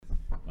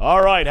All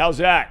right, how's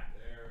that?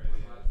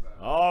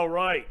 All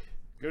right.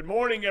 Good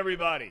morning,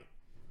 everybody.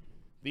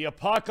 The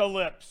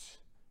apocalypse,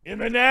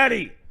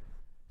 imminati,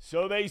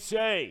 so they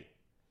say.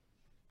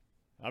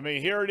 I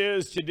mean, here it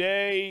is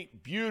today.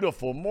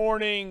 Beautiful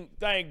morning.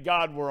 Thank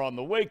God we're on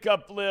the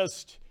wake-up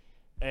list.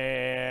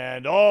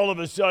 And all of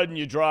a sudden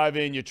you drive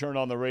in, you turn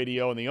on the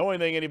radio, and the only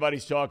thing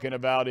anybody's talking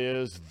about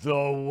is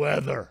the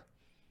weather.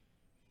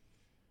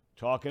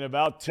 Talking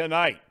about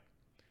tonight.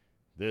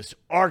 This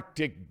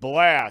Arctic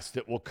blast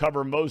that will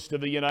cover most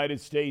of the United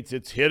States.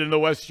 It's hitting the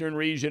western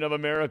region of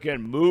America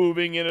and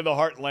moving into the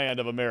heartland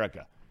of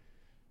America.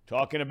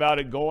 Talking about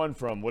it going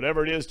from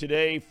whatever it is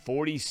today,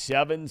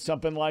 47,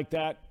 something like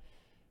that.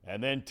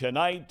 And then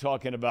tonight,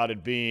 talking about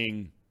it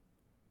being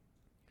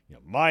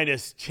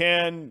minus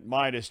 10,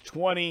 minus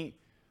 20,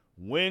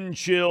 wind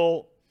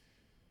chill,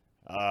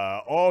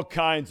 all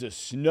kinds of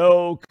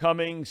snow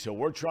coming. So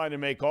we're trying to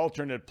make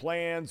alternate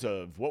plans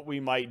of what we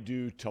might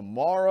do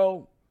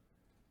tomorrow,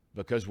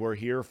 because we're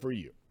here for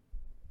you.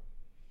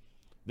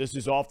 This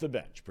is Off the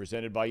Bench,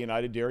 presented by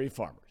United Dairy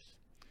Farmers.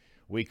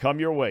 We come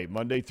your way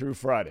Monday through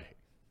Friday,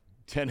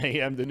 10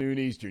 a.m. to noon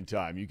Eastern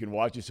Time. You can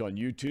watch us on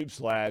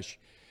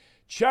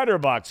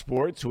YouTube/Chatterbox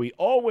Sports. We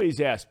always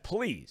ask,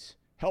 please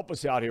help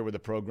us out here with the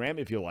program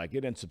if you like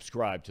it and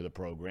subscribe to the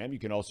program. You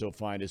can also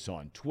find us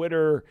on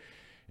Twitter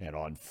and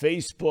on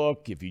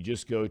Facebook. If you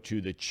just go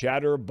to the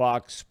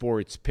Chatterbox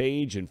Sports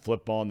page and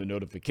flip on the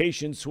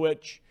notification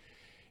switch.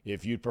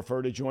 If you'd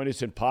prefer to join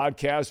us in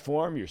podcast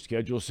form, your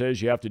schedule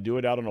says you have to do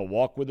it out on a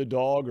walk with a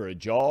dog or a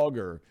jog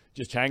or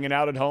just hanging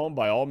out at home,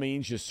 by all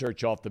means, just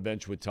search Off the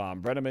Bench with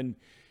Thom Brenneman,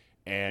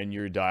 and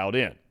you're dialed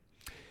in.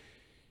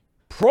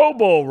 Pro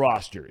Bowl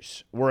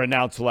rosters were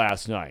announced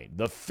last night.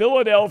 The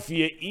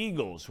Philadelphia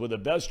Eagles, with the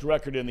best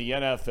record in the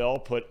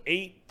NFL, put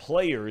 8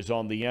 players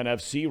on the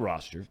NFC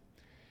roster.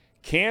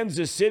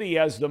 Kansas City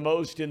has the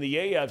most in the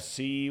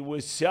AFC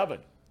with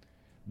 7.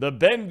 The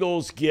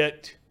Bengals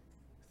get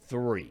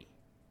 3.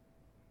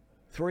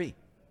 3.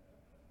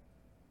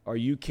 Are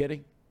you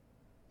kidding?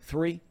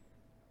 3.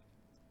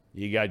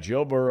 You got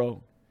Joe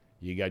Burrow.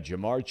 You got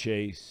Jamar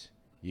Chase.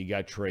 You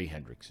got Trey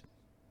Hendrickson.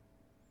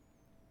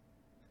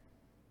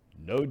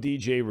 No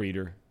DJ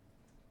Reader.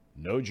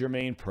 No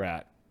Jermaine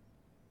Pratt.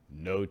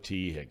 No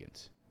T.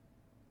 Higgins.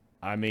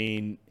 I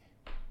mean,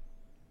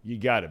 you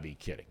got to be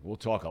kidding. We'll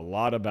talk a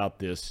lot about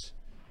this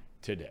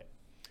today.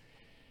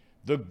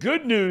 The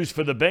good news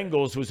for the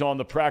Bengals was on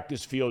the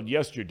practice field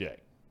yesterday.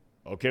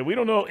 Okay, we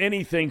don't know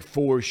anything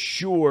for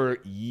sure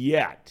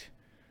yet,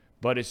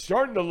 but it's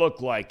starting to look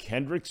like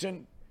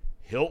Hendrickson,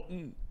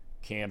 Hilton,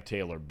 Cam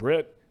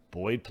Taylor-Britt,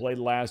 Boyd played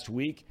last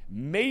week,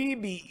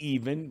 maybe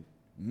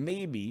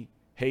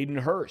Hayden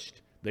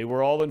Hurst. They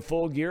were all in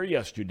full gear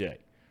yesterday.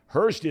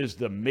 Hurst is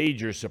the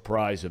major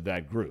surprise of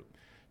that group.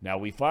 Now,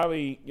 we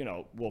finally,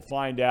 we'll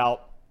find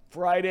out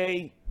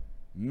Friday,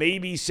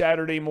 maybe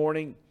Saturday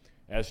morning,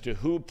 as to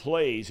who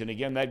plays. And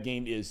again, that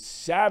game is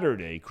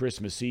Saturday,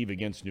 Christmas Eve,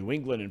 against New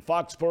England in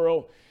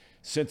Foxborough.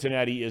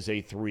 Cincinnati is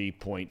a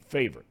 3-point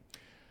favorite.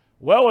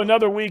 Well,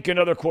 another week,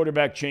 another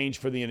quarterback change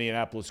for the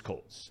Indianapolis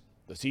Colts.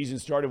 The season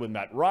started with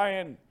Matt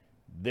Ryan,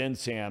 then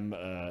Sam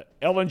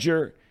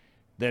Ehlinger,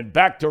 then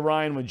back to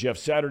Ryan when Jeff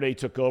Saturday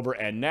took over,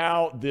 and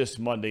now this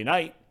Monday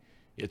night,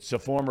 it's the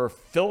former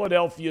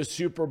Philadelphia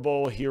Super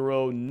Bowl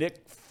hero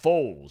Nick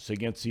Foles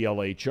against the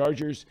LA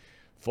Chargers.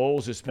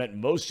 Foles has spent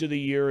most of the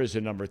year as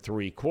a number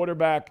 3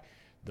 quarterback.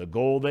 The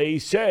goal, they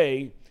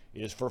say,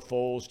 is for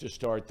Foles to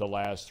start the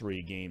last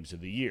 3 games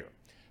of the year.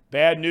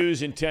 Bad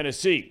news in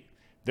Tennessee.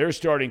 Their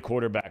starting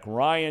quarterback,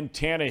 Ryan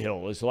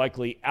Tannehill, is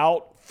likely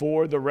out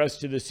for the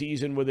rest of the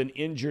season with an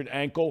injured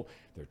ankle.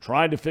 They're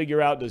trying to figure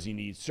out, does he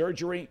need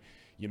surgery?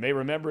 You may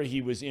remember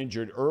he was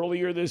injured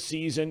earlier this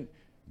season,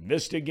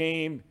 missed a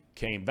game,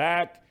 came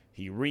back.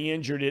 He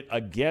re-injured it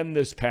again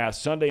this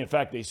past Sunday. In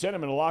fact, they sent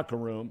him in the locker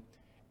room,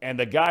 and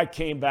the guy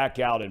came back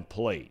out and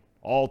played,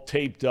 all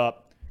taped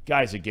up.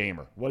 Guy's a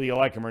gamer. Whether you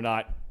like him or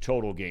not,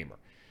 total gamer.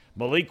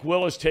 Malik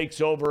Willis takes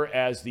over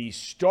as the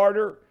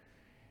starter.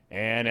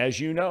 And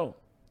as you know,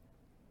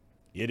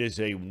 it is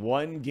a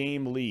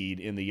 1-game lead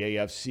in the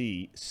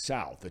AFC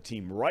South. The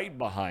team right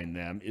behind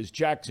them is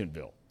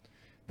Jacksonville.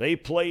 They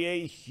play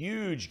a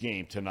huge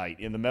game tonight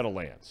in the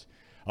Meadowlands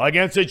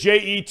against the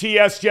Jets.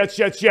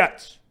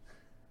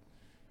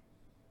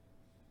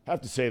 I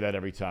have to say that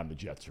every time the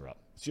Jets are up.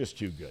 It's just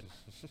too good,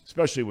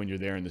 especially when you're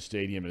there in the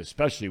stadium and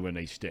especially when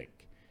they stink.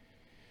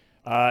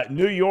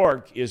 New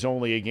York is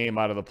only a game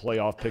out of the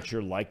playoff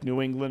picture, like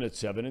New England at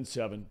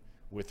 7-7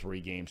 with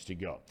 3 games to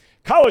go.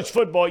 College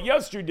football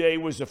yesterday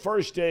was the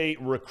first day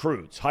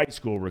recruits, high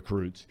school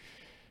recruits,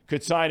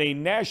 could sign a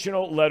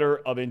national letter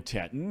of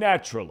intent.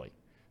 Naturally,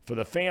 for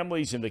the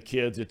families and the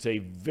kids, it's a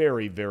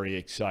very, very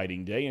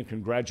exciting day, and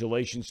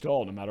congratulations to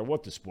all, no matter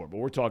what the sport. But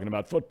we're talking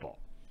about football.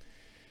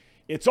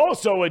 It's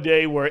also a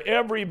day where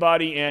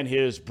everybody and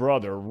his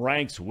brother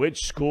ranks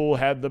which school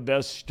had the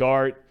best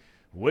start,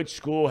 which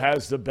school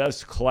has the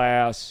best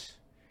class.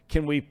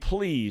 Can we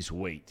please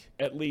wait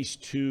at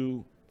least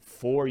 2-4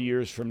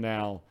 years from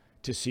now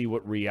to see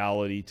what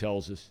reality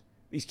tells us?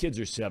 These kids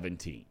are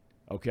 17,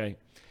 okay?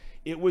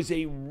 It was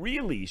a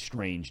really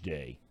strange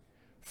day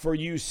for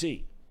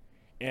UC.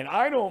 And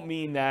I don't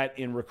mean that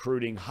in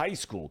recruiting high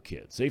school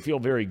kids. They feel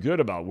very good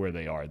about where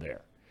they are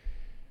there.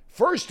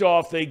 First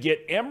off, they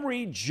get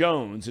Emory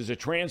Jones as a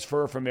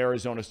transfer from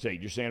Arizona State.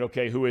 You're saying,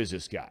 okay, who is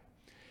this guy?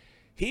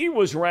 He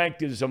was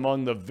ranked as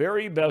among the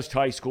very best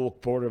high school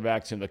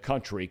quarterbacks in the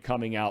country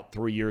coming out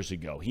 3 years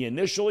ago. He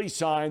initially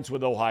signs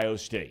with Ohio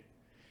State.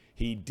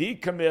 He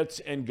decommits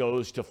and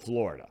goes to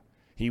Florida.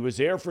 He was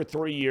there for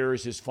 3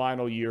 years, his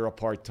final year a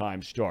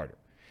part-time starter.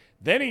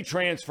 Then he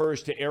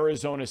transfers to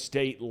Arizona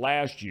State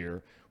last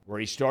year, where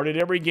he started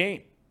every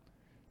game.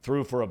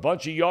 Threw for a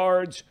bunch of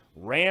yards,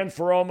 ran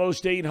for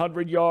almost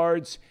 800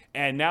 yards,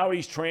 and now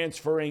he's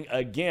transferring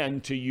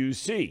again to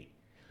UC.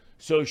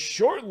 So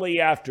shortly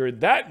after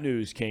that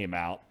news came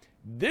out,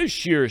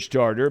 this year's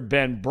starter,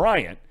 Ben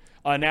Bryant,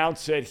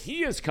 announced that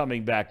he is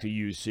coming back to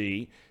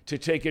UC to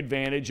take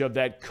advantage of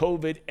that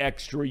COVID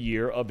extra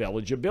year of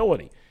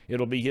eligibility.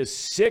 It'll be his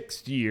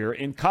 6th year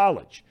in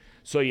college.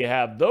 So you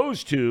have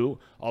those two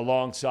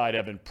alongside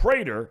Evan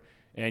Prater,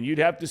 and you'd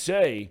have to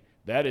say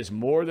that is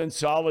more than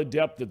solid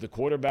depth at the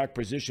quarterback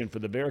position for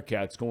the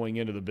Bearcats going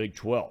into the Big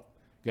 12.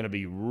 Going to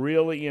be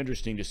really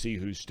interesting to see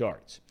who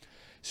starts.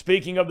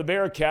 Speaking of the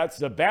Bearcats,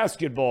 the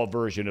basketball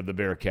version of the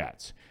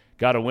Bearcats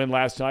got a win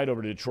last night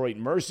over Detroit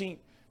Mercy,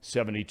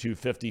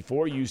 72-54.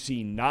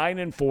 UC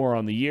 9-4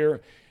 on the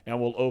year, and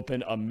will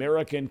open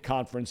American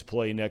Conference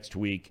play next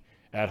week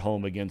at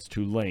home against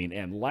Tulane.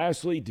 And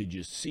lastly, did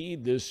you see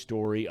this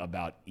story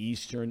about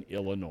Eastern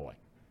Illinois?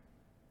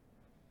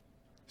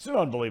 It's an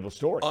unbelievable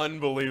story.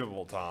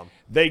 Unbelievable, Tom.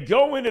 They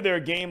go into their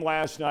game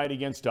last night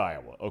against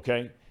Iowa,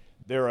 okay?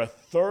 They're a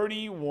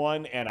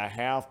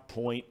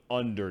 31.5-point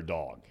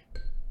underdog.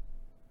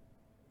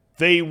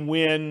 They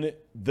win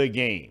the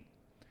game.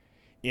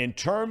 In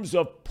terms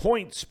of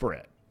point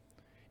spread,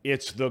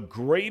 it's the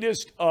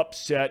greatest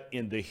upset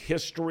in the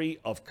history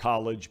of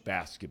college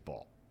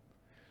basketball.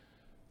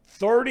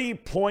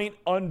 30-point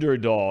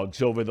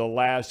underdogs over the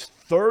last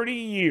 30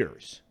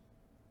 years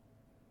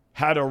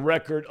had a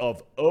record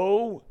of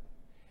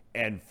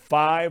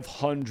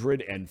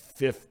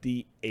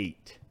 0-558.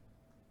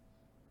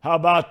 How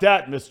about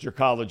that, Mr.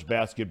 College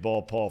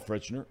Basketball, Paul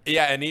Fritchner?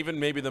 Yeah, and even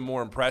maybe the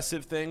more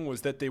impressive thing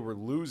was that they were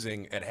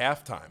losing at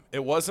halftime.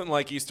 It wasn't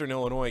like Eastern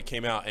Illinois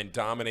came out and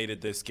dominated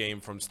this game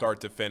from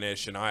start to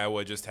finish and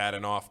Iowa just had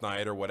an off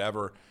night or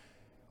whatever.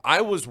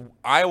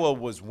 Iowa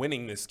was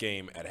winning this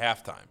game at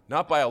halftime.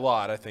 Not by a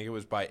lot. I think it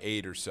was by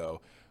 8 or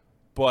so.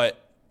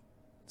 But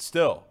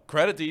still,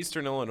 credit to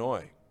Eastern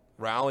Illinois.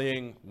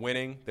 Rallying,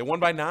 winning. They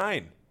won by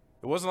 9.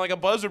 It wasn't like a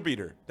buzzer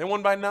beater. They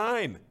won by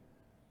 9.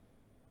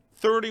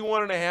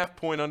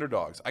 31.5-point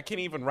underdogs. I can't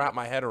even wrap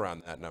my head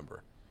around that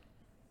number.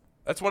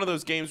 That's one of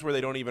those games where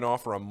they don't even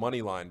offer a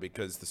money line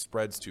because the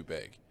spread's too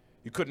big.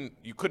 You couldn't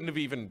have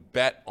even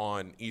bet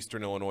on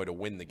Eastern Illinois to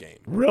win the game.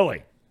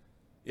 Really?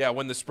 Yeah,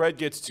 when the spread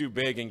gets too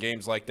big in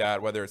games like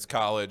that, whether it's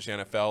college,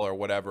 NFL, or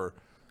whatever,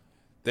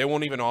 they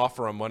won't even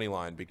offer a money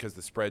line because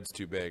the spread's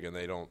too big and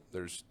they don't.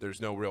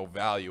 There's no real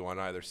value on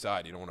either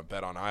side. You don't want to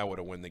bet on Iowa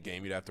to win the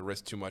game. You'd have to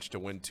risk too much to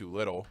win too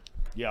little.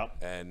 Yeah.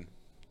 And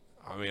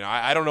I mean,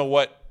 I don't know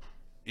what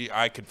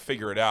I could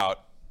figure it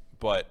out,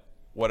 but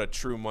what a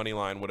true money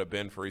line would have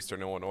been for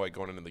Eastern Illinois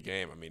going into the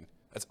game. I mean,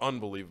 that's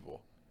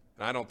unbelievable.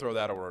 And I don't throw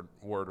that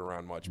word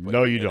around much, but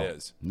no, you don't.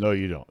 Is. No,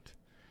 you don't.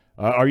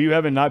 Are you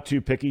having Not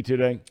Too Picky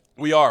today?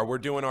 We are. We're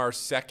doing our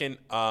second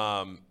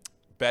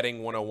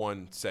Betting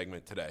 101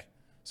 segment today.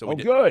 So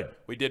good.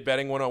 We did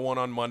Betting 101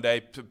 on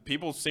Monday.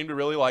 People seem to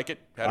really like it.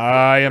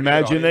 I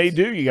imagine they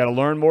do. You got to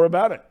learn more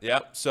about it.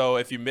 Yep. So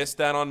if you missed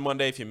that on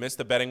Monday, if you missed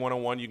the Betting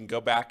 101, you can go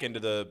back into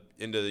the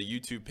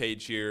YouTube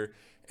page here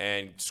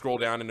and scroll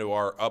down into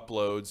our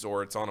uploads,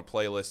 or it's on a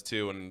playlist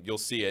too, and you'll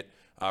see it.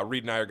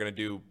 Reed and I are going to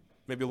do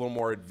maybe a little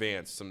more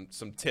advanced, some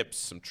tips,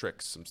 some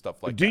tricks, some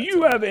stuff like that. Do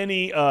you have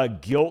any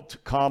guilt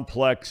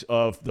complex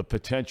of the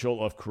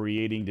potential of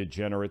creating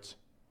degenerates?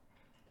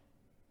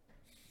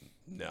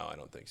 No, I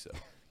don't think so.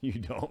 You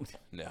don't?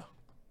 No.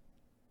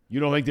 You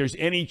don't think there's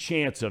any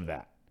chance of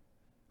that?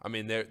 I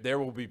mean, there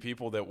will be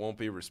people that won't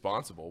be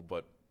responsible,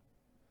 but,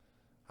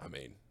 I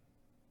mean,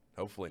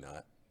 hopefully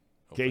not.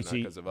 Hopefully Casey,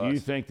 not 'cause of do us. you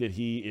think that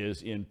he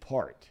is in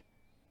part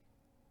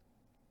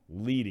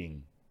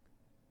leading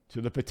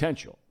to the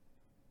potential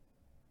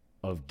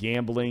of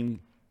gambling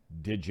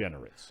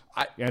degenerates?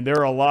 And there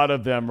are a lot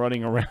of them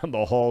running around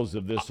the halls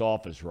of this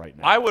office right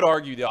now. I would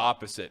argue the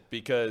opposite,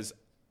 because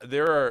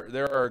there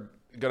are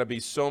going to be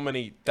so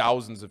many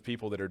thousands of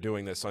people that are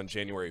doing this on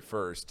January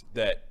 1st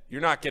that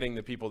you're not getting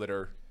the people that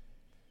are,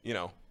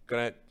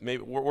 going to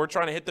maybe we're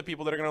trying to hit the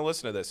people that are going to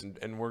listen to this,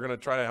 and we're going to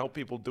try to help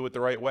people do it the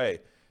right way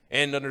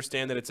and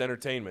understand that it's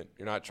entertainment.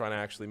 You're not trying to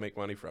actually make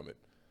money from it.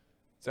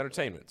 It's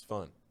entertainment. It's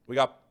fun. We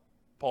got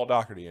Paul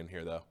Daugherty in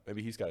here, though.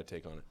 Maybe he's got a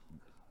take on it.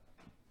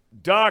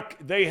 Doc,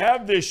 they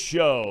have this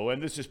show,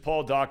 and this is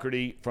Paul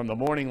Daugherty from the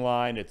Morning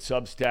Line at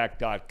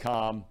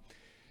Substack.com.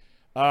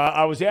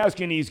 I was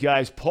asking these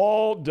guys.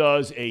 Paul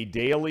does a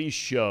daily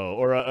show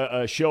or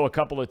a show a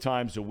couple of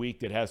times a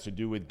week that has to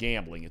do with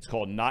gambling. It's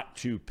called Not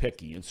Too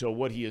Picky. And so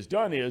what he has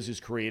done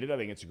is created, I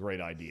think it's a great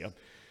idea,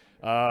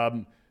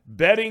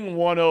 Betting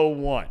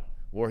 101,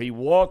 where he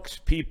walks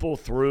people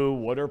through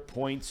what are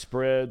point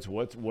spreads,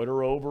 what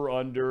are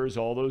over-unders,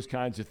 all those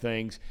kinds of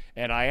things.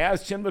 And I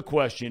asked him the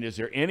question, is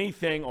there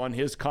anything on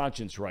his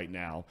conscience right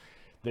now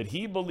that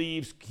he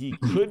believes he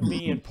could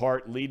be in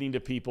part leading to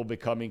people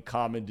becoming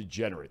common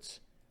degenerates?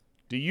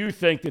 Do you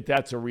think that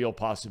that's a real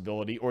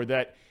possibility, or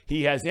that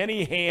he has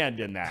any hand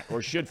in that,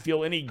 or should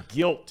feel any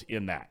guilt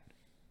in that?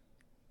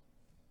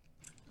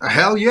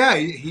 Hell yeah,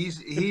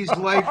 he's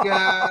like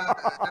an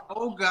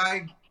old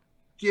guy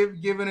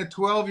giving a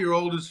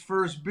 12-year-old his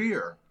first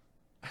beer.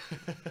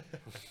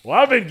 Well,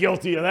 I've been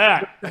guilty of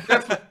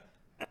that.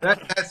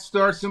 That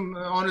starts him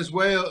on his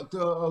way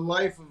to a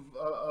life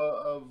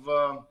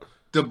of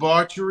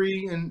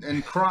debauchery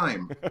and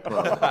crime.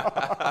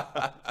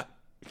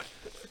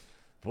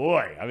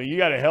 Boy, I mean, you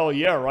got a hell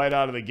yeah right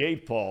out of the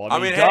gate, Paul. I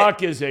mean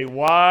Doc is a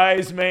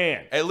wise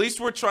man. At least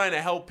we're trying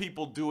to help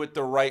people do it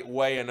the right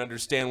way and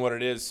understand what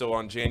it is, so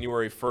on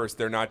January 1st,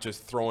 they're not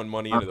just throwing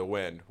money into the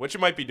wind, which you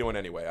might be doing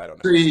anyway. I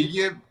don't know. So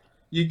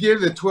you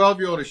give the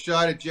 12-year-old a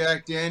shot at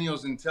Jack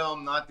Daniels and tell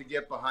him not to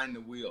get behind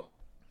the wheel.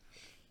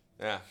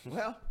 Yeah.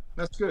 Well,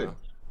 that's good.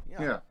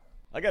 Yeah.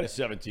 I got a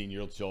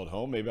 17-year-old still at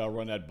home. Maybe I'll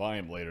run that by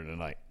him later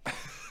tonight.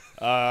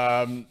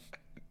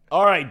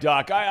 All right,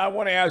 Doc, I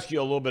want to ask you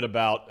a little bit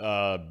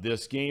about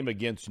this game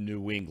against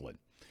New England.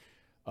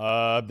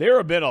 There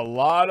have been a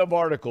lot of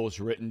articles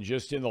written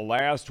just in the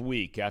last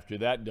week after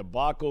that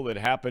debacle that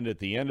happened at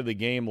the end of the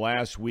game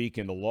last week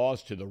and the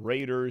loss to the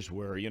Raiders,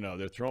 where,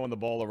 they're throwing the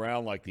ball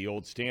around like the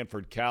old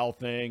Stanford Cal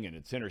thing, and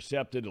it's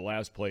intercepted the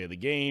last play of the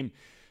game.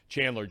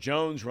 Chandler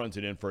Jones runs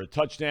it in for a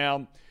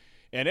touchdown.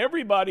 And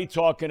everybody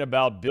talking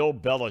about Bill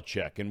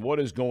Belichick and what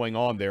is going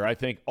on there. I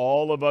think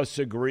all of us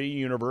agree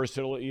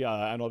universally.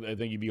 I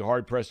think you'd be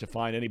hard-pressed to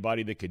find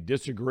anybody that could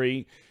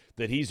disagree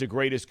that he's the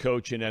greatest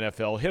coach in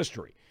NFL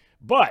history.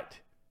 But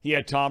he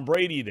had Tom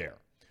Brady there.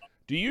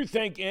 Do you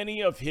think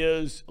any of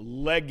his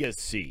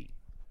legacy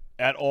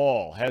at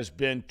all has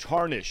been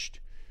tarnished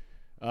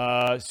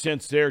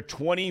since they're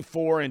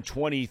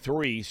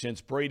 24-23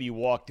 since Brady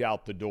walked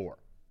out the door?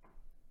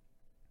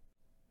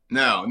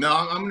 No,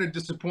 I'm going to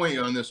disappoint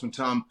you on this one,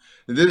 Tom.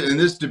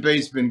 This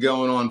debate's been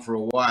going on for a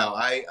while.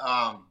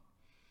 I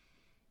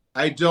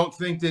don't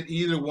think that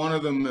either one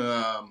of them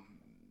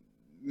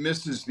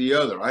misses the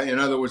other. In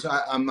other words,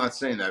 I'm not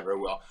saying that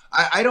very well.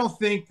 I don't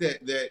think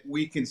that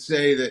we can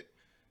say that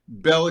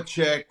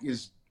Belichick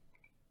is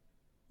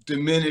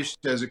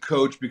diminished as a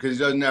coach because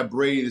he doesn't have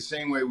Brady, the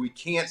same way we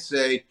can't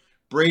say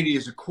Brady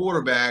as a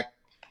quarterback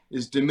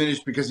is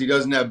diminished because he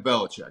doesn't have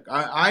Belichick.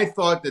 I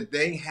thought that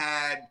they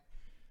had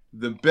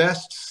the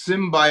best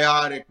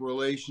symbiotic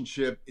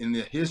relationship in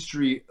the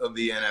history of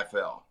the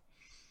NFL.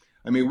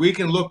 I mean, we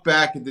can look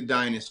back at the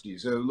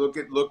dynasties. Look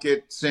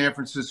at San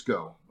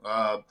Francisco.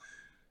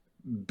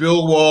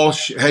 Bill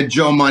Walsh had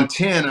Joe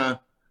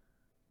Montana,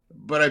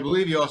 but I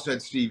believe he also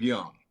had Steve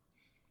Young.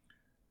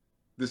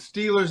 The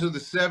Steelers of the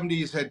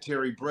 70s had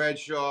Terry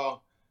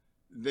Bradshaw.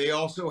 They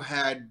also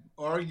had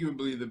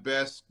arguably the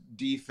best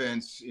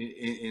defense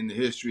in the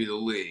history of the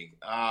league.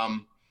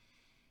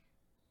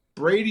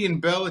 Brady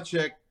and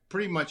Belichick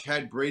pretty much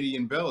had Brady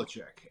and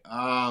Belichick.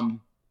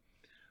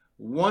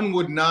 One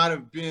would not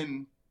have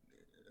been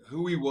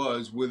who he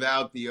was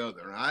without the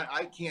other. And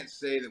I can't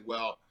say that,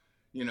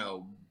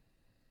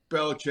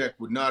 Belichick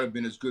would not have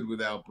been as good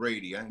without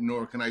Brady,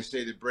 nor can I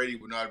say that Brady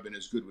would not have been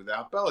as good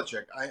without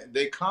Belichick.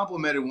 They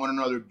complemented one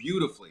another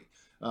beautifully.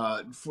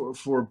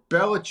 For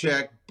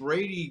Belichick,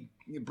 Brady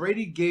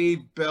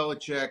gave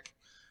Belichick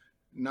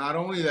not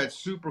only that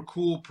super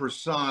cool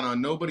persona,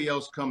 nobody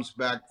else comes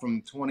back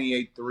from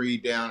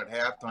 28-3 down at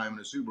halftime in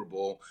the Super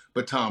Bowl,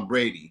 but Tom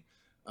Brady.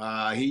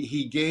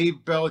 He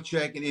gave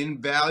Belichick an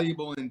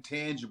invaluable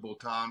intangible,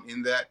 Tom,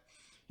 in that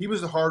he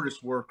was the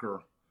hardest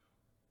worker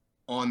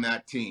on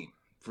that team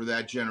for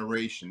that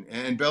generation.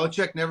 And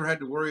Belichick never had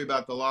to worry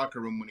about the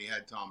locker room when he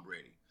had Tom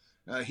Brady.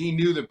 He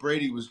knew that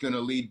Brady was going to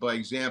lead by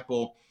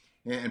example,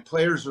 and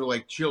players are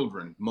like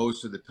children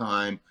most of the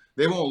time.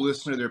 They won't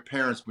listen to their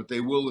parents, but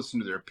they will listen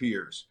to their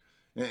peers.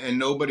 And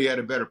nobody had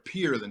a better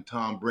peer than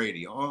Tom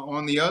Brady.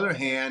 On the other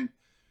hand,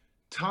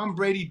 Tom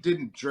Brady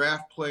didn't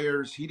draft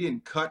players. He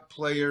didn't cut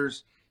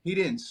players. He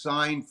didn't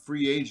sign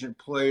free agent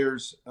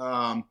players.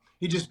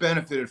 He just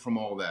benefited from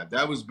all that.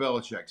 That was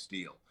Belichick's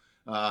deal.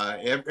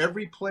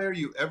 Every player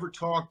you ever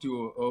talked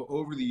to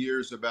over the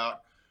years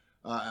about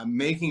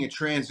making a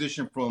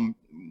transition from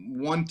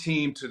one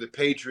team to the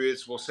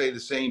Patriots will say the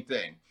same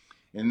thing.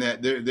 And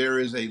that there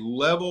is a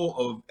level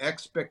of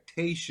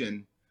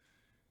expectation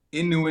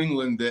in New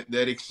England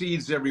that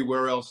exceeds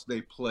everywhere else they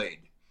played,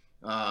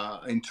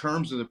 in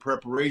terms of the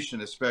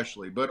preparation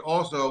especially. But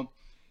also,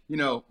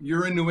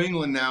 you're in New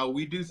England now.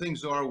 We do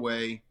things our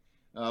way.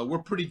 We're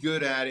pretty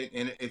good at it.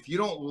 And if you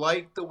don't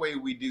like the way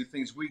we do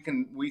things, we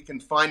can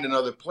find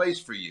another place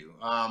for you.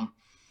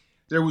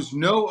 There was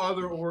no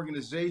other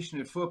organization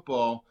in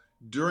football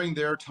during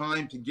their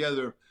time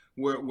together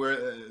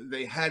where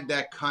they had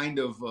that kind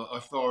of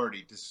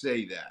authority to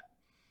say that.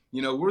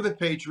 We're the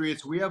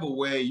Patriots. We have a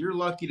way. You're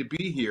lucky to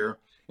be here.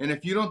 And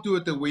if you don't do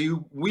it the way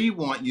we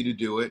want you to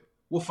do it,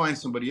 we'll find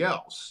somebody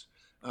else.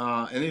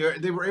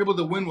 And they were able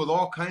to win with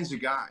all kinds of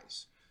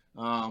guys,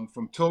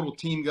 from total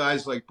team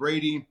guys like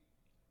Brady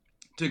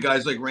to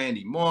guys like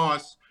Randy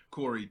Moss,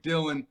 Corey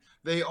Dillon.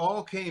 They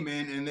all came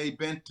in and they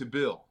bent to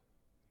Bill.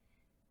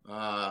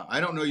 I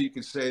don't know you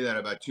can say that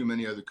about too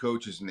many other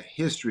coaches in the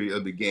history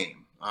of the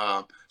game.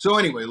 So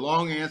anyway,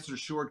 long answer,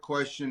 short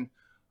question.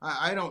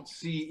 I don't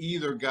see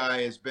either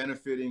guy as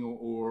benefiting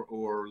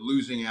or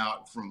losing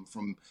out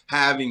from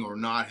having or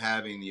not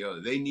having the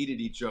other. They needed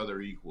each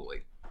other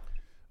equally.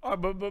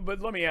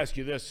 But let me ask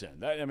you this then.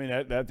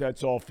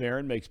 That's all fair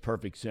and makes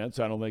perfect sense.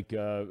 I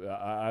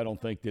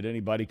don't think that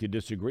anybody could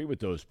disagree with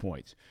those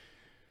points.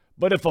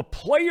 But if a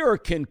player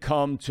can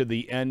come to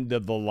the end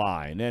of the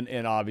line,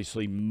 and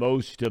obviously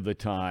most of the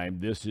time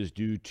this is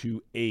due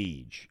to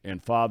age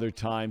and father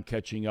time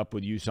catching up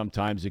with you,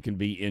 sometimes it can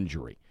be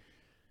injury.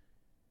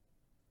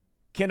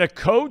 Can a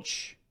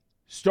coach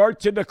start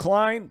to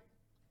decline?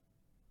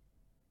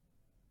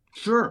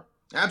 Sure,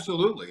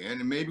 absolutely.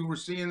 And maybe we're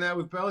seeing that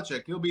with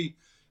Belichick. He'll be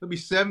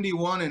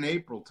 71 in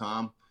April,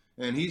 Thom,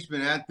 and he's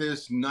been at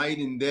this night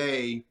and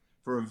day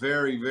for a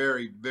very,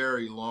 very,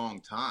 very long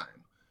time.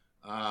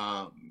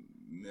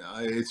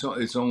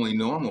 It's only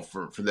normal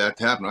for that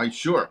to happen.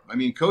 Sure. I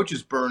mean,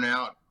 coaches burn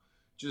out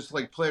just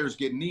like players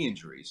get knee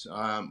injuries,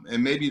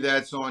 and maybe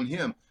that's on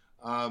him.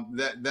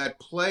 That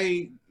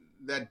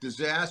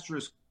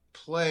disastrous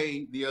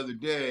play the other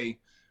day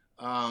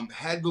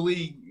had the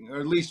league, or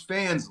at least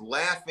fans,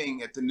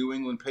 laughing at the New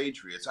England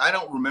Patriots. I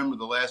don't remember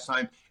the last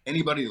time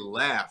anybody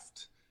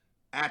laughed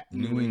at the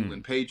New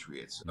England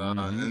Patriots,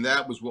 and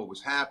that was what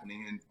was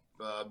happening. And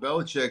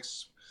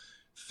Belichick's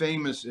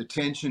famous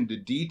attention to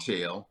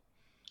detail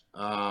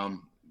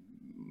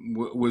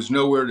was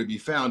nowhere to be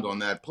found on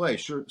that play.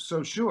 Sure,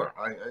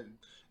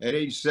 at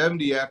age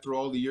 70, after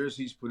all the years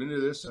he's put into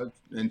this,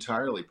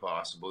 entirely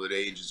possible that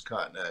age has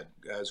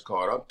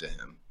caught up to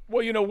him.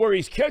 Well, where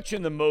he's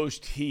catching the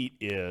most heat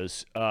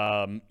is,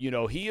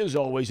 he is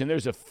always, and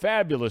there's a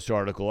fabulous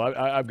article.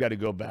 I've got to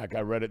go back.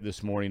 I read it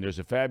this morning. There's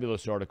a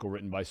fabulous article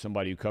written by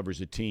somebody who covers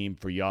a team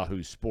for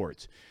Yahoo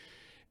Sports.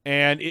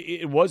 And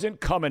it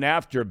wasn't coming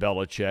after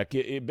Belichick.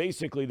 It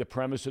basically, the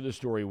premise of the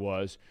story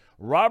was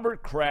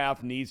Robert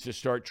Kraft needs to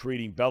start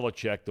treating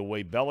Belichick the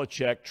way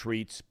Belichick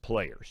treats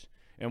players.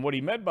 And what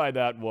he meant by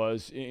that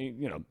was,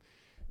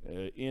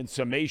 in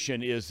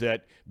summation, is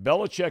that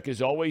Belichick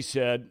has always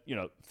said,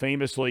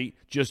 famously,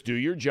 just do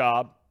your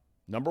job,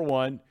 number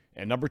one.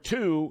 And number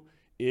two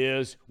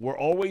is we're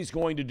always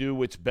going to do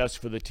what's best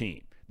for the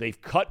team.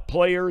 They've cut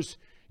players,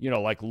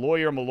 like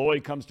Lawyer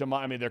Malloy comes to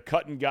mind. I mean, they're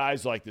cutting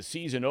guys like the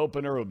season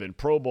opener who have been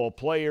Pro Bowl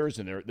players,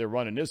 and they're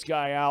running this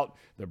guy out.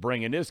 They're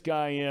bringing this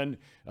guy in.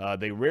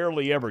 They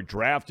rarely ever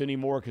draft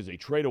anymore because they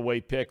trade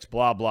away picks,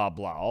 blah, blah,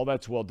 blah. All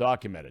that's well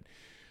documented.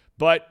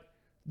 But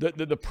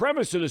the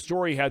premise of the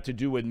story had to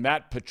do with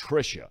Matt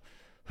Patricia,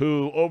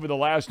 who over the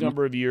last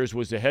number of years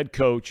was the head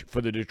coach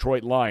for the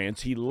Detroit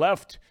Lions. He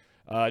left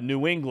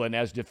New England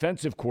as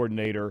defensive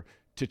coordinator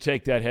to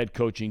take that head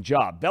coaching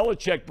job.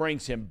 Belichick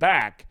brings him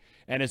back,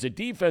 and as a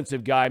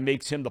defensive guy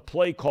makes him the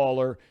play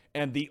caller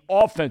and the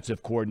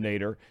offensive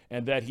coordinator,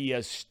 and that he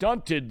has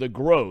stunted the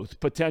growth,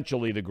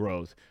 potentially the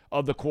growth,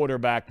 of the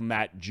quarterback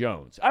Matt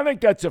Jones. I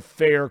think that's a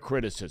fair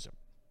criticism.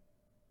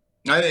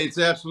 It's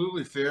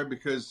absolutely fair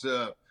because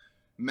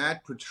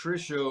Matt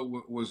Patricia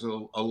was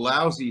a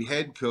lousy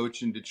head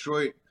coach in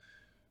Detroit.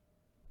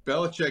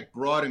 Belichick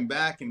brought him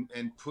back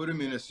and put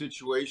him in a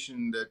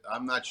situation that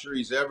I'm not sure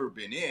he's ever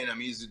been in. I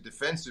mean, he's a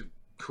defensive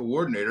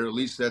coordinator. At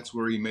least that's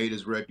where he made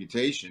his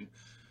reputation.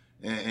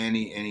 And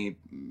he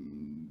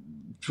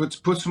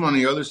puts him on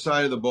the other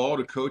side of the ball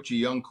to coach a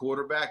young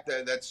quarterback.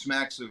 That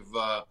smacks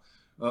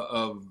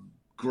of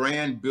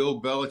grand Bill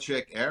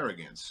Belichick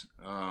arrogance.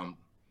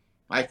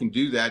 I can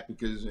do that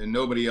and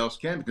nobody else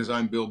can because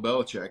I'm Bill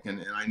Belichick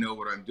and I know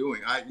what I'm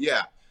doing.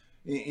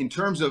 In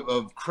terms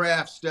of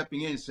Kraft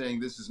stepping in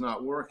saying this is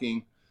not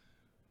working,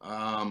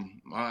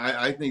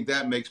 I think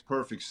that makes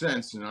perfect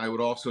sense. And I would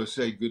also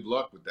say good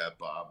luck with that,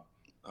 Bob.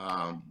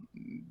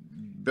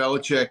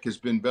 Belichick has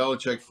been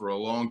Belichick for a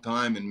long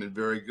time and been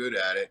very good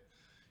at it.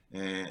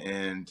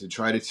 And to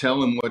try to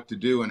tell him what to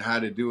do and how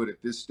to do it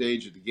at this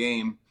stage of the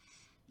game,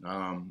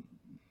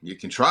 you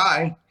can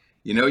try.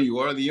 You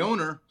are the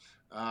owner.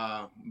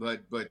 But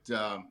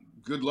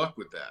good luck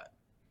with that.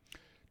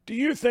 Do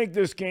you think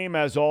this game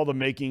has all the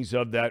makings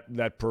of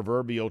that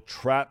proverbial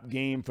trap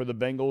game for the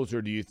Bengals,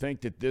 or do you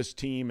think that this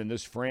team and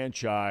this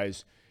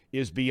franchise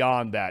is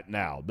beyond that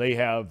now? They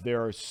have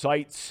their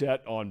sights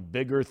set on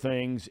bigger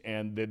things,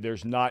 and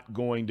there's not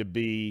going to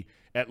be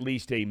at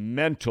least a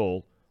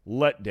mental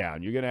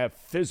letdown. You're going to have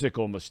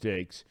physical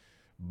mistakes,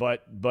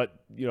 but the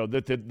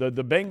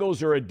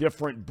Bengals are a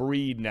different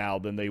breed now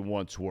than they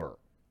once were.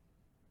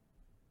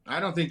 I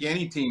don't think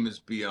any team is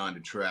beyond a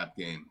trap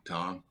game,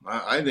 Tom.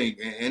 I think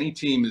any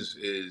team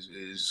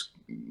is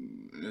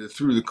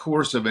through the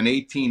course of an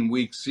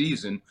 18-week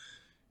season,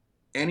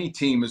 any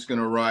team is going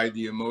to ride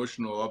the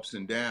emotional ups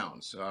and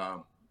downs.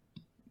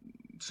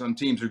 Some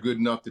teams are good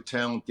enough, the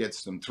talent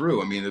gets them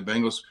through. I mean, the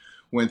Bengals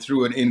went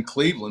through it in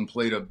Cleveland,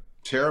 played a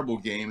terrible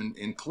game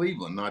in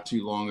Cleveland not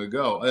too long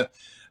ago.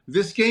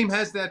 This game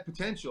has that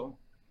potential.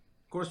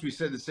 Of course, we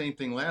said the same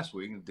thing last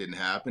week, and it didn't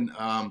happen.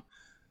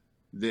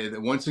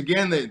 Once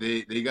again,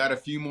 they got a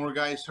few more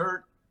guys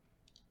hurt.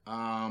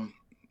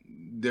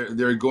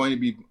 They're going to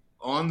be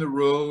on the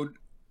road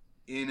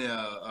in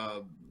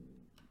a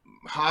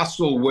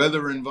hostile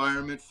weather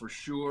environment for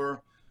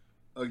sure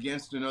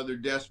against another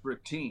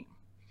desperate team.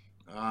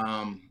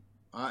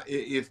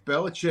 If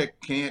Belichick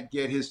can't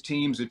get his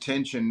team's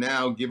attention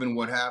now, given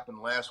what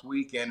happened last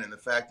weekend and the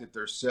fact that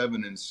they're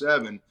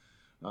 7-7,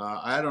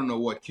 I don't know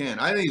what can.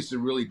 I think it's a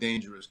really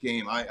dangerous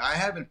game. I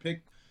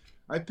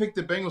picked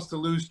the Bengals to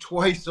lose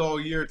twice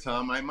all year,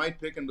 Tom. I might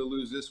pick them to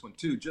lose this one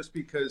too, just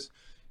because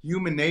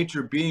human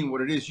nature being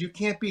what it is, you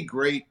can't be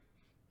great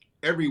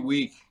every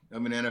week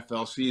of an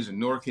NFL season,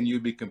 nor can you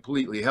be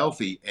completely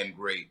healthy and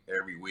great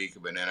every week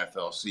of an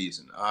NFL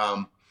season.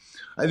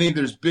 I think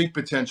there's big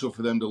potential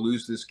for them to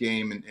lose this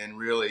game, and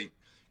really,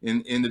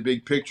 in the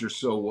big picture,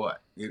 so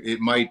what? It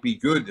might be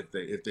good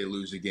if they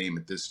lose a game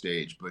at this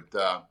stage, but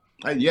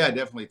I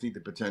definitely think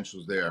the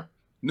potential is there.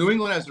 New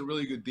England has a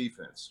really good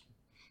defense.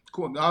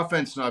 Cool. The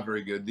offense not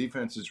very good.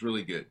 Defense is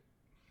really good.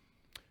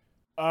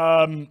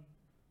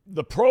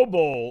 The Pro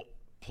Bowl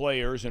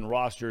players and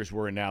rosters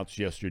were announced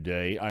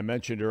yesterday. I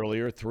mentioned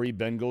earlier 3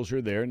 Bengals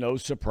are there. No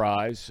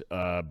surprise.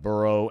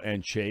 Burrow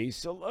and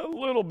Chase. A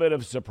little bit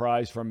of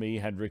surprise from me,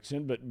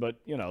 Hendrickson, but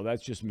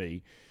that's just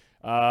me.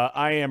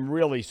 I am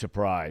really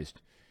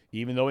surprised.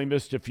 Even though he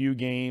missed a few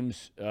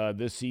games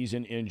this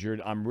season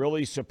injured, I'm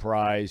really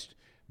surprised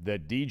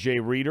that DJ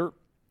Reader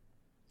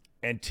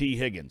and T.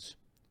 Higgins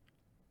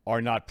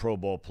are not Pro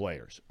Bowl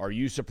players. Are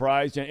you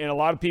surprised? And a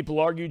lot of people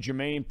argue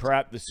Jermaine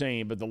Pratt the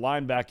same, but the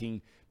linebacking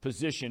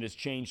position has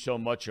changed so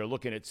much. You're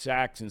looking at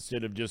sacks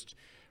instead of just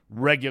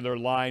regular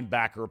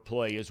linebacker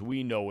play as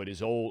we know it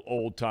as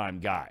old-time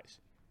guys.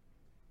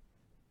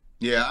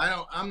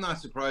 Yeah, I'm not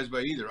surprised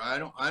by either. I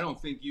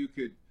don't think you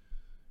could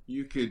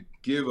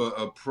give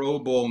a Pro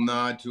Bowl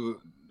nod to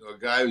a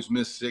guy who's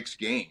missed 6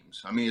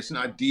 games. I mean, it's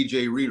not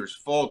DJ Reader's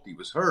fault he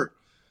was hurt,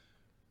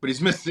 but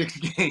he's missed 6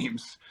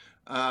 games.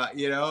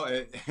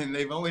 And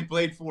they've only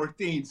played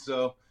 14,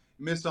 so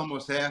miss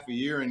almost half a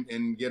year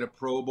and get a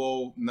Pro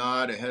Bowl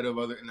nod ahead of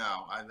other.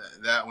 No,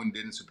 that one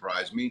didn't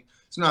surprise me.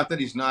 It's not that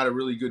he's not a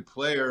really good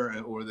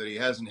player or that he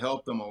hasn't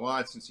helped them a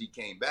lot since he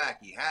came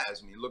back. He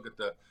has. I mean, look at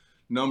the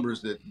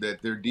numbers that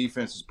their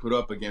defense has put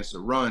up against the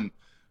run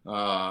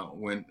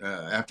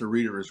after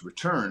Reader's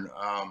return.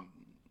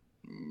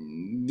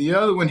 The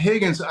other one,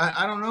 Higgins,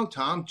 I don't know,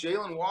 Tom.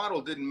 Jalen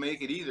Waddle didn't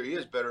make it either. He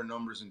has better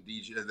numbers than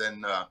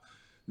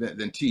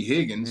T.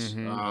 Higgins.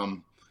 Mm-hmm.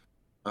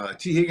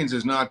 T. Higgins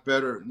is not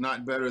better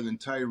than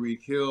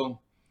Tyreek Hill.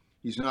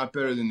 He's not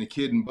better than the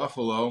kid in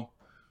Buffalo.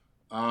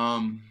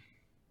 I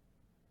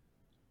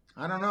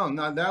don't know.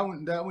 No,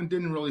 that one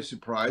didn't really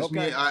surprise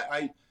me.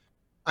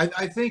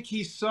 I think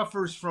he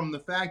suffers from the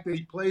fact that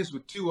he plays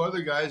with 2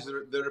 other guys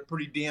that are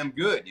pretty damn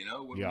good.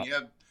 When you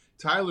have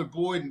Tyler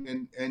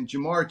Boyd and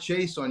Jamar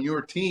Chase on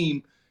your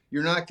team,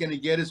 you're not going to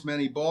get as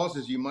many balls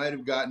as you might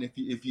have gotten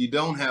if you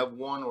don't have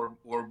one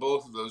or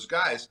both of those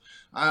guys.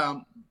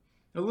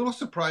 A little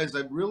surprised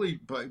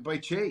by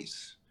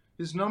Chase.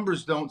 His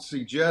numbers don't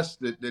suggest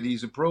that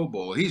he's a Pro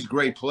Bowler. He's a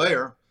great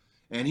player,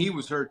 and he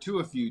was hurt too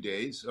a few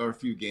games.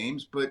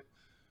 But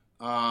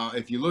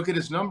if you look at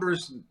his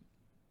numbers,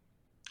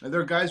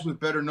 there are guys with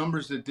better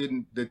numbers that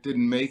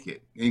didn't make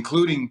it,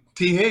 including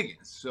T.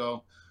 Higgins.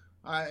 So,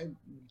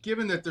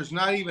 given that there's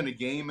not even a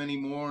game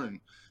anymore, and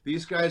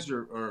these guys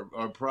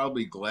are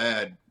probably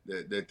glad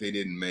that they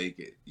didn't make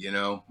it.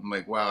 I'm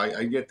like, wow,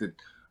 I get to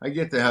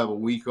have a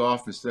week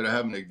off instead of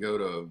having to go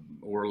to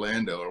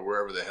Orlando or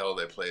wherever the hell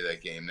they play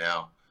that game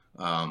now,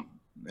 and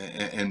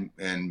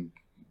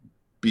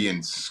be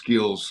in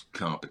skills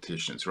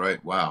competitions,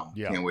 right? Wow,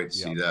 can't wait to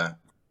see that.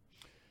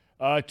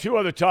 2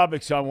 other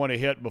topics I want to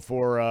hit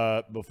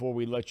before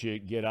we let you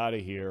get out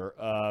of here.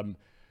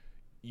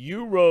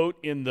 You wrote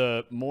in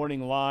the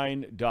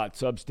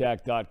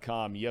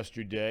morningline.substack.com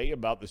yesterday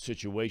about the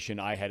situation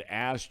I had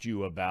asked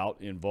you about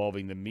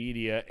involving the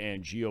media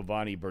and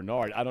Giovanni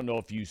Bernard. I don't know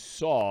if you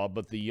saw,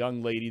 but the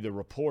young lady, the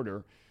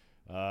reporter,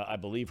 I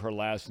believe her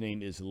last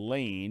name is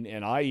Lane,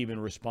 and I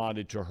even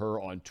responded to her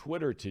on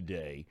Twitter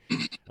today.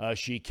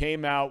 She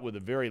came out with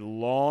a very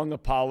long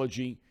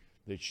apology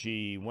that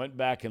she went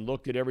back and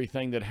looked at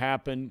everything that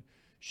happened.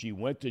 She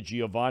went to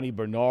Giovanni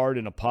Bernard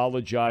and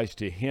apologized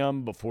to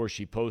him before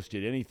she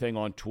posted anything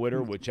on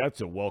Twitter, which that's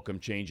a welcome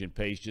change in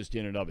pace just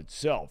in and of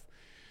itself.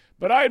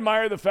 But I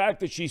admire the fact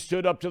that she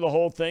stood up to the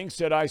whole thing,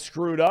 said I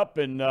screwed up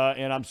and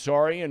I'm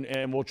sorry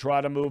and we'll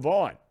try to move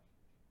on.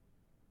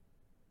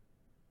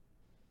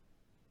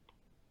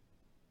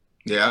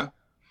 Yeah.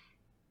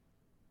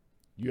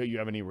 You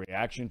have any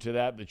reaction to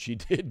that she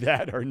did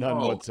that, or none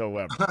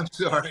whatsoever? I'm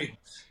sorry.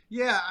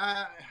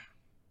 Yeah,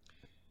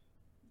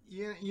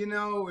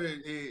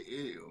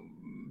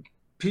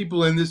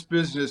 people in this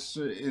business,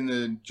 in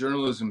the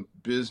journalism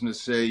business,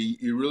 say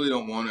you really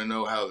don't want to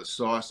know how the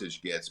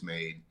sausage gets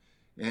made.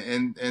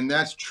 And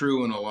that's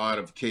true in a lot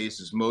of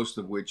cases, most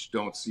of which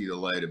don't see the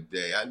light of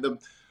day.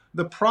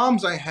 The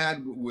problems I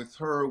had with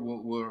her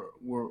were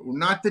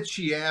not that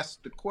she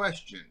asked the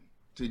question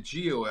to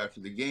Gio after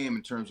the game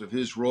in terms of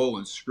his role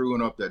in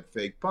screwing up that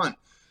fake punt.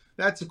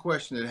 That's a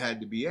question that had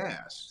to be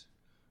asked.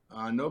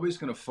 Nobody's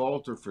going to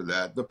fault her for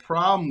that. The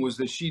problem was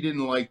that she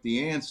didn't like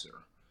the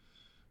answer.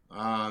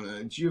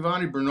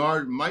 Giovanni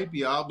Bernard might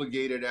be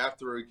obligated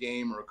after a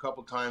game or a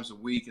couple times a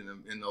week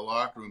in the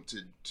locker room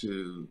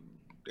to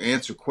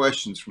answer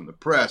questions from the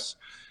press.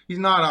 He's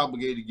not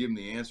obligated to give them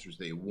the answers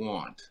they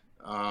want.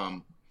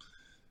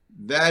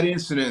 That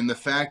incident and the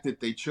fact that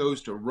they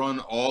chose to run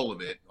all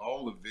of it,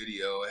 all the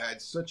video, had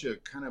such a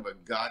kind of a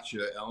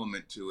gotcha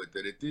element to it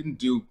that it didn't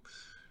do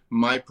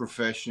my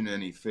profession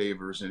any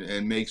favors,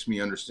 and makes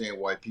me understand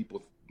why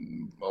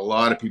a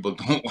lot of people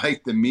don't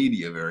like the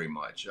media very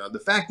much. The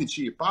fact that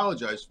she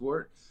apologized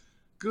for it,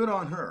 good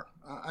on her.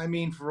 I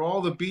mean, for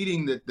all the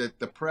beating that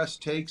the press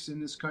takes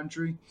in this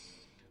country,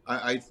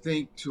 I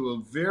think to a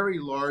very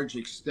large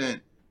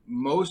extent,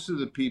 most of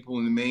the people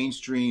in the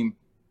mainstream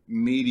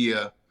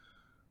media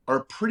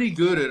are pretty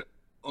good at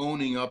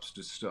owning up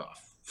to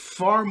stuff,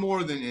 far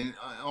more than in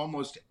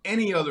almost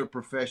any other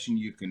profession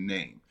you can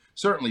name,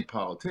 certainly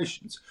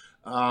politicians.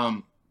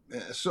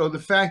 So the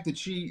fact that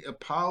she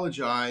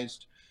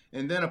apologized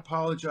and then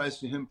apologized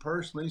to him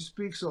personally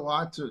speaks a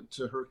lot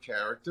to her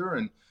character,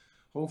 and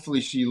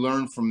hopefully she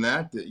learned from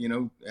that,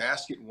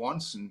 ask it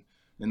once and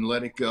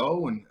let it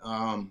go, and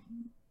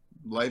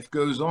life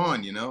goes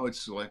on.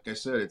 It's like I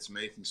said, it's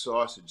making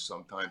sausage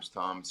sometimes,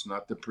 Thom. It's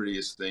not the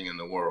prettiest thing in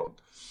the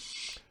world.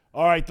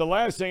 All right, the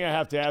last thing I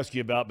have to ask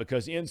you about,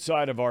 because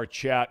inside of our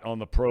chat on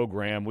the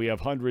program, we have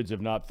hundreds,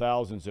 if not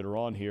thousands, that are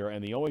on here,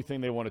 and the only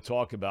thing they want to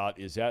talk about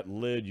is that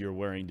lid you're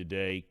wearing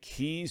today,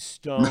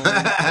 Keystone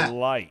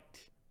Light.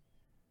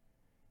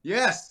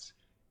 Yes,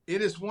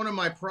 it is one of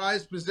my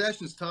prized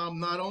possessions, Thom.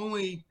 Not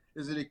only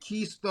is it a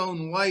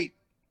Keystone Light,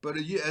 but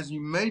as you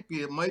might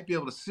be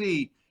able to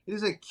see, it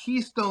is a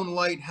Keystone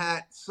Light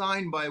hat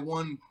signed by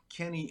one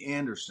Kenny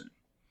Anderson.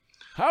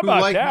 How about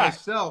who, like that?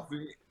 myself,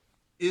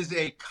 is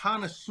a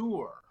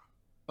connoisseur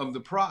of the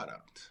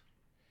product.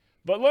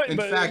 But look,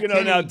 fact,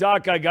 now,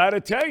 Doc, I got to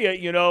tell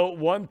you,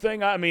 one thing.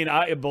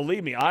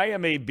 Believe me, I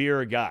am a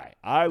beer guy.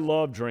 I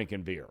love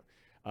drinking beer,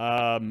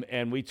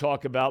 and we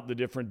talk about the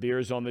different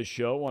beers on this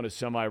show on a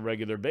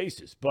semi-regular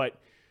basis. But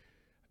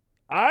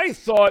I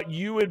thought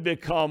you had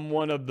become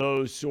one of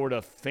those sort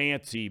of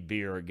fancy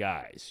beer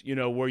guys,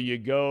 where you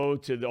go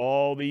to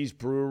all these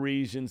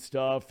breweries and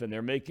stuff, and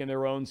they're making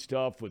their own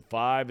stuff with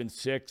 5 and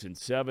 6 and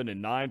 7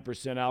 and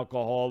 9%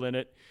 alcohol in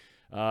it.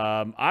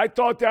 I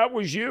thought that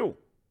was you.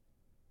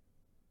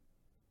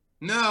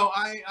 No,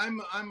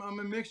 I'm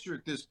a mixture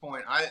at this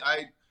point.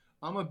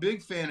 I'm a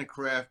big fan of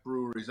craft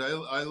breweries.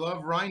 I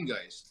love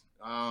Rheingeist,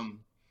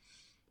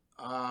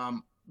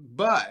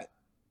 but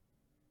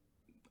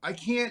I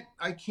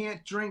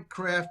can't drink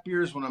craft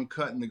beers when I'm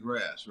cutting the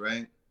grass,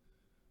 right?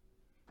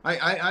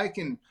 I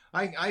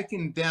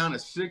can down a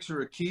 6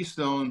 or a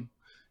Keystone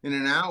in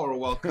an hour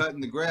while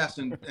cutting the grass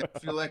and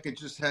feel like I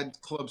just had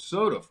club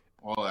soda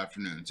all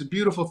afternoon. It's a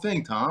beautiful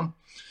thing, Thom.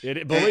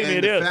 Believe me,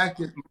 it is. The fact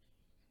that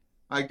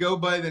I go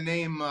by the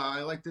name,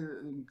 I like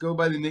to go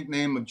by the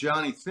nickname of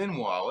Johnny Thin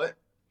Wallet,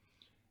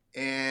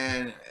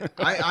 and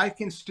I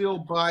can still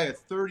buy a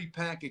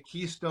 30-pack of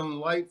Keystone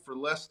Light for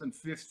less than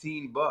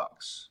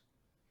 $15.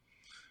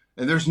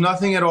 And there's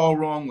nothing at all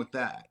wrong with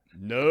that.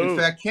 No. In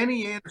fact,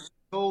 Kenny Anderson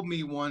told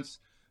me once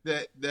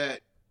that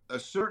a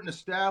certain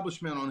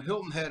establishment on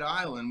Hilton Head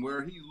Island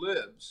where he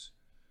lives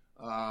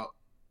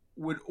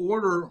would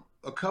order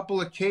a couple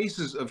of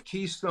cases of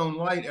Keystone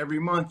Light every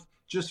month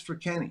just for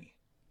Kenny.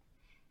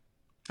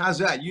 How's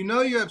that? You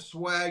have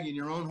swag in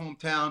your own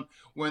hometown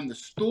when the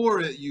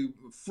store that you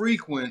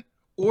frequent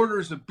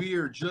orders a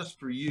beer just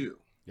for you.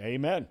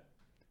 Amen.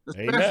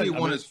 Especially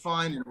one as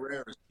fine and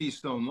rare as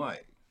Keystone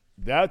Light.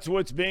 That's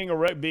what's being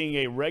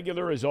a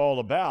regular is all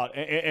about.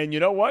 And you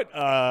know what?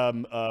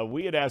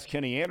 We had asked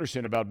Kenny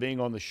Anderson about being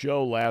on the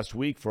show last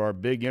week for our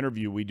big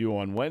interview we do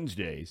on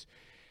Wednesdays.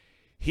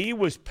 He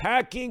was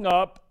packing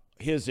up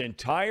his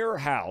entire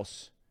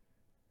house,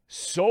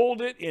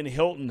 sold it in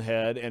Hilton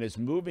Head, and is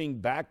moving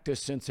back to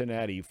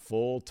Cincinnati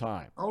full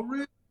time. Oh,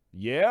 really?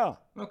 Yeah.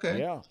 Okay.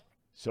 Yeah.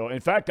 So, in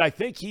fact, I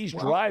think he's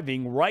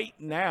driving right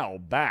now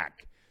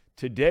back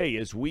today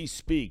as we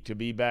speak to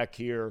be back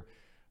here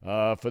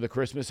for the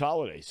Christmas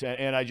holidays.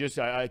 And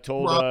I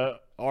told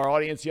our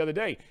audience the other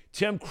day,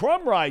 Tim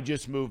Crumrye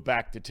just moved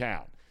back to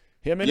town,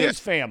 him and his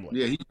family.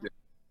 Yeah, he did.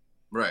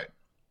 Right.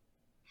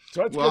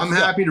 So I'm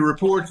happy to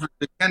report for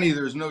Kenny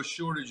there's no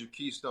shortage of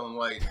Keystone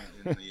Light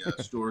in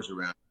the stores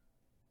around.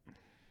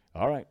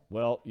 All right.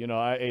 Well, you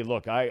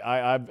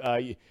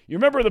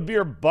remember the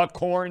beer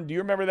Buckhorn? Do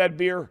you remember that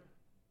beer?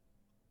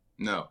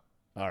 No.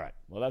 All right.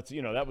 Well,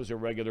 that was a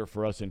regular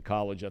for us in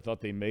college. I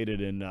thought they made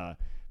it in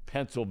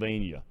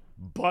Pennsylvania.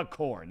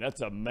 Buckhorn.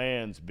 That's a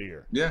man's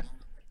beer. Yeah.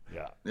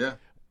 Yeah. Yeah.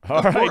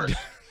 All right.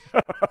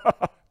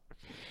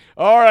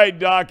 All right,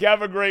 Doc.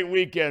 Have a great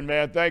weekend,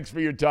 man. Thanks for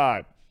your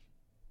time.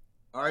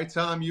 All right,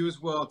 Tom, you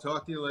as well.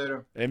 Talk to you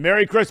later. And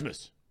Merry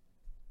Christmas.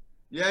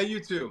 Yeah, you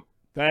too.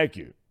 Thank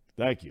you.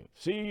 Thank you.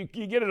 See,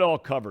 you get it all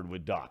covered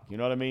with Doc. You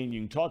know what I mean?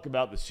 You can talk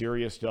about the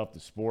serious stuff, the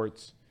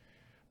sports.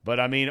 But,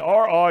 I mean,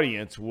 our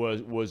audience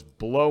was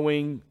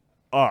blowing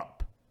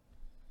up.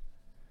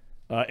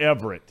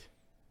 Everett.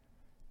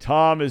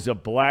 Thom is a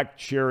black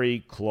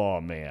cherry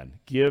claw man.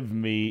 Give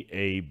me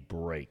a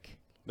break.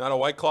 Not a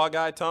White Claw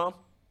guy, Thom?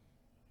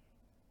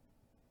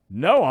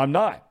 No, I'm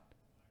not.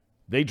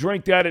 They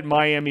drink that at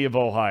Miami of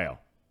Ohio.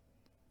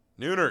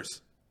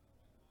 Nooners.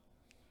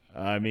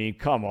 I mean,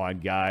 come on,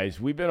 guys.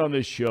 We've been on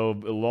this show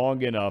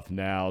long enough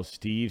now.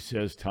 Steve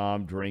says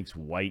Thom drinks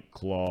White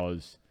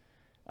Claws.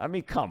 I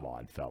mean, come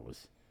on,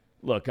 fellas.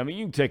 Look, I mean,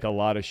 you can take a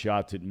lot of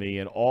shots at me,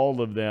 and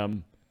all of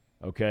them,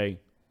 okay,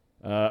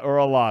 or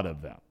a lot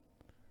of them,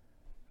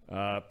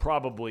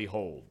 probably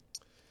hold.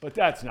 But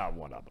that's not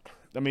one of them.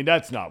 I mean,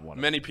 that's not one of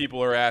them. Many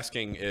people are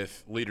asking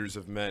if leaders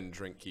of men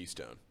drink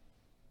Keystone.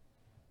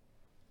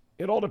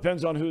 It all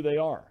depends on who they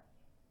are.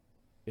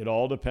 It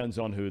all depends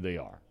on who they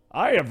are.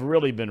 I have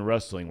really been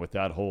wrestling with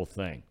that whole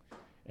thing.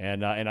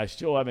 And I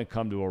still haven't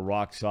come to a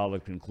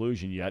rock-solid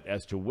conclusion yet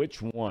as to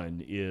which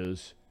one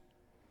is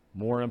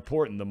more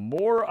important. The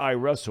more I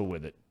wrestle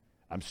with it,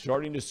 I'm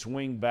starting to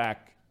swing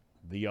back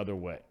the other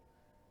way.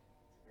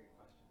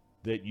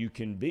 That you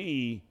can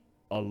be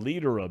a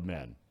leader of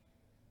men,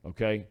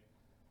 okay?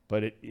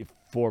 But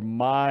for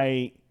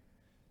my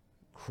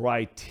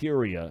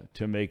criteria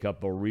to make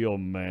up a real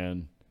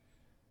man,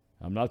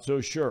 I'm not so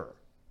sure.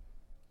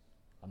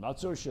 I'm not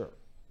so sure.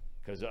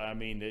 Because, I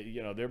mean,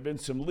 there have been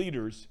some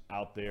leaders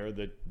out there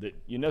that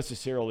you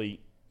necessarily,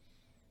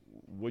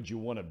 would you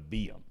want to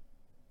be them?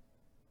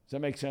 Does that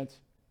make sense?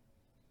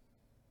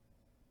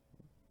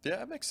 Yeah,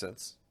 that makes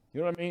sense. You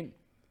know what I mean?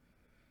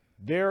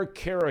 They're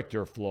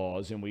character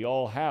flaws, and we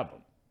all have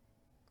them.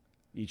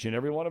 Each and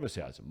every one of us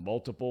has them,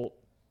 multiple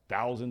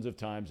thousands of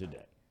times a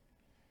day.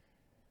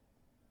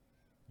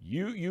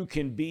 You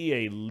can be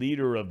a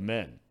leader of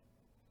men,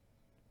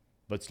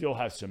 but still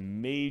have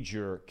some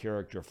major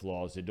character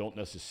flaws that don't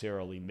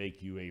necessarily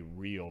make you a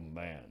real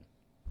man.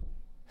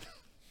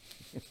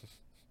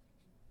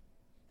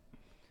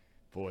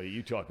 Boy,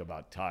 you talk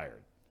about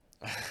tired.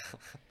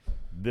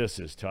 This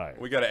is tired.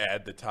 We got to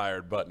add the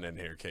tired button in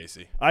here,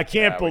 Casey. I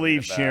can't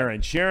believe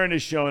Sharon. Sharon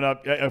is showing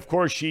up. Of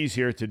course, she's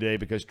here today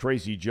because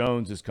Tracy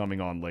Jones is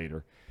coming on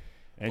later.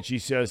 And she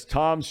says,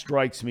 Thom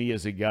strikes me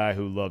as a guy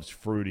who loves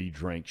fruity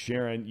drinks.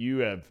 Sharon, you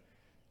have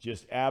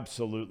just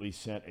absolutely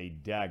sent a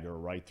dagger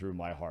right through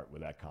my heart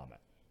with that comment.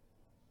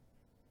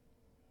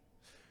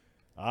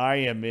 I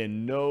am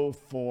in no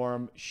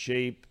form,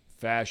 shape,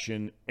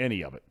 fashion,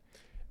 any of it,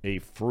 a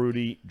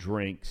fruity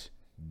drinks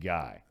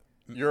guy.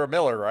 You're a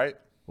Miller, right?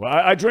 Well,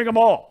 I drink them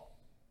all.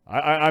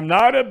 I'm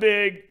not a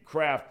big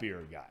craft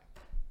beer guy.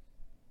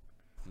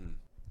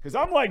 Because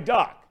I'm like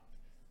Doc.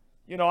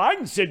 You know, I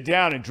can sit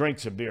down and drink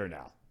some beer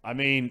now. I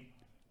mean,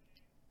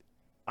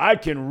 I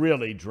can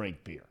really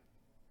drink beer.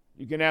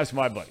 You can ask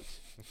my buddies,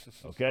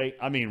 okay?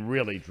 I mean,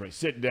 really drink.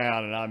 Sit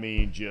down and I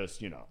mean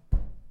just,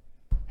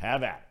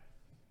 have at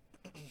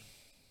it.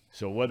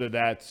 So whether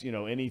that's,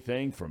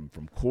 anything from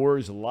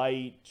Coors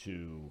Light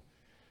to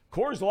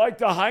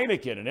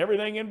Heineken and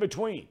everything in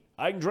between,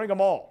 I can drink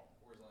them all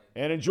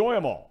and enjoy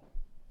them all.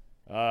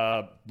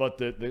 But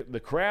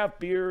the craft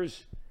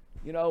beers,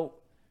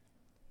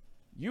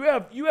 you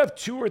have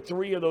 2 or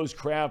 3 of those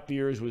craft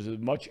beers with as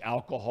much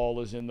alcohol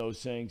as in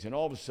those things, and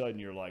all of a sudden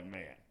you're like,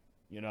 man,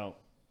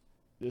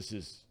 this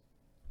is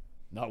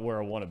not where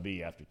I want to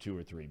be after 2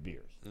 or 3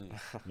 beers.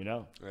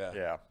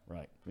 Yeah.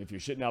 Right. If you're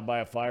sitting out by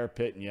a fire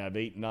pit and you have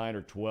 8, 9,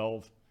 or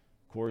 12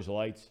 Coors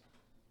Lights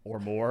or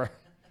more,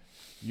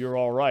 you're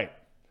all right.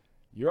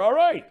 You're all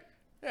right.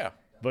 Yeah.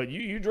 But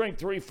you drink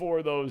 3, 4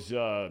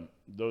 of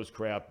those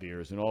craft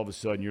beers, and all of a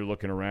sudden you're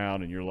looking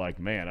around and you're like,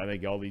 man, I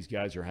think all these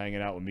guys are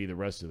hanging out with me the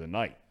rest of the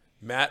night.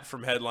 Matt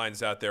from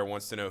Headlines out there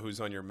wants to know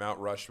who's on your Mount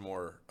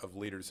Rushmore of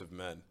leaders of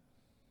men.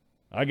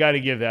 I got to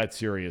give that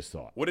serious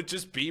thought. Would it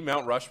just be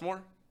Mount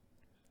Rushmore?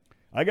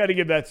 I got to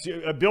give that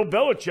Bill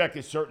Belichick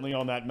is certainly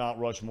on that Mount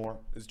Rushmore.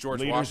 Is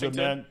George leaders Washington?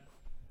 Of men.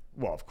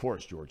 Well, of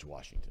course, George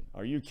Washington.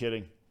 Are you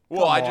kidding?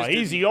 Well,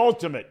 he's the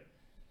ultimate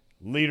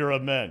leader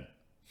of men.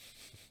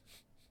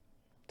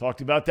 Talked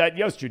about that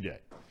yesterday.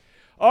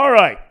 All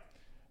right.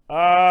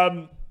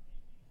 I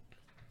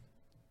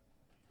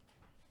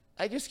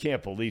just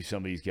can't believe some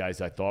of these guys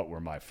I thought were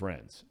my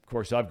friends. Of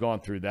course, I've gone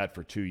through that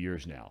for 2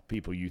 years now.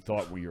 People you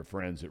thought were your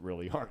friends that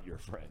really aren't your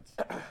friends.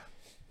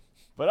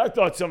 But I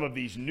thought some of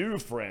these new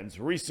friends,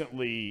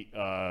 recently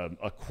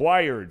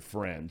acquired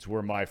friends,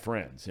 were my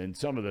friends. And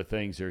some of the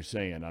things they're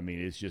saying, I mean,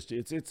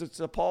 it's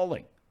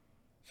appalling.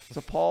 It's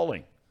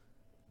appalling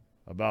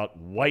about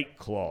White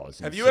Claws.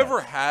 Have you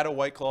ever had a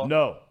White Claw?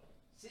 No.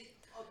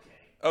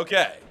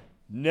 Okay.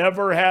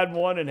 Never had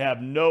one and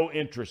have no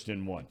interest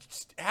in one.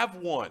 Just have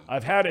one.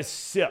 I've had a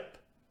sip.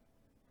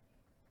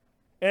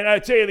 And I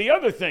tell you the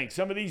other thing,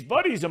 some of these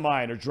buddies of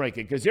mine are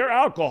drinking because they're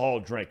alcohol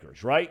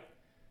drinkers, right?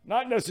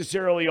 Not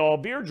necessarily all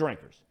beer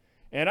drinkers.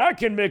 And I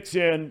can mix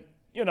in,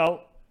 you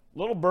know,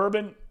 little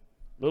bourbon,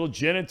 little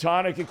gin and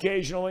tonic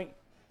occasionally,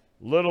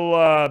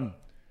 little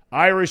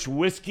Irish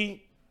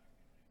whiskey,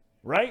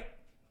 right?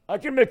 I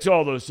can mix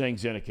all those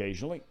things in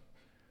occasionally.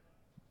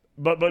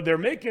 But they're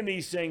making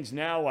these things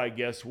now, I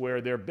guess, where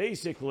they're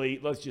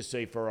basically, let's just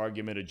say for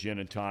argument, a gin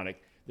and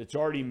tonic that's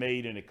already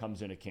made and it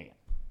comes in a can.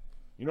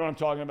 You know what I'm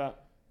talking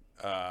about?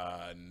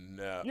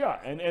 No. Yeah,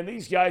 and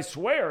these guys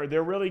swear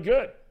they're really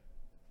good.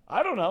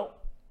 I don't know.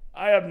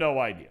 I have no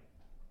idea.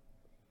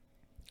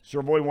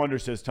 Sir Boy Wonder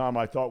says, Tom,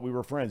 I thought we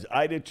were friends.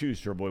 I did too,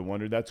 Sir Boy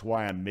Wonder. That's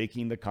why I'm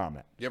making the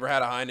comment. You ever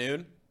had a high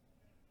noon?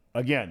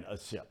 Again, a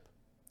sip.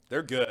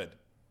 They're good.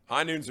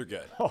 High noons are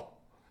good. Oh,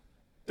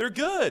 they're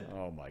good.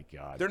 oh my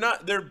God. They're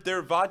not.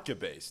 They're vodka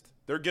based.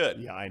 They're good.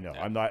 Yeah, I know.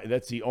 I'm not.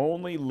 That's the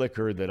only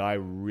liquor that I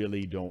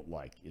really don't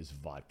like is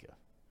vodka.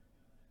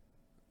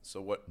 So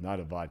what? Not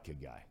a vodka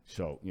guy.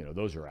 So, you know,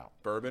 those are out.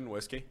 Bourbon,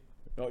 whiskey?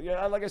 Oh,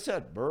 yeah, like I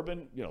said,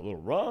 bourbon, you know, a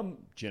little rum,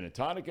 gin and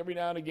tonic every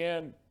now and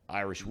again,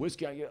 Irish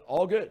whiskey,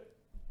 all good.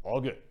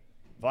 All good.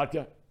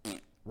 Vodka,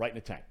 right in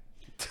the tank.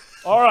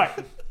 All right.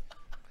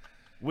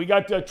 We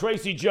got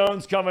Tracy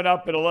Jones coming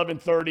up at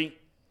 11:30.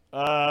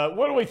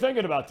 What are we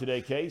thinking about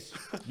today, Case?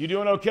 You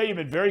doing okay? You've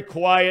been very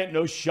quiet.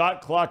 No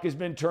shot clock has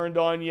been turned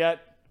on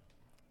yet.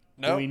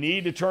 No. Do we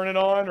need to turn it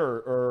on,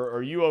 or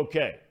are you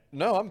okay?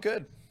 No, I'm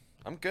good.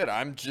 I'm good.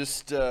 I'm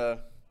just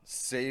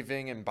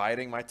saving and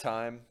biding my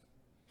time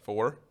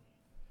For?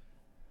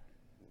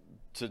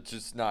 to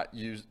just not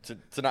use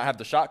to not have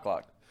the shot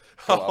clock.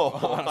 Oh,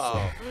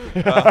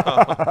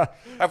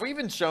 Have we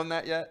even shown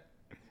that yet?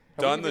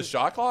 Done the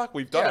shot clock?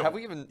 We've done Yeah, it. have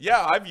we even-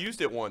 Yeah, I've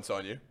used it once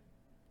on you.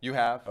 You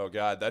have? Oh,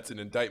 God, that's an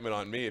indictment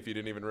on me if you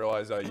didn't even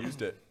realize I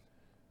used it.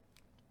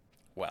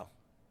 Well,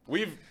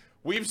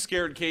 We've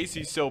scared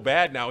Casey so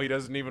bad now he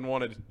doesn't even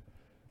want to.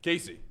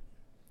 Casey.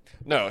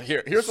 no.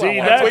 Here's what I See,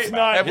 want. that's Have we-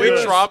 not have we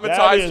good. traumatized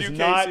that is you,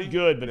 not Casey?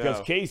 good because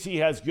No. Casey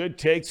has good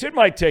takes. It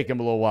might take him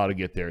a little while to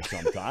get there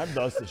sometime,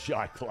 does the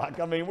shot clock.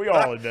 I mean, we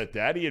all admit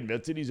that. He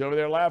admits it. He's over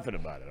there laughing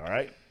about it, all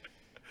right?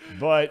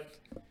 But,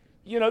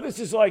 you know, this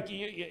is like,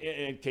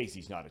 and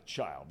Casey's not a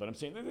child, but I'm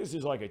saying this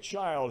is like a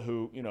child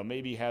who, you know,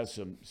 maybe has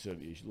he's a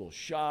little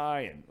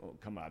shy and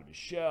come out of his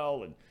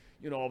shell and,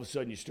 you know, all of a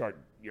sudden you start,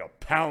 you know,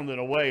 pounding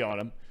away on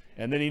him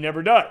and then he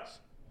never does.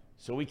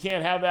 So we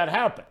can't have that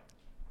happen.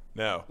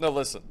 No. No,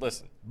 listen. But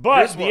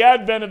Here's the what-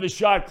 advent of the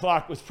shot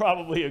clock was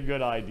probably a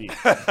good idea.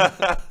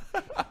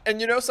 And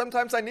you know,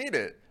 sometimes I need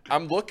it.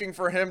 I'm looking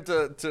for him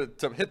to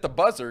hit the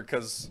buzzer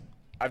because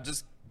I've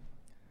just.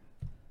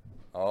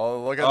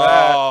 Oh, look at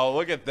that! Oh,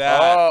 look at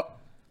that. Oh,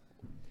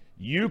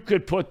 You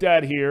could put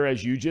that here,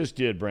 as you just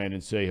did,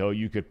 Brandon Seho.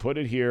 You could put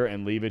it here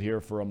and leave it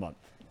here for a month,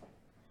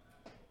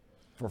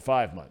 for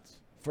 5 months,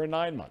 for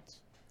 9 months.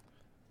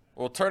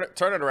 well, turn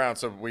it around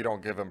so we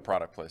don't give him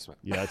product placement.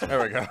 Yeah, that's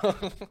There we go.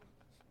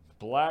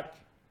 Black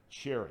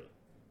cherry.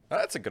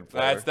 That's a good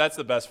flavor. That's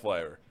the best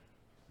flavor.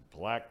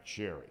 Black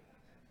cherry.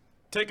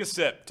 Take a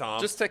sip, Tom.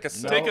 Just take a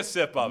sip. Take a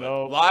sip of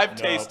No, it. Live no,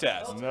 taste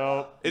test.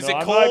 No. Is no, it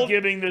I'm cold? not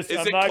giving this. Is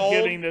I'm it not cold?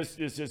 giving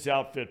this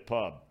outfit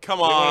pub. Come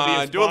They wanna be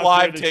on, do a sponsor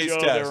live of the taste show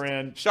test. they're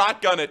in.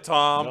 Shotgun it,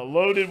 Tom.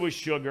 Loaded with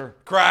sugar.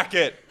 Crack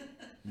it.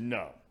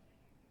 No.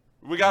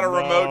 We got a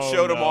remote No,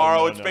 show no, tomorrow.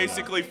 no, It's no,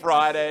 basically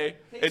Friday.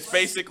 It's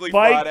basically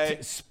Spiked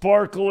Friday.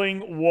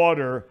 sparkling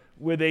water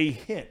with a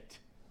hint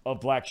of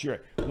black cherry.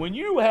 When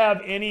you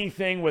have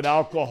anything with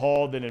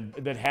alcohol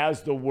that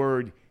has the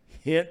word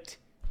hint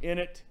in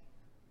it,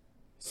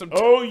 Some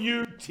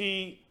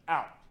O-U-T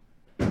out.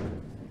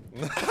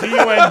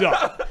 T-U-N-D.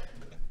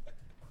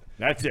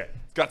 That's it.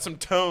 got some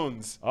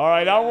tones. All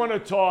right, I want to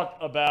talk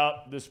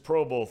about this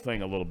Pro Bowl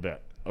thing a little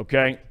bit,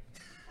 okay?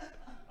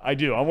 I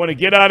do. I want to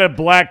get out of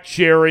black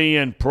cherry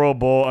and Pro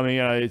Bowl. I mean,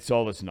 it's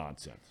all this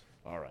nonsense.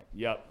 All right.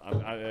 Yep.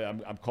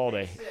 I'm called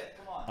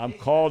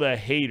a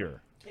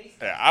hater.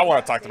 Yeah, I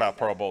want to talk about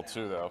Pro Bowl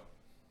too, though.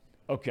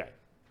 Okay.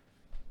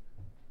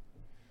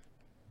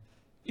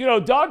 You know,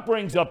 Doc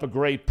brings up a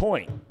great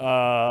point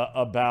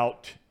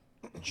about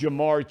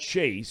Jamar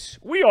Chase.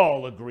 We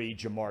all agree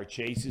Jamar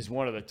Chase is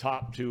one of the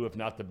top two, if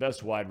not the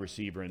best wide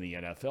receiver in the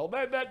NFL.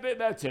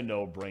 That's a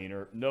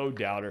no-brainer, no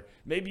doubter.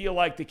 Maybe you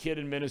like the kid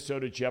in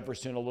Minnesota,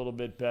 Jefferson, a little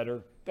bit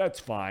better. That's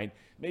fine.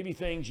 Maybe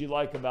things you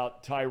like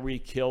about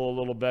Tyreek Hill a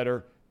little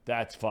better.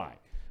 That's fine.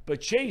 But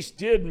Chase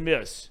did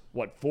miss,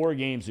 4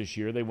 games this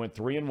year. They went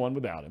 3-1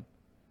 without him.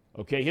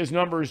 Okay, his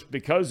numbers,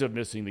 because of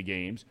missing the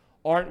games,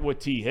 aren't what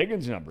T.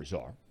 Higgins' numbers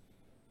are.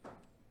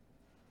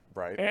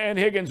 Right. And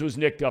Higgins was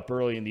nicked up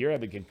early in the year, had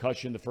the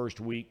concussion the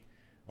first week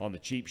on the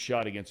cheap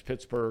shot against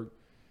Pittsburgh.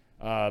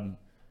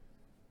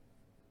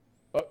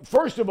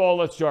 First of all,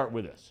 let's start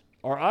with this.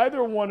 Are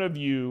either one of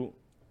you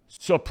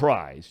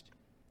surprised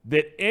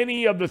that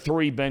any of the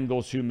 3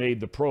 Bengals who made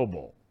the Pro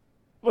Bowl,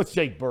 let's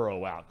take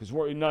Burrow out because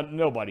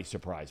nobody's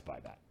surprised by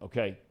that,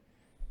 okay?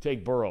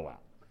 Take Burrow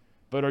out.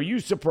 but are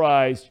you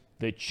surprised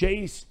that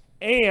Chase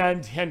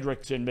and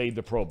Hendrickson made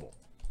the Pro Bowl?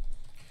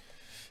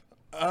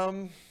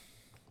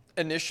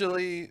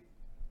 Initially,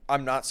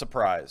 I'm not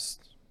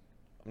surprised.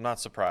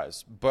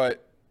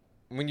 But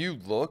when you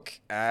look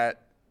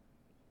at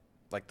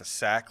like the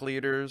sack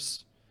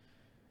leaders,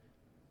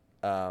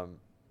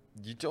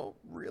 you don't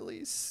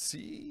really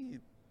see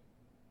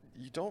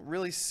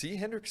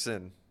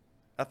Hendrickson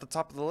at the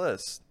top of the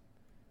list.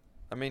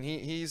 I mean,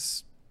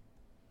 he's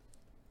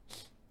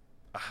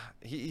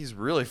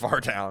really far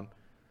down.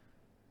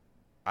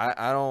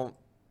 I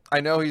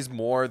know he's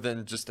more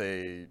than just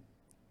a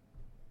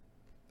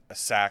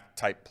sack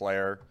type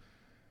player.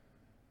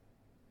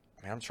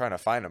 I mean, I'm trying to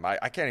find him.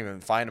 I can't even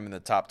find him in the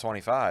top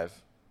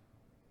 25.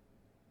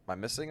 Am I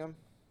missing him?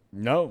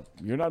 No,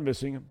 you're not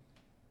missing him.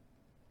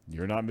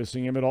 You're not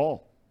missing him at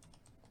all.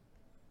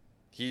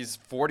 He's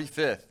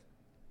 45th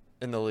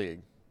in the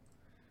league.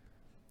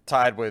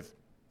 Tied with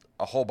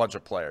a whole bunch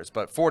of players,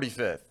 but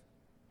 45th.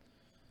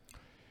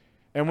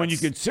 And when you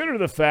consider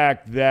the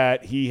fact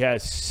that he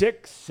has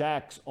 6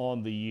 sacks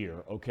on the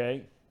year,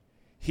 okay,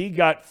 he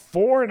got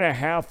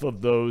 4.5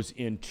 of those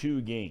in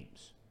 2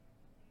 games.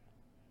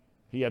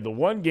 He had the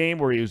one game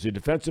where he was the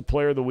defensive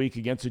player of the week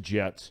against the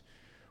Jets,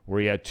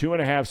 where he had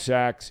 2.5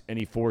 sacks and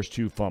he forced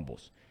 2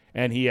 fumbles.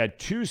 And he had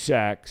 2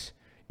 sacks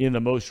in the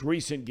most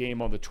recent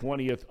game on the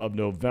 20th of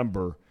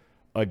November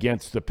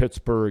against the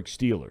Pittsburgh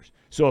Steelers.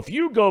 So if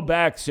you go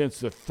back since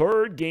the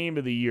 3rd game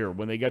of the year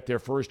when they got their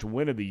first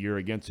win of the year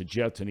against the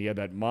Jets and he had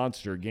that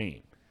monster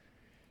game,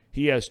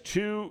 he has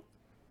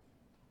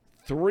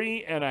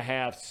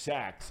 3.5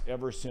 sacks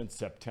ever since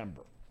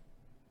September.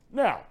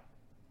 Now,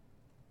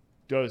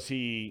 does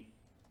he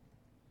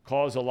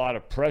cause a lot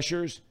of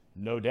pressures?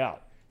 No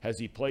doubt. Has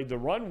he played the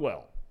run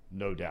well?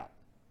 No doubt.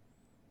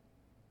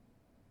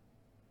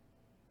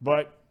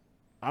 But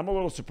I'm a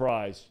little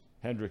surprised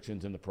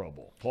Hendrickson's in the Pro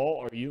Bowl.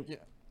 Paul, are you? Yeah.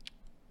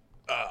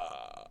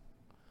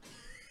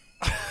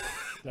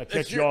 That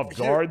catch you off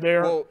guard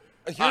there? Well,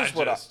 here's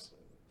what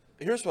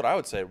I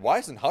would say. Why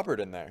isn't Hubbard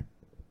in there?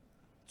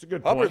 It's a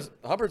good point.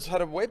 Hubbard's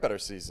had a way better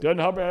season. Doesn't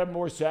Hubbard have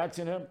more sacks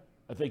than him?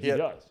 I think he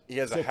does. He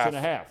has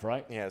 6.5,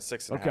 right? Yeah,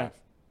 6.5. Okay.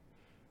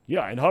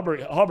 Yeah, and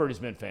Hubbard has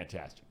been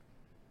fantastic.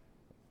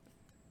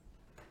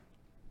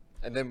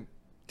 And then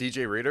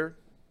DJ Reader.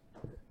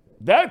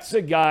 That's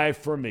a guy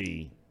for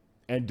me,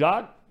 and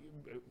Doc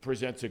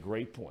presents a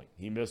great point.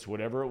 He missed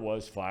whatever it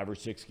was, 5 or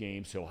 6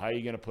 games. So how are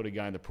you going to put a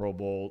guy in the Pro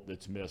Bowl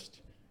that's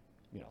missed,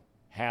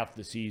 half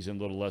the season, a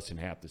little less than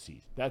half the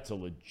season? That's a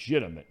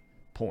legitimate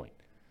point.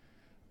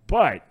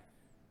 But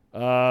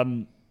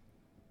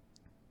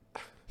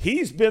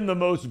he's been the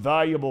most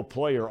valuable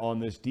player on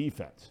this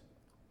defense.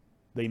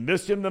 They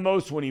missed him the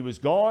most when he was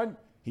gone.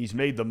 He's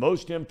made the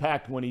most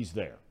impact when he's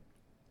there.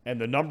 And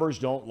the numbers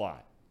don't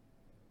lie.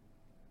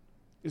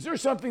 Is there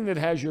something that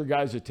has your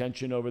guys'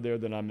 attention over there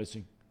that I'm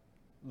missing?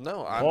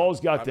 No,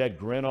 Paul's got that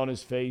grin on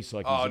his face.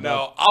 Like oh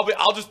no,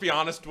 I'll just be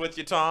honest with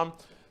you, Tom.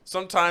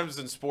 Sometimes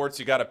in sports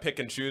you got to pick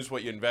and choose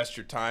what you invest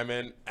your time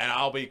in, and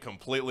I'll be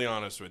completely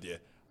honest with you.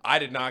 I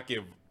did not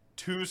give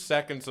 2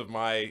 seconds of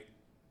my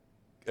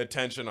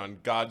attention on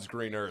God's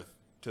green earth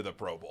to the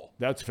Pro Bowl.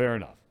 That's fair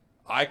enough.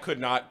 I could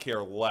not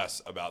care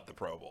less about the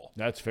Pro Bowl.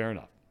 That's fair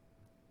enough.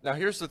 Now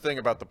here's the thing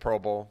about the Pro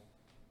Bowl.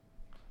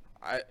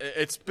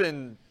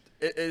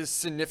 It is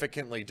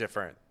significantly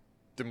different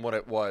than what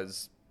it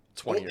was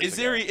 20 years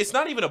ago. It's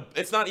not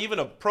even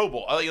a Pro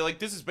Bowl. Like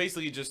this is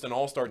basically just an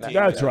all-star team.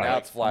 That's right. Now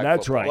it's flag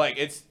That's football.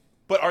 right.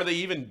 But are they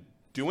even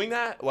doing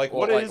that? Like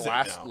Well, what like is it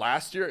now?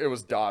 last year it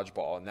was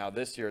dodgeball, and now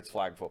this year it's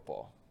flag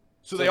football.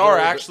 So they are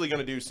actually going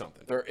to do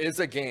something. There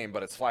is a game,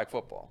 but it's flag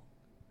football.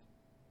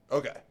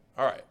 Okay.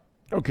 All right.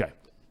 Okay.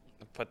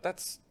 But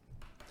that's.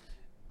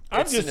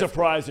 I'm just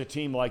surprised a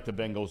team like the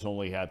Bengals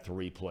only had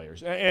 3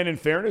 players. And in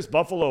fairness,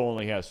 Buffalo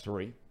only has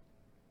 3.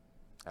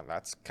 And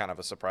that's kind of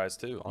a surprise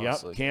too,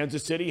 honestly. Yep.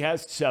 Kansas City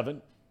has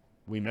 7.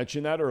 We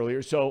mentioned that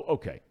earlier. So,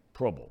 okay,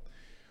 Pro Bowl.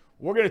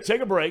 We're going to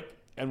take a break,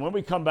 and when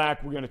we come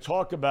back, we're going to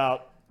talk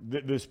about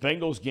this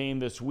Bengals game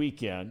this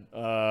weekend.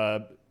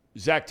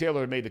 Zach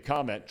Taylor made the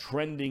comment,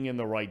 trending in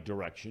the right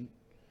direction,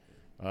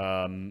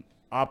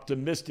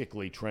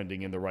 optimistically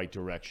trending in the right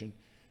direction.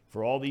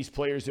 For all these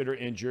players that are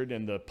injured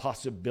and the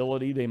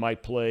possibility they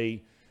might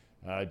play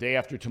day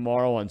after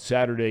tomorrow on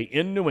Saturday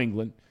in New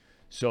England.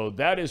 So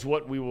that is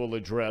what we will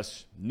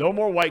address. No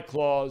more White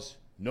Claws,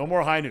 no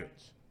more high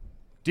noons.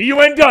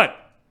 DUN done.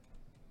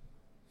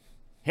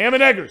 Ham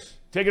and Eggers,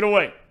 take it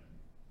away.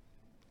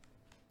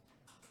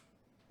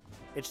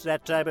 It's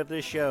that time of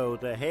the show,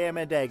 the Ham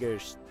and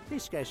Eggers.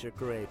 These guys are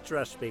great,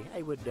 trust me,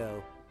 I would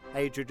know.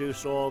 I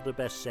introduce all the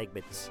best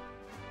segments.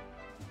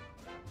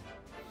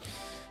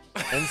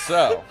 And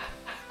so,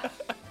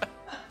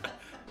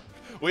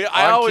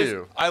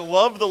 I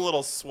love the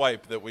little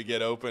swipe that we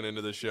get open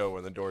into the show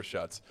when the door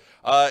shuts.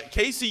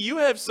 Casey, you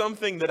have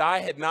something that I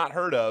had not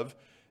heard of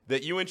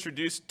that you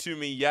introduced to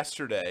me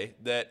yesterday,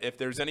 that if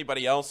there's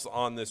anybody else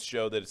on this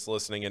show that's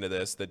listening into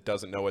this that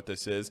doesn't know what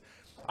this is,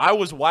 I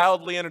was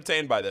wildly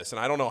entertained by this. And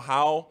I don't know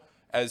how,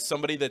 as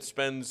somebody that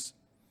spends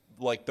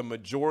like the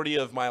majority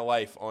of my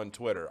life on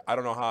Twitter. I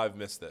don't know how I've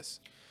missed this.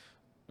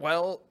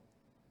 Well,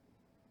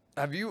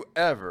 have you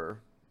ever,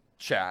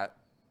 chat,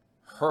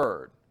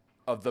 heard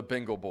of the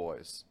Bingle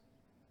Boys?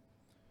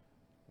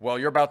 Well,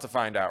 you're about to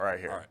find out right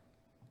here. All right.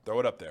 Throw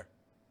it up there.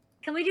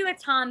 Can we do a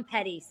Tom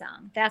Petty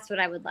song? That's what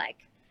I would like.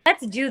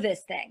 Let's do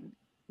this thing,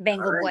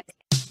 Bengal Boys.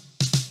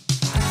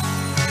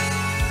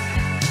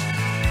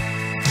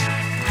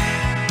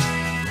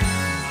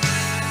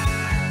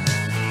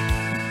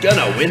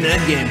 Gonna win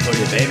that game for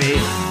you, baby.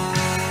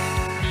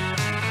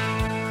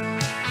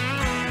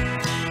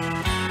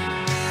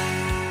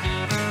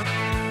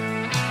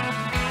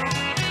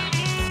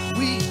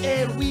 Week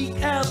in,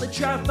 week out, they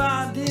try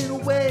finding a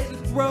way to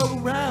throw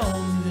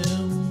around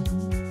him.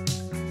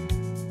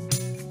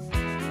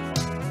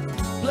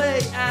 Play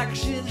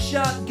action,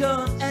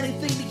 shotgun,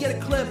 anything to get a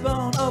clip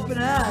on open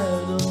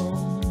Adams.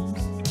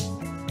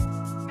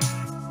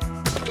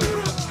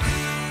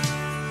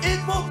 It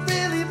won't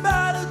really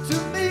matter to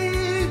me,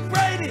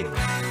 Brady,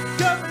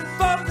 coming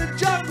from the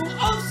jungle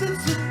of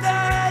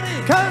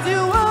Cincinnati. Cause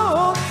you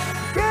won't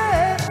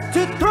get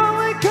to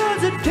throwing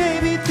cause of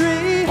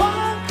KB3.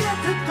 Won't get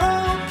to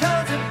throw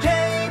cause of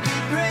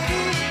KB3.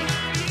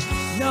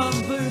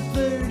 Number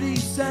 30,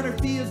 center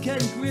field, Ken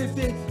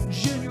Griffin,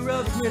 Jr.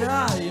 of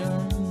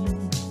Gridiron.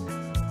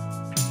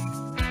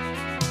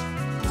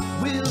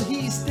 Will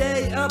he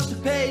stay up to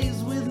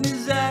pace with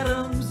Ms.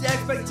 Adams'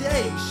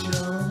 expectations?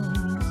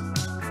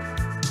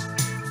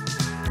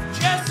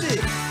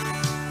 Jesse,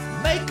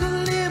 make a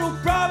little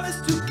promise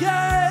to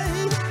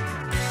Kay.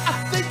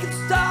 I think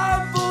it's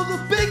time for the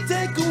big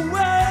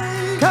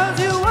takeaway. Cause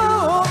you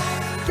won't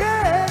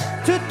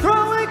get to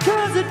throwing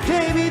cause of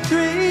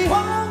KB3.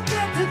 Won't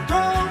get to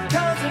throw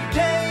cause of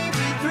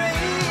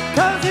KB3.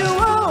 Cause you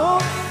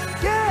won't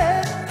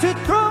get to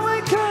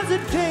throwing cause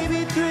of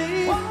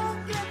KB3.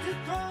 Won't get to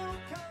throw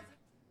cause of...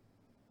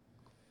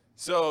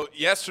 So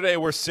yesterday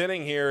we're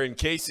sitting here and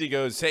Casey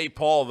goes, "Hey,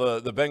 Paul,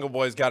 the Bengal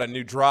Boys got a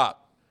new drop."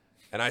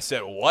 And I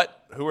said,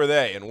 "What? Who are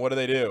they and what do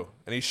they do?"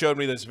 And he showed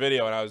me this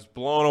video and I was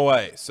blown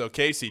away. So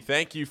Casey,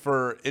 thank you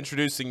for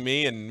introducing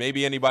me and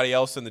maybe anybody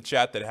else in the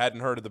chat that hadn't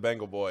heard of the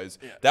Bengal Boys.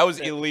 Yeah, that was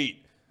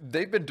elite.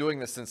 They've been doing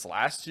this since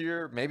last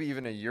year, maybe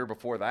even a year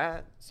before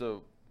that.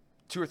 So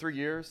 2 or 3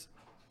 years.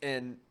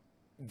 And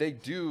they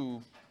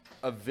do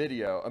a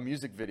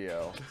music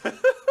video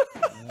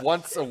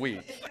once a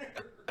week.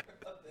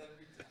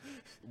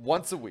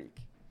 Once a week.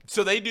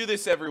 So they do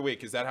this every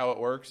week. Is that how it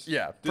works?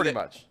 Yeah, pretty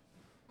much.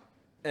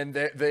 And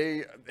it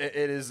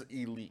is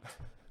elite.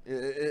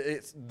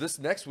 It's this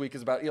next week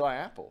is about Eli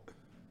Apple.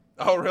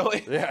 Oh,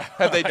 really? Yeah.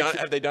 Have they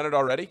done it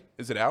already?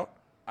 Is it out?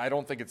 I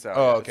don't think it's out.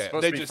 Oh, yet. okay. It's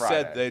supposed to be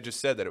Friday. They just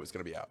said that it was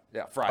going to be out.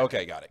 Yeah, Friday.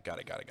 Okay, got it.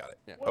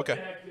 Yeah. What Okay.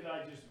 the heck did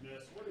I just miss?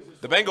 What is this?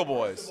 The Bengal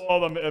Boys. First of all,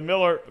 the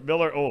Miller.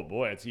 Oh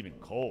boy, it's even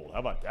cold. How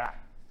about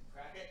that?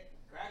 Crack it.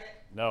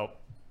 No,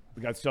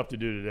 we got stuff to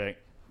do today.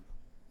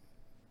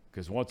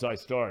 Because once I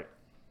start,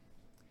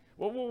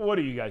 what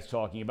are you guys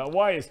talking about?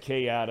 Why is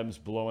Kay Adams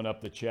blowing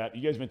up the chat?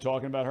 You guys been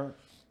talking about her?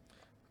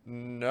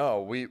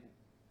 No, we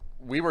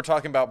were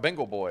talking about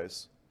Bengal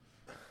Boys.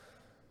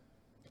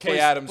 Kay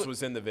Adams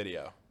was in the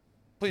video.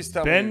 Please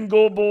tell me.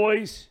 Bengal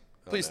Boys?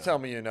 Please tell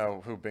me you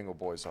know who Bengal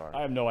Boys are.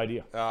 I have no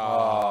idea.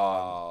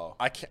 Oh.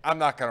 I'm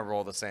not gonna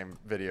roll the same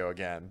video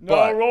again. No,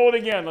 but roll it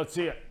again. Let's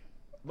see it.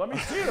 Let me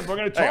see it. If we're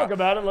going to Hang talk on.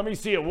 about it, let me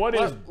see it. What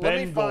is let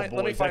me Bengal find-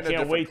 let me Boys? find I a can't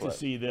different wait clip. to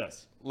see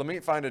this. let me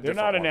find a They're different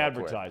not an one real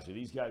quick. advertiser.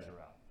 These guys are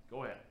out.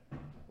 Go ahead.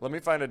 Let me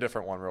find a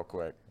different one real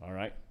quick. All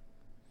right.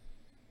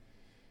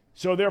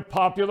 So they're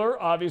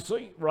popular,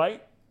 obviously,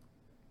 right?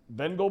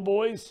 Bengal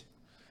Boys?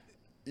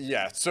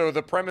 Yeah. So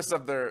the premise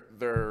of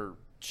their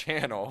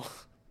channel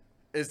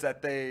is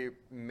that they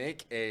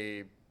make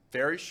a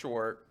very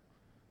short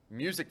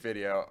music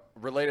video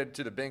related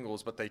to the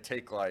Bengals, but they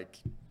take like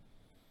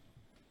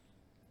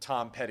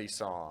Tom Petty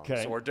songs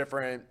or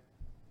different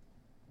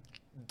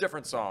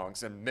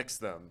songs and mix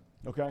them.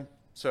 Okay.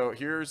 So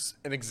here's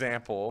an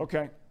example.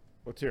 Okay.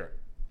 Let's hear it.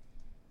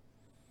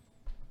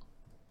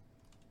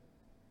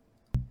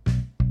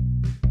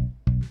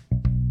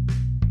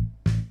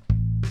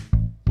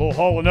 Little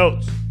Hall of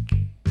Notes.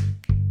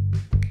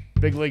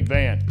 Big League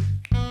Band.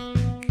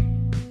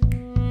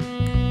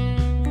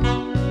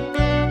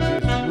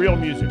 It's real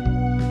music.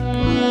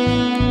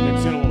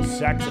 Mix in a little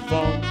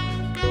saxophone.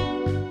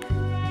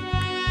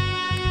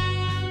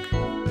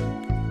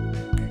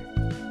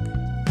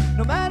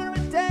 No matter a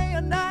day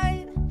or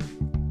night,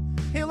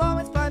 he'll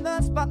always find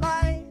the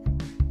spotlight.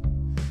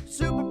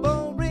 Super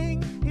Bowl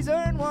ring, he's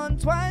earned one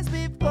twice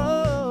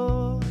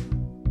before.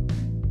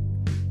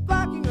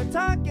 Barking or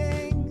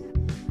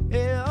talking,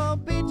 he'll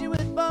beat you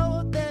with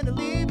both and he'll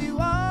leave you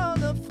on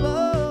the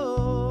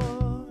floor.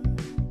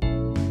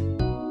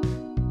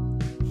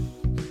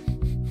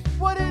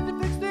 What if you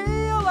fix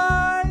the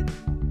line?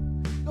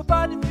 Go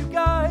find a few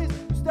guys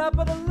who step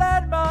on a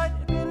landmine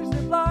and hitters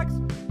their blocks,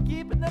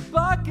 keeping the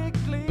pocket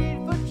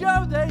clean for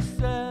Joe, they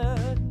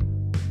said.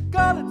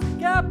 Collins and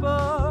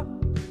Kappa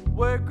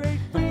were great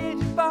free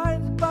agent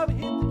finds and Bobby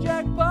hit the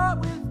jackpot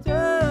with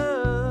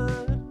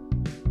Ted.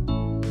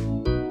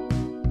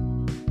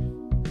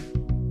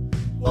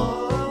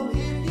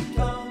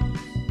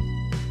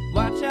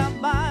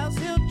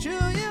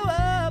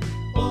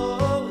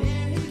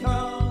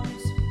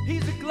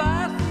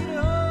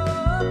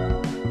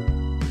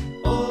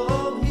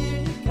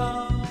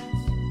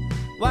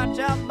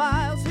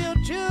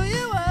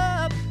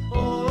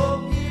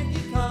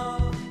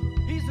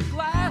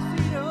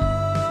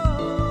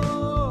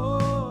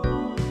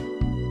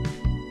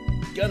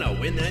 gonna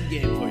win that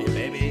game for you,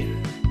 baby.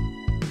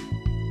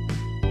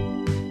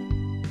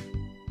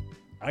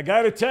 I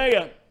got to tell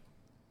you,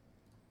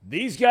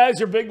 these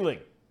guys are big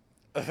league.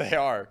 They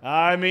are.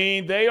 I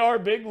mean, they are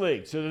big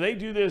league. So they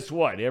do this,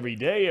 what, every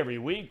day, every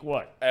week,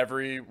 what?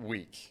 Every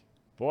week.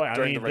 Boy, I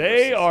During mean, the regular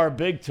they season. are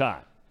big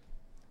time.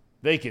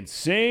 They can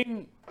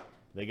sing.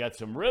 They got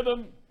some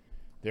rhythm.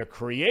 They're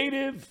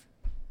creative,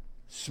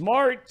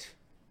 smart.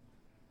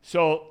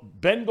 So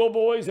Bengal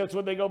Boys, that's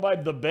what they go by,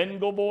 the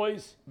Bengal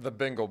Boys. The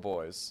Bengal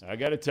Boys. I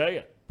got to tell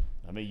you,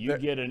 I mean, you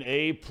get an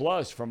A+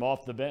 from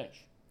off the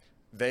bench.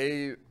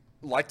 They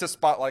like to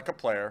spot like a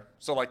player.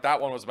 So like that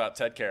one was about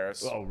Ted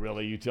Karras. Oh,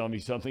 really? You tell me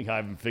something? I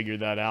haven't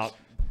figured that out.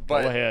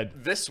 But Go ahead.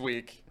 this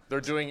week,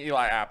 they're doing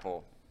Eli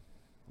Apple.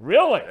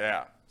 Really?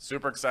 Yeah.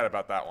 Super excited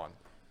about that one.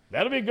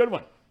 That'll be a good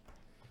one.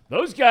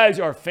 Those guys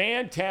are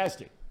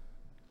fantastic.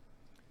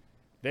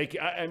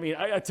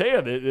 I tell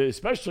you,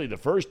 especially the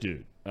first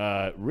dude,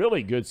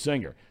 really good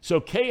singer.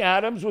 So Kay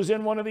Adams was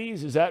in one of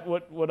these? Is that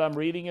what I'm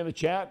reading in the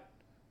chat?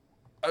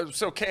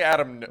 So Kay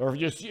Adams, Or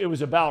just it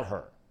was about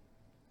her?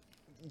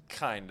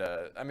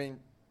 kinda. I mean,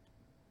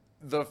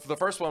 the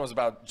first one was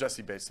about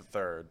Jesse Bates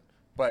III,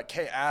 but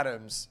Kay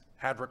Adams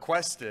had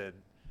requested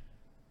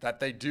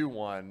that they do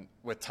one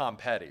with Tom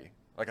Petty,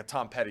 like a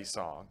Tom Petty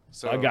song.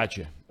 So I got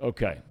you.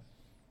 Okay.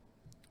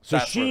 So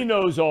That's she where-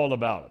 knows all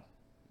about him.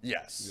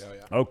 Yes.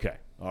 Yeah. Okay.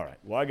 All right.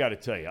 Well, I got to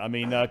tell you. I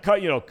mean,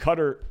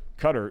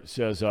 Cutter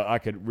says I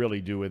could really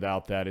do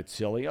without that. It's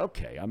silly.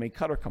 Okay. I mean,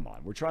 Cutter, come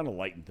on. We're trying to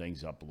lighten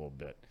things up a little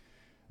bit.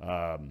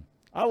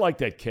 I like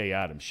that Kay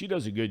Adams. She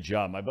does a good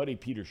job. My buddy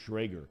Peter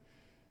Schrager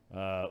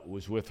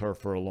was with her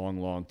for a long,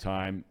 long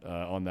time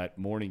on that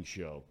morning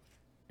show,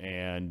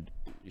 and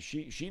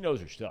she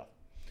knows her stuff.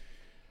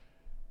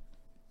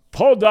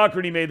 Paul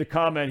Daugherty made the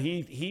comment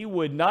he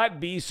would not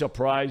be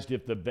surprised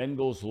if the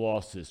Bengals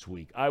lost this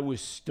week. I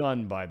was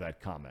stunned by that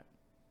comment.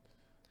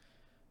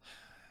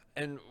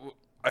 And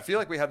I feel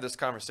like we had this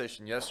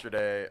conversation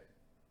yesterday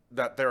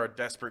that they're a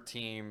desperate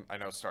team. I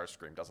know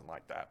Starscream doesn't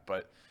like that,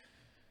 but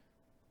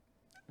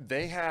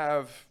they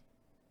have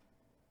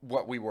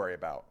what we worry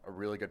about, a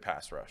really good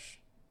pass rush.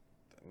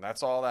 And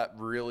that's all that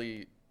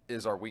really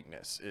is our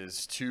weakness,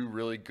 is two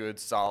really good,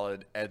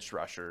 solid edge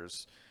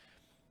rushers.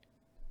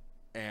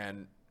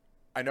 And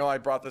I know I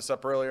brought this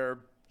up earlier.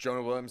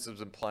 Jonah Williams has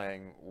been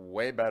playing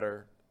way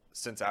better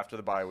since after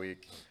the bye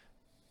week,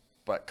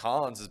 but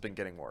Collins has been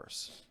getting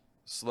worse.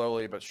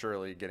 Slowly but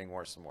surely getting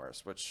worse and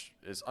worse, which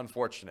is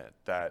unfortunate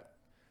that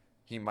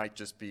he might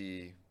just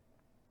be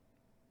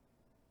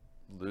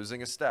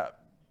losing a step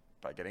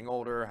by getting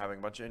older, having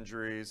a bunch of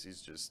injuries.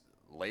 He's just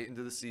late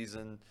into the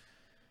season,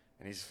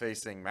 and he's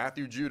facing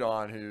Matthew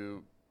Judon,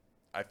 who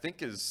I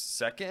think is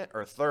second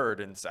or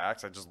third in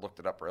sacks. I just looked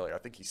it up earlier. I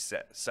think he's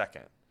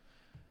second.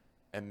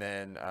 And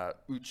then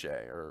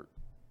Uche, or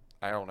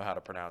I don't know how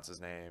to pronounce his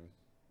name.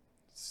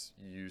 It's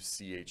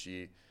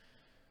Uche.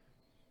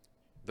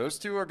 Those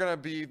two are going to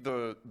be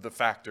the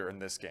factor in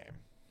this game.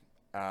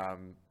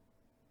 And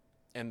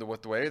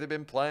with the way they've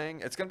been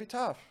playing, it's going to be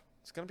tough.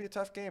 It's going to be a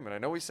tough game. And I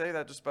know we say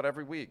that just about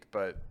every week,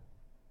 but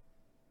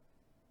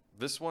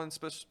this one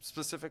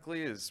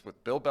specifically is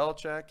with Bill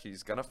Belichick.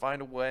 He's going to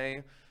find a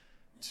way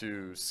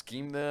to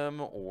scheme them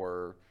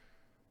or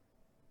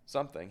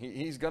something.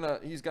 He's gonna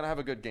have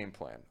a good game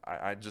plan.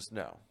 I just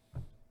know.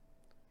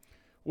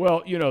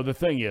 Well, the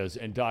thing is,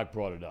 and Doc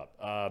brought it up.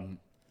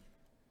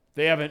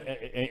 They haven't,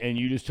 and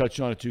you just touched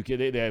on it too,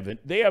 kid.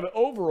 They have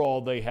overall.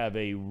 They have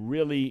a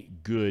really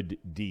good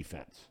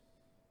defense.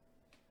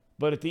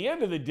 But at the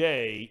end of the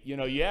day,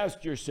 you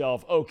ask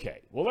yourself,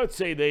 okay, well, let's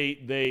say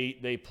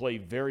they play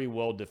very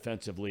well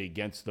defensively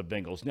against the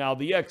Bengals. Now,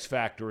 the X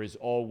factor is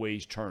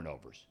always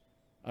turnovers.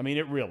 I mean,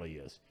 it really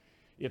is.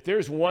 If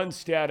there's one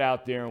stat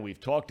out there, and we've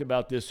talked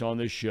about this on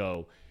this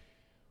show,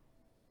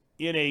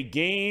 in a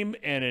game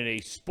and in a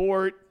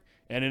sport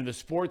and in the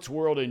sports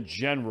world in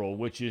general,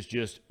 which is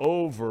just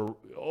overblown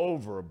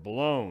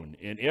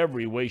in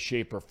every way,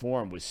 shape, or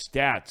form with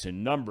stats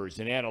and numbers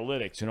and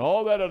analytics and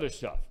all that other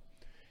stuff,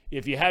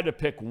 if you had to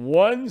pick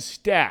one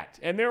stat,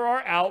 and there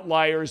are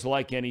outliers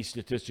like any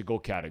statistical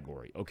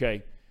category,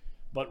 okay?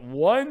 But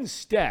one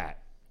stat,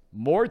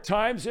 more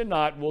times than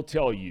not, will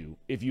tell you,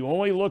 if you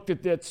only looked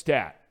at that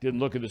stat, didn't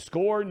look at the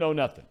score, no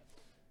nothing.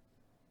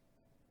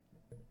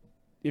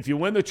 If you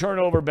win the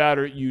turnover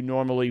battle, you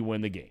normally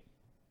win the game.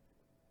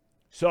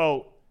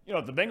 So,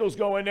 if the Bengals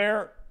go in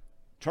there,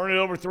 turn it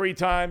over 3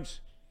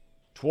 times,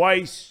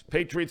 twice,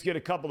 Patriots get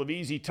a couple of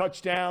easy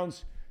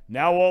touchdowns,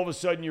 now all of a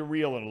sudden you're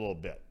reeling a little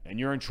bit and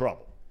you're in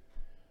trouble.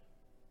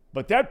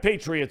 But that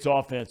Patriots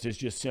offense is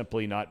just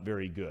simply not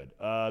very good.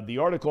 The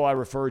article I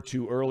referred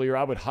to earlier,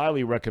 I would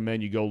highly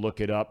recommend you go look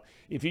it up.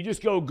 If you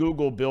just go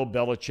Google Bill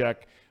Belichick,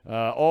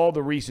 all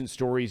the recent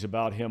stories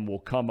about him will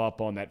come up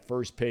on that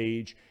first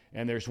page.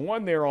 And there's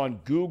one there on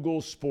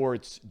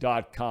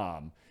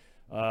Googlesports.com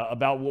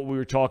about what we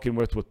were talking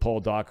with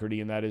Paul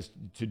Daugherty, and that is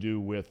to do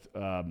with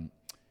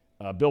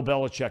Bill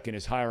Belichick and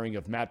his hiring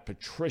of Matt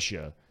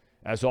Patricia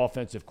as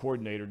offensive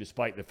coordinator,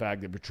 despite the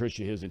fact that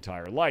Patricia his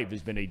entire life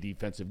has been a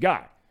defensive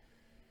guy.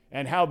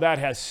 and how that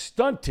has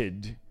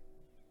stunted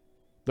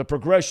the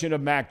progression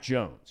of Mac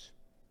Jones.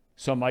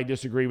 Some might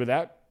disagree with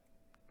that,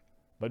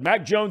 but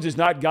Mac Jones has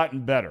not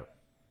gotten better.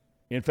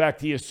 In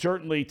fact, he has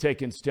certainly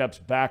taken steps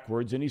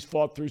backwards, and he's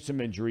fought through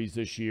some injuries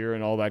this year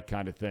and all that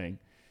kind of thing.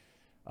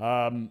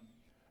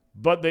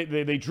 But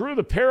they drew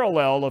the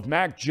parallel of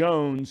Mac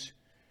Jones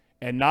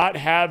and not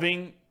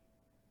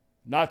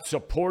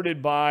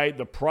supported by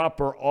the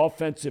proper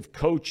offensive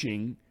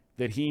coaching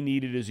that he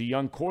needed as a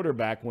young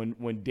quarterback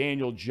when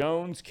Daniel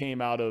Jones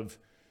came out of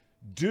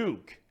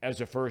Duke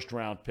as a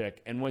first-round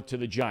pick and went to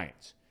the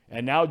Giants.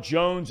 And now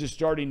Jones is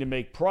starting to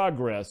make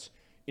progress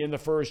in the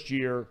first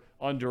year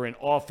under an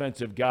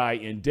offensive guy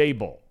in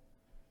Daboll.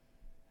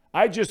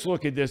 I just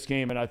look at this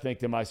game and I think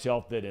to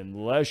myself that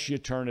unless you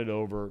turn it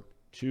over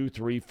 2,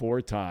 3,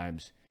 4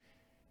 times,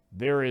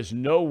 there is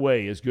no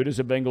way, as good as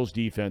the Bengals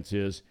defense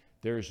is,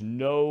 there's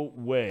no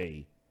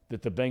way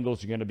that the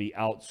Bengals are going to be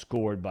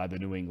outscored by the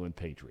New England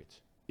Patriots.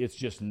 It's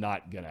just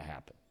not going to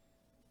happen.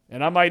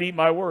 And I might eat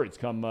my words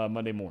come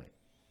Monday morning.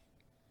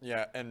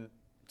 Yeah, and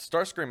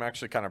Starscream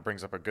actually kind of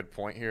brings up a good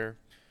point here.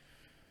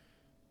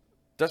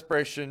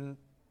 Desperation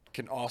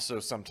can also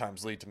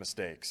sometimes lead to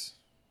mistakes.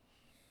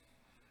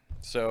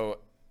 So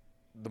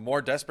the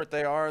more desperate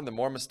they are and the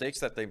more mistakes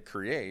that they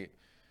create,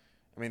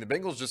 I mean, the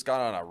Bengals just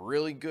got on a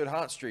really good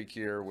hot streak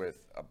here with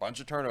a bunch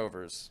of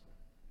turnovers,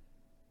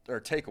 or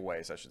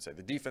takeaways, I should say.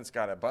 The defense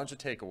got a bunch of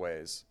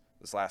takeaways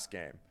this last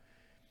game.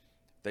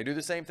 They do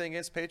the same thing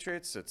against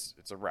Patriots,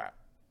 it's a wrap.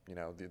 You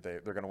know,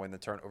 they're going to win the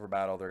turnover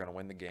battle. They're going to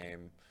win the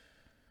game.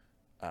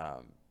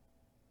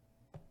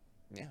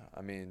 Yeah,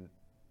 I mean,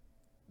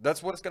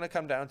 that's what it's going to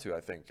come down to,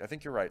 I think. I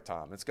think you're right,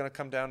 Tom. It's going to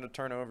come down to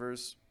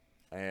turnovers,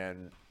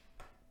 and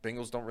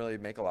Bengals don't really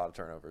make a lot of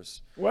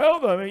turnovers.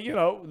 Well, I mean, you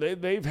know,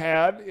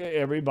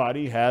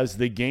 everybody has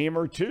the game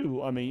or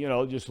two. I mean, you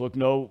know, just look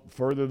no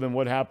further than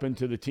what happened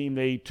to the team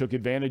they took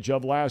advantage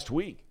of last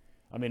week.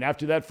 I mean,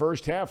 after that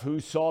first half, who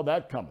saw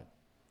that coming?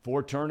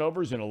 4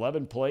 turnovers in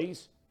 11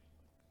 plays?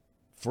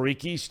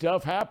 Freaky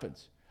stuff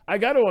happens. I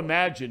got to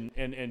imagine,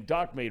 and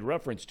Doc made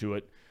reference to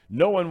it,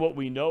 knowing what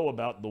we know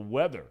about the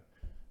weather.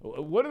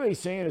 What are they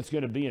saying it's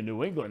going to be in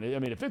New England? I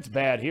mean, if it's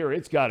bad here,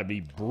 it's got to be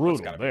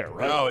brutal there,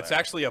 right? No, it's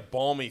actually a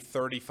balmy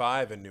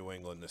 35 in New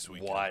England this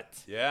weekend. What?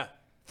 Yeah.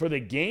 For the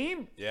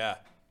game? Yeah.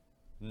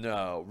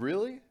 No,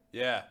 really?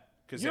 Yeah.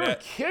 You're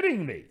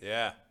kidding me.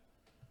 Yeah.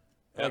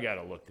 I got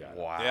to look that up.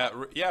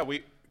 Wow. Yeah.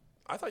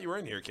 I thought you were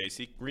in here,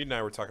 Casey. Reed and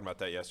I were talking about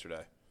that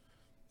yesterday.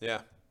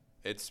 Yeah.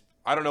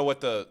 I don't know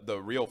what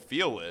the real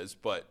feel is,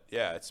 but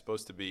yeah, it's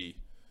supposed to be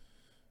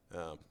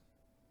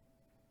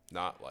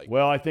not like.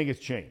 Well, I think it's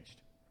changed.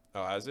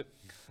 Oh, has it?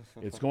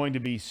 It's going to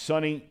be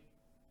sunny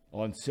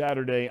on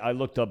Saturday. I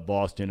looked up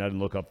Boston. I didn't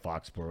look up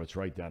Foxborough. It's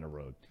right down the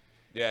road.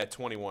 Yeah,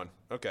 21.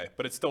 Okay,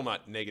 but it's still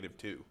not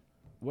 -2.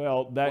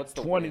 Well, that's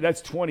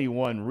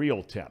 21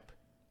 real temp.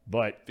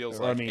 But feels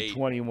like 8.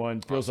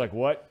 21 feels like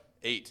what?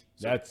 8.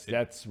 So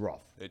that's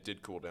rough. It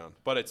did cool down.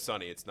 But it's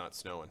sunny. It's not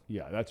snowing.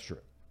 Yeah, that's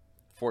true.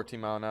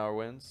 14-mile-an-hour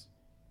winds.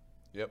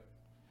 Yep.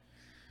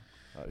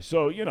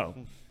 So, you know,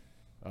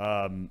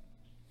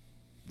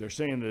 they're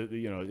saying that,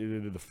 you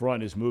know, the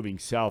front is moving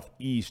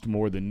southeast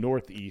more than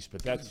northeast,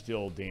 but that's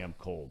still damn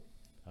cold.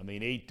 I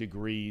mean, 8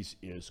 degrees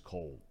is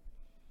cold.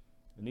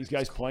 And these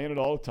guys playing it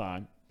all the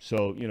time.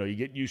 So, you know, you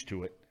get used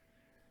to it.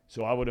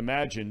 So I would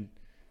imagine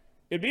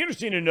it'd be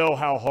interesting to know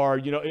how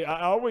hard, you know,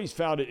 I always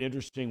found it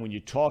interesting when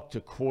you talk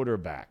to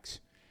quarterbacks.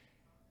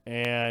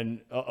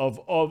 And of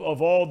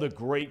all the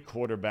great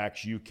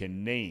quarterbacks you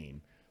can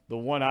name, the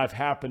one I've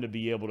happened to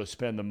be able to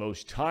spend the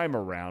most time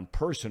around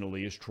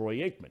personally is Troy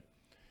Aikman.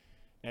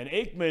 And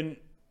Aikman,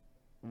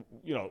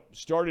 you know,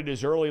 started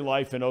his early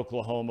life in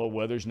Oklahoma.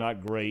 Weather's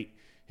not great.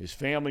 His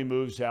family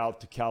moves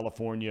out to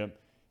California.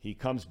 He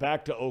comes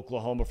back to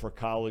Oklahoma for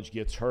college,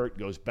 gets hurt,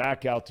 goes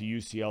back out to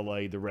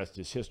UCLA. The rest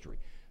is history.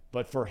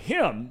 But for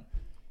him,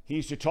 he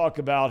used to talk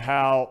about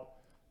how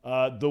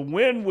the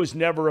wind was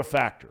never a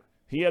factor.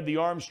 He had the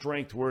arm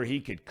strength where he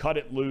could cut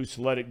it loose,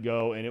 let it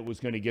go, and it was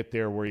going to get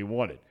there where he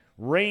wanted.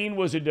 Rain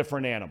was a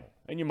different animal.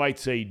 And you might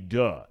say,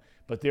 duh.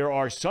 But there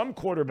are some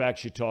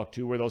quarterbacks you talk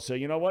to where they'll say,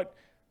 you know what?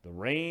 The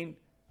rain,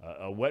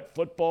 a wet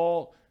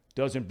football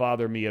doesn't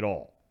bother me at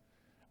all.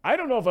 I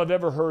don't know if I've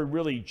ever heard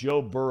really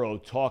Joe Burrow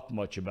talk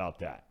much about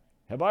that.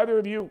 Have either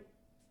of you?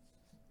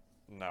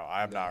 No,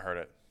 I have not heard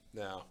it.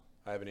 No,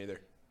 I haven't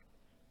either.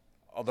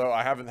 Although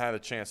I haven't had a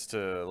chance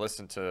to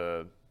listen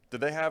to –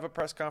 did they have a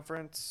press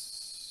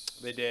conference?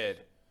 They did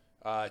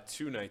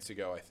 2 nights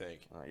ago, I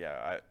think.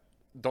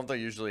 Don't they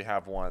usually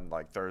have one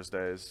like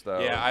Thursdays though?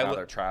 Yeah,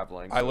 they're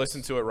traveling. I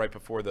listened to it right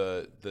before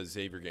the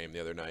Xavier game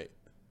the other night.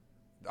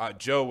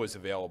 Joe was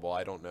available.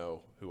 I don't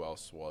know who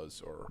else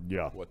was or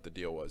what the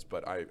deal was,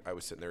 but I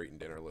was sitting there eating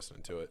dinner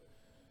listening to it.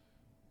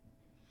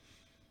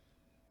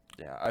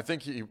 Yeah, I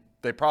think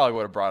they probably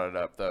would have brought it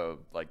up though,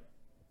 like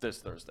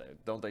this Thursday.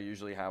 Don't they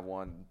usually have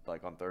one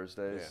like on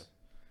Thursdays? Yeah.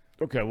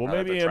 Okay, well,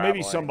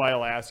 maybe somebody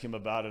will ask him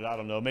about it. I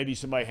don't know. Maybe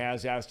somebody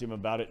has asked him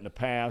about it in the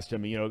past. I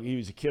mean, you know, he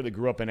was a kid that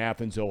grew up in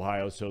Athens,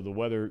 Ohio, so the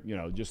weather, you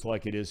know, just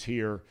like it is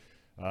here,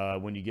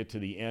 when you get to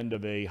the end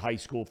of a high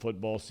school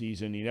football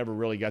season. He never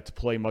really got to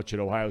play much at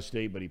Ohio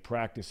State, but he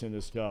practiced in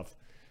this stuff.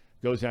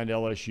 Goes down to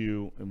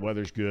LSU, and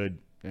weather's good,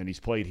 and he's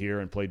played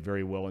here and played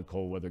very well in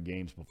cold weather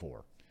games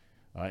before.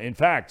 In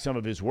fact, some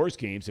of his worst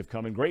games have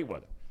come in great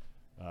weather.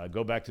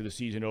 Go back to the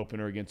season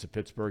opener against the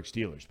Pittsburgh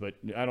Steelers. But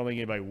I don't think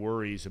anybody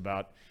worries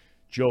about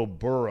Joe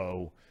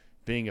Burrow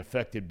being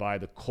affected by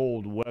the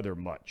cold weather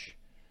much.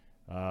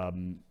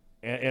 And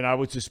I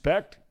would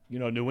suspect,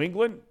 New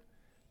England,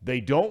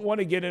 they don't want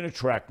to get in a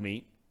track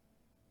meet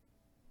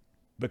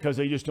because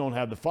they just don't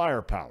have the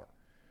firepower.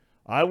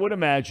 I would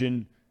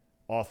imagine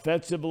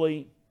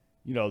offensively,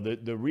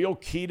 the real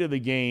key to the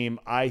game,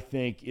 I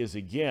think, is,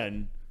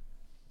 again,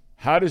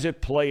 how does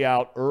it play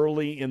out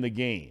early in the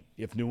game?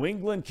 If New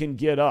England can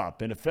get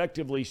up and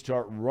effectively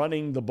start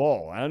running the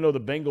ball, I know the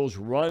Bengals'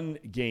 run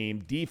game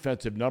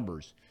defensive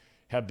numbers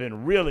have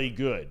been really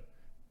good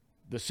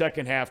the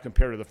second half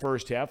compared to the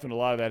first half, and a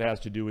lot of that has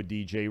to do with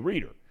DJ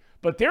Reader.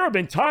 But there have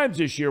been times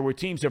this year where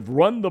teams have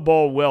run the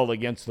ball well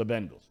against the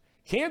Bengals.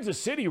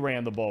 Kansas City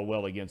ran the ball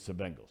well against the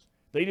Bengals.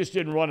 They just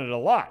didn't run it a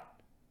lot.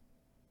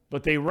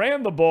 But they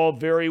ran the ball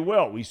very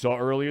well. We saw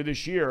earlier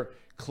this year,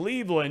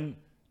 Cleveland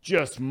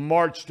just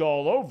marched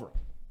all over them.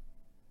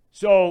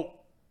 So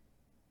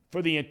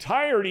for the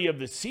entirety of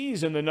the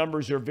season, the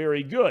numbers are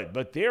very good.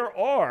 But there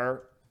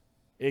are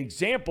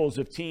examples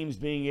of teams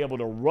being able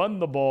to run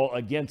the ball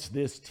against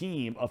this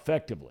team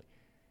effectively.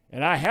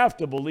 And I have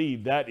to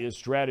believe that is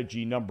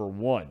strategy number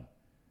one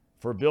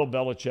for Bill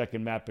Belichick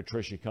and Matt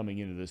Patricia coming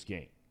into this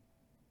game.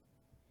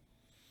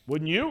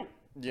 Wouldn't you?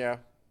 Yeah,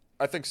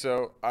 I think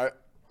so. I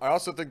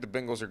also think the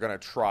Bengals are going to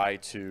try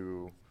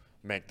to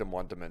make them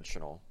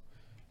one-dimensional.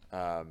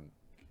 I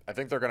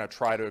think they're going to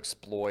try to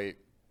exploit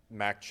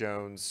Mac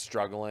Jones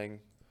struggling,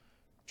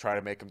 try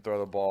to make him throw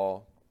the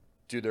ball,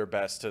 do their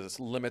best to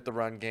limit the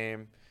run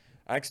game.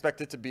 I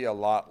expect it to be a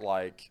lot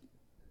like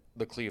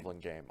the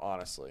Cleveland game,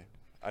 honestly.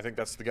 I think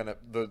that's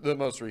the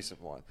most recent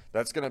one.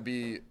 That's going to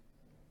be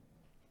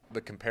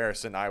the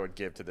comparison I would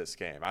give to this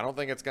game. I don't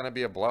think it's going to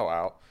be a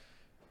blowout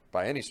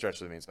by any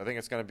stretch of the means. I think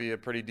it's going to be a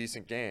pretty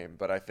decent game,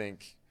 but I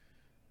think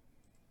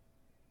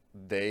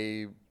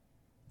they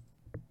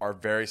are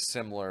very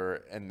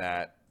similar in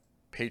that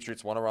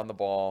Patriots want to run the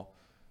ball,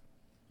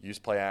 use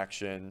play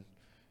action,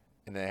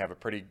 and they have a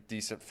pretty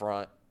decent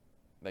front.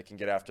 They can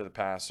get after the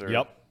passer.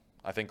 Yep.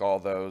 I think all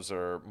those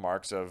are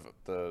marks of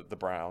the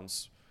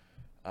Browns.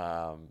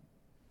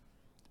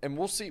 And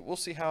we'll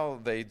see how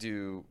they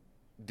do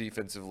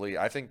defensively.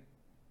 I think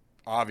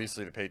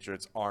obviously the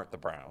Patriots aren't the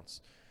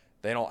Browns.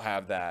 They don't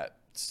have that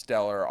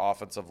stellar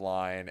offensive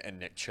line and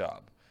Nick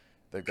Chubb.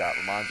 They've got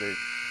Ramondre.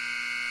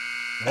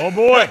 Oh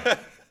boy!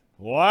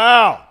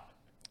 Wow.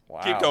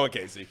 Keep going,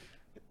 Casey.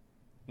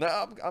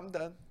 No, I'm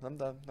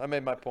done. I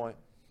made my point.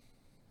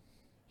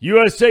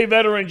 USA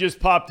veteran just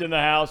popped in the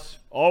house.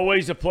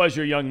 Always a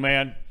pleasure, young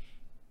man.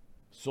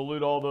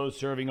 Salute all those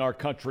serving our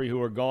country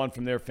who are gone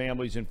from their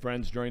families and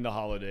friends during the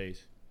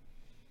holidays.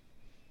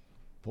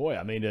 Boy,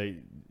 I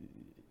mean,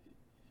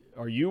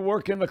 are you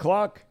working the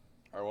clock?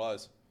 I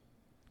was.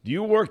 Do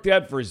you work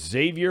that for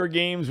Xavier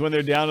games when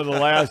they're down to the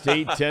last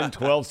 8, 10,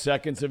 12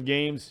 seconds of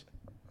games?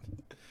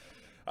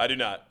 I do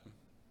not.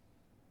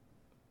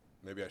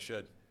 Maybe I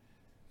should.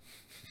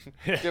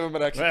 Give them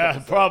an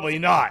extra. Probably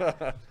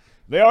not.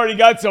 They already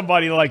got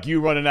somebody like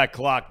you running that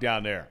clock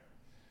down there.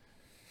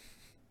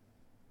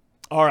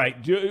 All right.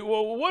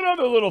 What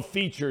other little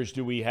features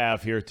do we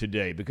have here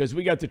today? Because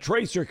we got the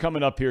Tracer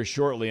coming up here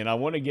shortly, and I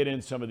want to get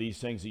in some of these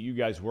things that you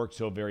guys work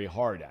so very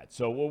hard at.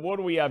 So what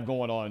do we have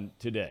going on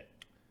today?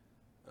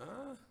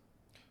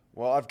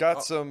 Well, I've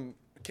got some.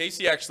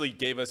 Casey actually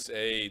gave us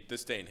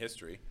this day in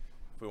history,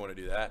 if we want to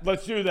do that.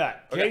 Let's do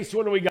that. Okay. Case,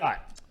 what do we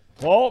got?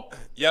 Paul?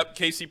 Yep,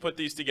 Casey put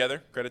these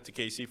together. Credit to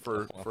Casey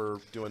for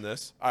doing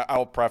this.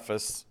 I'll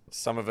preface,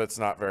 some of it's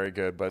not very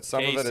good, but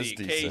some of it is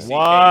decent. Casey.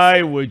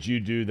 Why would you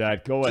do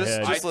that? Go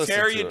ahead. I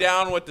tear you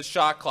down with the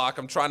shot clock.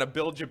 I'm trying to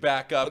build you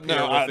back up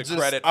here with the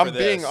credit for this. I'm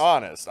being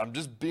honest. I'm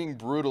just being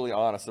brutally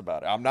honest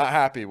about it. I'm not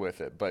happy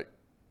with it, but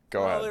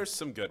go ahead. Well, there's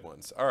some good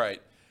ones. All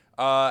right.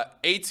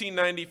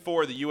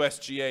 1894, the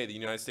USGA, the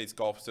United States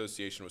Golf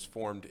Association, was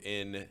formed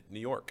in New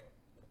York.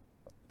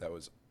 That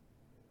was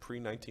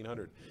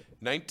pre-1900.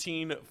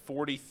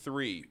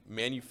 1943,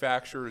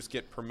 manufacturers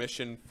get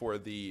permission for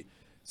the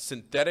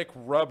synthetic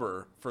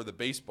rubber for the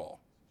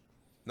baseball.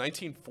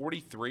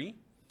 1943?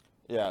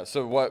 Yeah,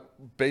 so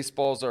what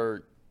baseballs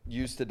are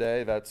used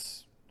today,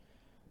 that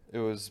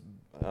was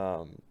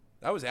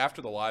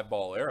after the live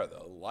ball era,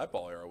 though. The live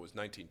ball era was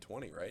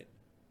 1920, right?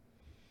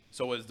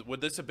 So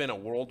would this have been a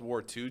World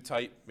War II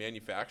type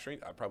manufacturing?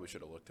 I probably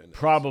should have looked into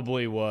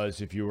Probably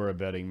was if you were a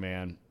betting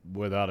man,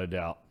 without a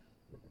doubt.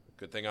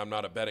 Good thing I'm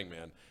not a betting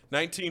man.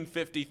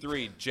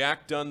 1953,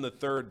 Jack Dunn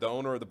III, the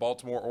owner of the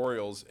Baltimore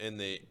Orioles in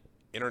the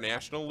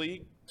International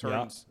League,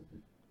 turns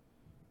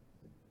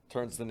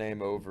the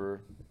name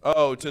over.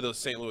 Oh, to the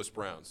St. Louis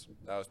Browns.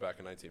 That was back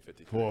in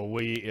 1953.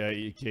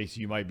 Well,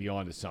 Casey, you might be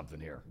on to something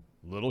here.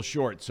 Little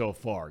short so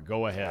far.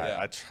 Go ahead.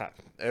 I tried.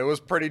 It was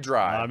pretty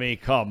dry. I mean,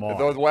 come on.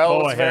 The well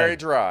Go was ahead. very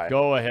dry.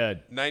 Go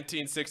ahead.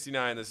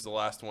 1969, this is the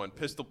last one.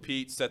 Pistol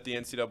Pete set the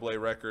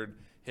NCAA record,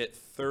 hit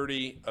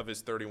 30 of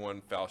his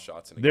 31 foul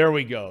shots in a game. There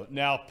we go.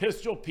 Now,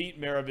 Pistol Pete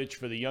Maravich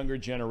for the younger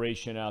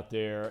generation out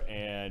there,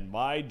 and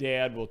my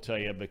dad will tell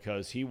you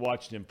because he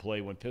watched him play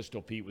when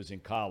Pistol Pete was in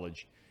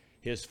college.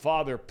 His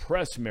father,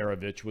 Press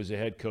Maravich, was a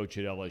head coach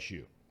at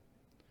LSU.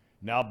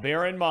 Now,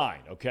 bear in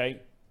mind,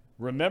 okay,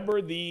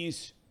 remember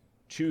these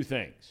two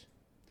things.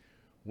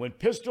 When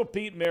Pistol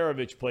Pete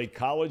Maravich played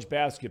college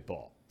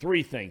basketball,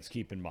 three things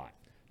keep in mind.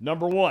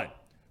 Number one,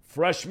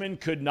 freshmen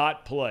could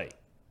not play.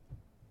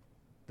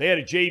 They had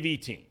a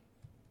JV team.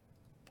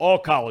 All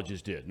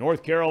colleges did.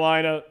 North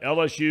Carolina,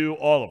 LSU,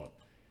 all of them.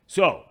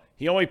 So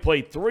he only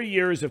played 3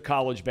 years of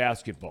college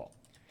basketball.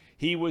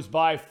 He was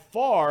by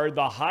far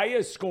the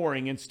highest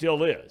scoring, and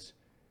still is,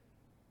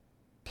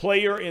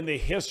 player in the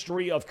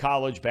history of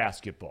college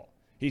basketball.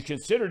 He's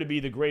considered to be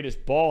the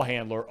greatest ball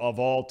handler of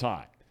all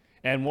time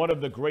and one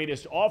of the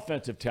greatest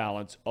offensive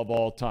talents of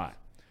all time.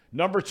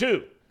 Number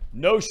two,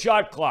 no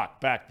shot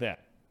clock back then.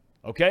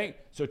 Okay?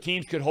 So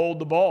teams could hold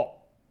the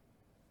ball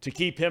to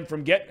keep him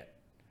from getting it.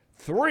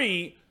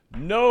 Three,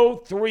 no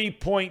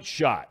three-point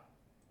shot.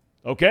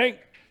 Okay?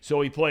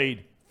 So he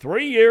played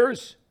 3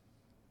 years,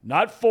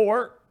 not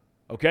 4.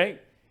 Okay?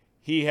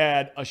 He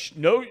had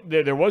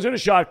there wasn't a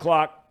shot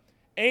clock,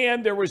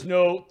 and there was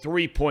no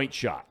three-point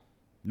shot.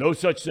 No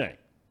such thing.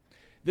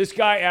 This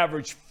guy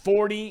averaged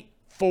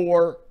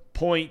 44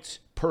 points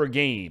per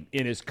game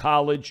in his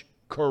college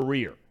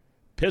career.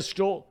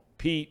 Pistol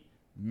Pete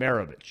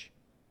Maravich.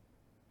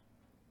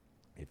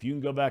 If you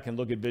can go back and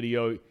look at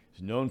video,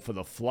 he's known for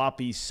the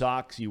floppy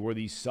socks. He wore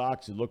these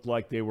socks that looked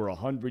like they were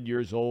 100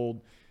 years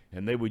old,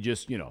 and they would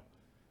just,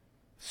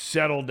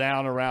 settle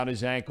down around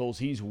his ankles.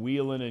 He's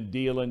wheeling and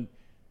dealing.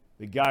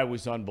 The guy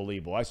was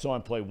unbelievable. I saw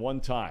him play one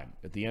time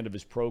at the end of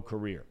his pro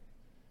career.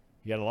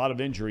 He had a lot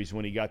of injuries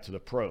when he got to the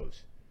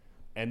pros.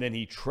 And then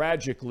he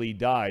tragically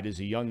died as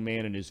a young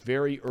man in his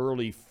very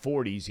early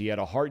 40s. He had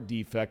a heart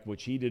defect,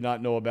 which he did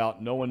not know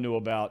about, no one knew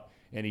about,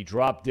 and he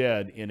dropped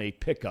dead in a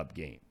pickup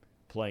game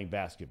playing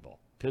basketball.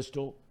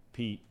 Pistol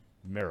Pete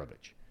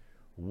Maravich.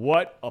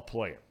 What a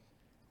player.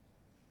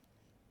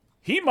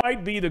 He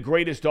might be the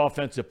greatest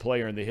offensive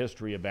player in the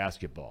history of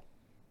basketball.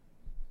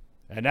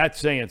 And that's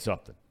saying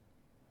something.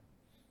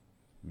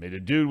 I mean,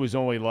 the dude was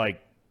only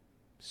like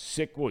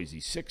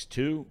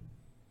 6'2",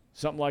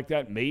 something like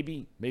that,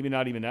 maybe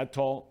not even that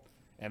tall,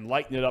 and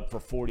lighting it up for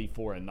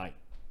 44 a night.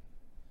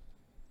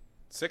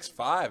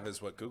 6'5"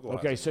 is what Google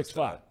has. Okay,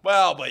 6'5".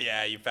 Well, but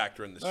yeah, you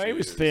factor in the shooters. He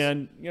was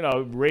thin,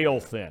 rail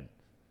thin.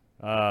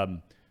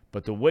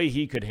 But the way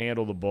he could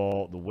handle the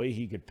ball, the way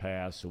he could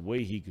pass, the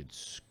way he could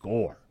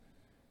score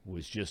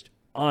was just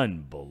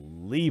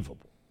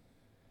unbelievable.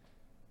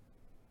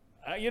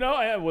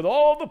 With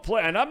all the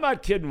play, and I'm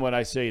not kidding when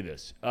I say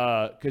this,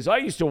 because I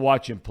used to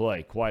watch him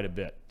play quite a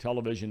bit,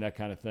 television, that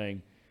kind of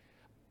thing.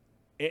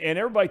 And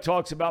everybody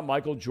talks about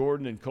Michael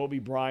Jordan and Kobe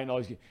Bryant.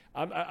 All these.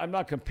 I'm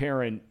not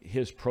comparing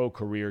his pro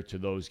career to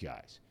those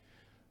guys.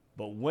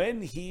 But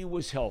when he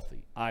was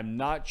healthy, I'm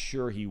not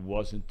sure he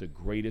wasn't the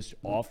greatest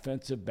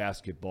offensive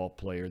basketball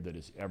player that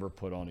has ever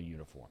put on a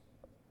uniform.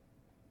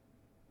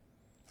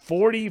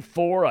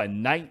 44 a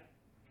night.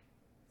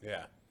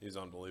 Yeah, he's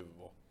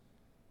unbelievable.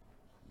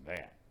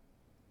 Man.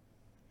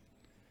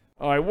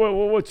 All right,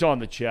 what's on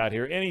the chat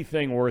here?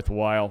 Anything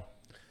worthwhile?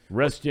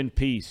 Rest in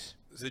peace.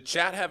 Does the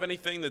chat have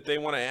anything that they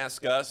want to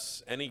ask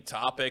us? Any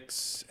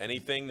topics?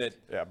 Anything that...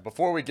 Yeah,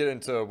 before we get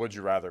into Would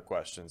You Rather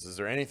questions, is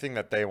there anything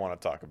that they want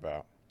to talk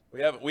about?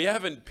 We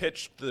haven't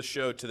pitched the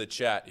show to the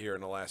chat here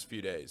in the last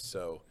few days,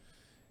 so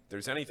if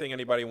there's anything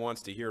anybody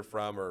wants to hear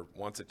from or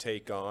wants a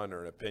take on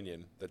or an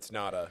opinion that's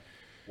not a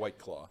White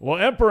Claw. Well,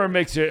 Emperor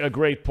makes a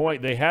great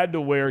point. They had to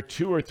wear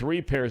 2 or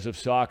 3 pairs of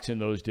socks in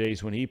those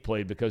days when he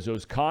played because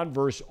those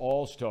Converse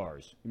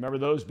All-Stars, remember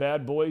those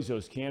bad boys,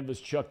 those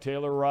canvas Chuck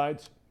Taylor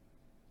rides?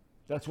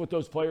 That's what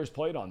those players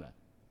played on that.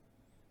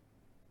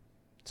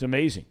 It's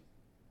amazing.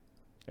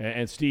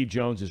 And Steve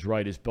Jones is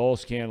right. His ball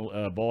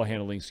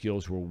handling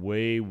skills were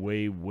way,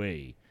 way,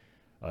 way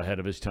ahead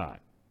of his time.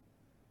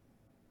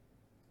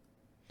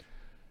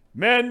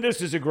 Men,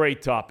 this is a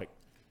great topic.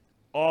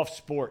 Off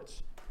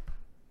sports.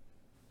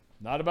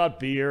 Not about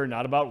beer,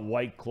 not about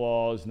White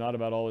Claws, not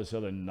about all this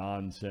other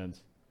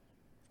nonsense.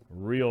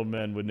 Real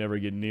men would never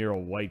get near a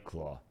White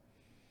Claw.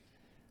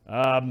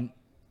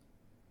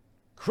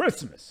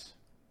 Christmas.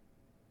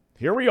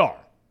 Here we are,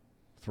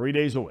 3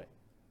 days away,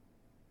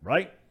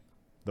 right?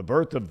 The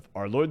birth of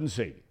our Lord and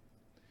Savior.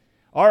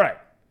 All right.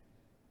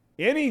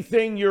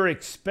 Anything you're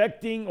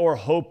expecting or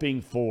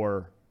hoping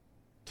for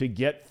to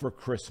get for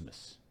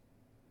Christmas?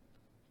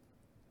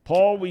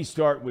 Paul, we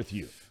start with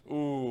you.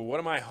 Ooh, what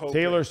am I hoping?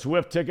 Taylor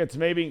Swift tickets,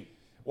 maybe?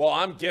 Well,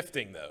 I'm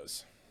gifting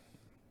those.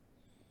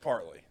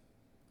 Partly.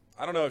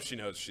 I don't know if she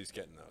knows she's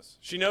getting those.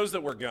 She knows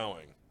that we're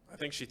going. I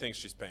think she thinks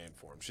she's paying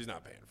for them. She's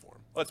not paying for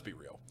them. Let's be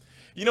real.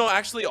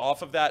 Actually,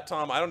 off of that,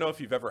 Tom, I don't know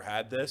if you've ever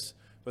had this,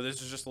 but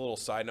this is just a little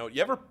side note.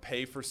 You ever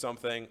pay for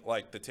something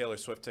like the Taylor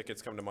Swift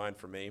tickets come to mind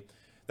for me?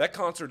 That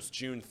concert's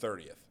June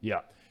 30th.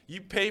 Yeah.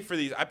 You pay for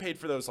these. I paid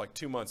for those like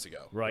 2 months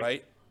ago, Right.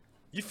 right?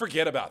 You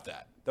forget about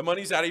that. The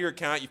money's out of your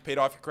account. You've paid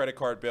off your credit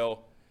card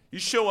bill. You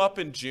show up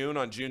in June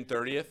on June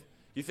 30th.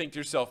 You think to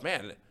yourself,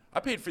 man, I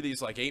paid for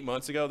these like 8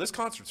 months ago. This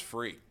concert's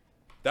free.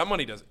 That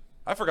money doesn't.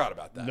 I forgot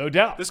about that. No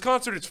doubt. This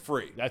concert is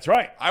free. That's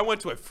right. I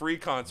went to a free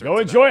concert. Go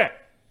tonight. enjoy it.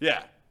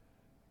 Yeah.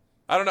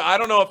 I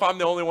don't know if I'm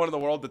the only one in the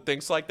world that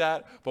thinks like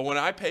that, but when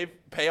I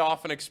pay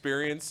off an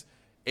experience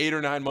 8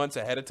 or 9 months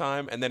ahead of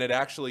time and then it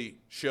actually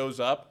shows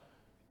up,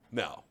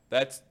 no.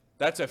 That's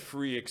a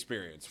free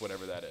experience,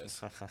 whatever that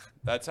is.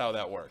 That's how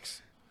that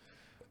works.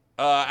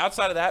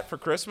 Outside of that, for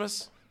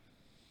Christmas,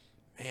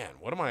 man,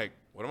 what am I?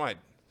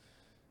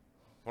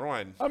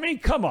 I mean,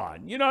 come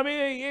on. You know, I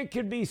mean, it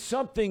could be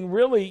something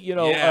really, you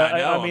know.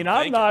 Yeah, I mean,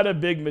 I'm not a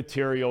big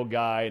material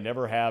guy.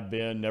 Never have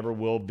been, never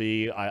will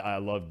be. I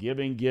love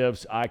giving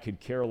gifts. I could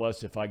care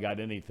less if I got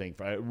anything.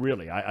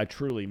 Really, I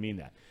truly mean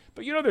that.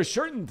 But, you know, there's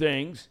certain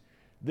things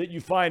that you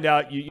find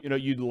out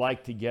you'd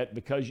like to get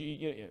because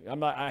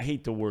I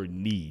hate the word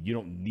need. You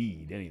don't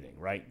need anything,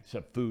 right?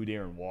 Except food,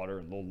 air, and water,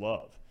 and a little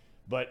love.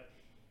 But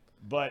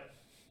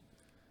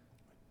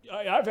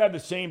I've had the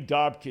same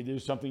Dob kid.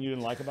 There's something you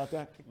didn't like about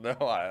that?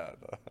 No,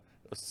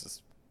 it's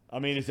just. I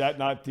mean, is that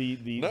not the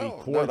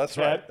quartet no, that's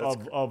right.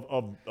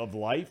 of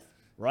life,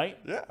 right?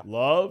 Yeah.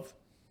 Love,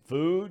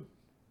 food,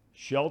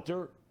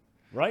 shelter,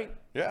 right?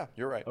 Yeah,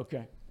 you're right.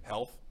 Okay.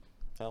 Health.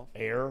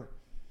 Air,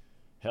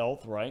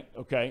 health, right?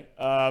 Okay.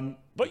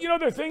 But, you know,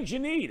 there are things you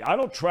need. I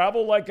don't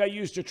travel like I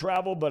used to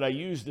travel, but I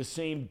use the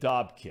same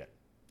Dob kit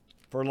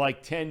for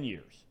like 10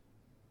 years.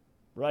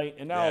 Right?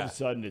 And now all of a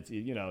sudden, it's,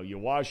 you know, you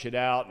wash it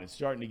out and it's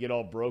starting to get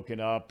all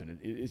broken up and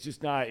it's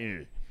just not,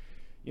 you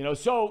know,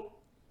 so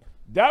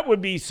that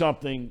would be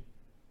something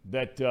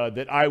that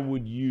I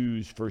would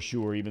use for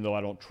sure, even though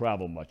I don't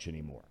travel much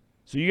anymore.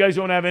 So you guys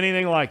don't have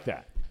anything like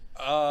that?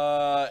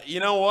 You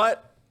know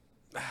what?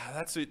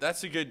 That's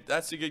a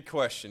good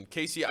question.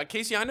 Casey,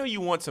 I know you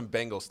want some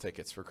Bengals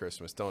tickets for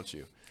Christmas, don't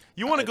you?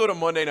 You want to go to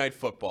Monday Night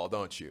Football,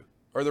 don't you?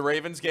 Or the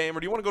Ravens game, or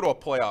do you want to go to a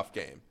playoff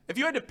game? If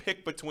you had to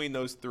pick between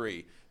those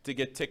three to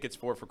get tickets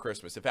for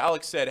Christmas, if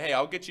Alex said, hey,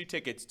 I'll get you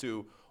tickets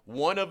to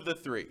one of the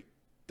three,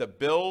 the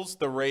Bills,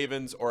 the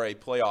Ravens, or a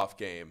playoff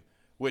game,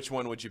 which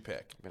one would you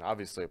pick? I mean,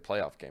 obviously a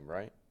playoff game,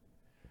 right?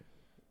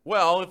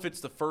 Well, if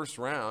it's the first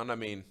round, I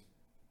mean,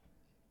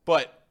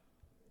 but,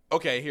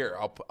 okay, here,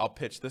 I'll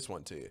pitch this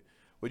one to you.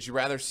 Would you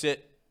rather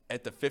sit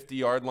at the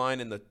 50-yard line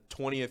in the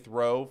 20th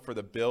row for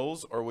the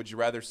Bills, or would you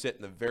rather sit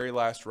in the very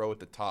last row at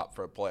the top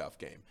for a playoff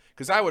game?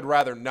 Because I would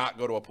rather not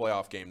go to a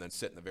playoff game than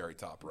sit in the very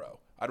top row.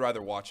 I'd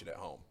rather watch it at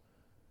home.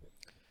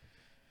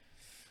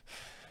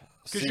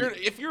 Because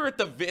if you're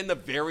in the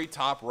very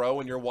top row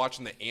and you're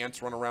watching the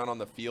ants run around on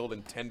the field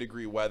in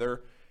 10-degree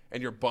weather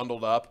and you're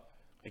bundled up,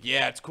 like,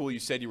 yeah, it's cool you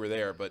said you were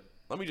there, but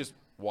let me just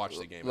watch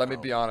the game. Let me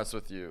be honest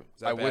with you.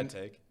 Is that a bad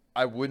take?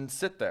 I wouldn't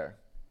sit there.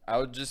 I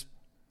would just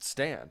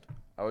stand.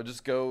 I would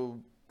just go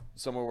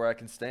somewhere where I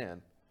can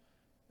stand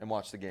and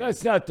watch the game.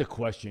 That's not the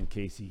question,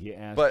 Casey. He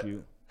asked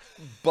you.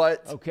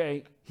 But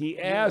okay, he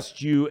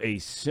asked you a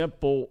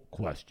simple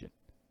question.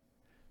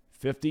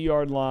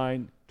 50-yard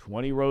line,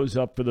 20 rows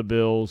up for the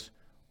Bills,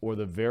 or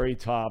the very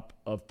top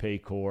of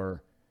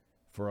Paycor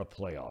for a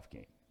playoff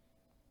game?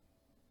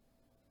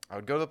 I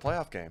would go to the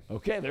playoff game.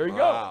 Okay, there you go.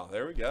 Wow,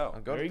 there we go.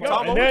 There you go.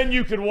 And then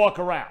you could walk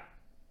around.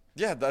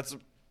 Yeah,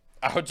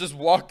 I would just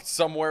walk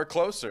somewhere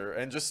closer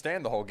and just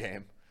stand the whole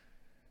game.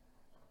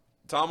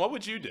 Tom, what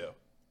would you do?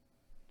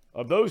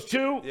 Of those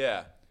two?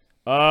 Yeah.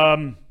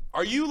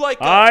 Are you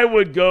like I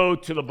would go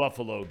to the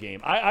Buffalo game.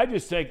 I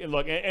just think,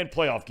 look, and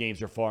playoff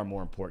games are far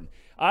more important.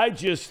 I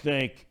just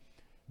think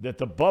that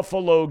the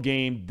Buffalo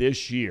game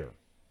this year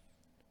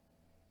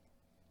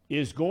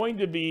is going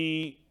to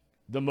be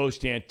the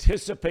most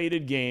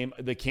anticipated game.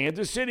 The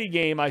Kansas City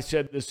game, I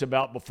said this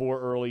about before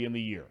early in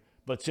the year.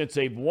 But since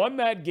they've won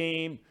that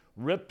game,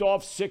 ripped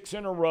off 6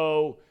 in a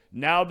row,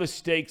 now the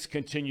stakes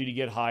continue to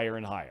get higher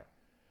and higher.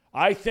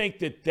 I think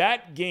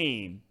that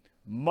game,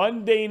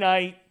 Monday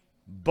night,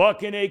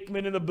 Buck and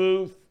Aikman in the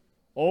booth,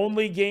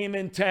 only game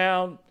in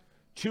town,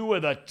 2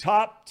 of the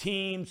top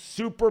teams,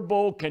 Super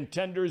Bowl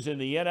contenders in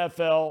the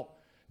NFL,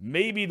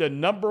 maybe the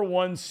number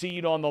 1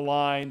 seed on the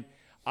line.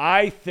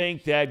 I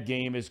think that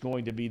game is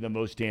going to be the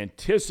most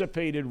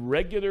anticipated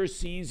regular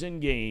season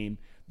game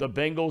the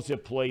Bengals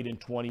have played in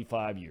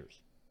 25 years.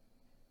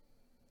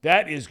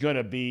 That is going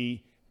to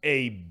be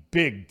a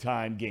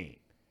big-time game.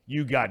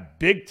 You got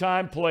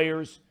big-time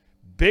players,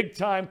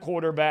 big-time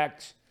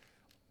quarterbacks,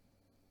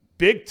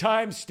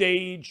 big-time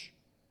stage.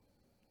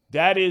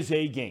 That is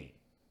a game.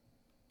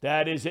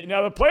 That is it.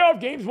 Now, the playoff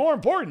game is more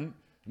important.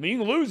 I mean, you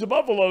can lose the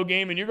Buffalo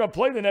game, and you're going to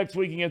play the next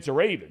week against the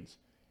Ravens.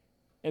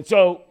 And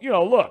so,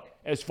 look,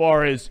 as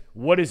far as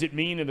what does it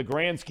mean in the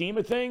grand scheme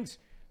of things,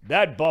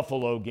 that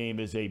Buffalo game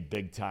is a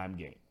big-time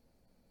game.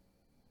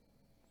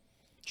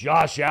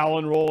 Josh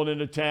Allen rolling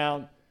into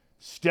town,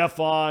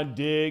 Stephon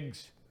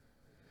Diggs,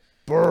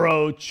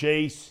 Burrow,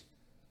 Chase.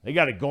 They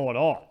got it going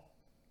on.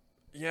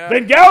 Yeah.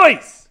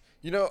 Bengalis!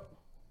 You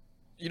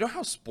know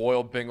how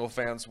spoiled Bengal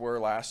fans were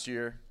last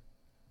year?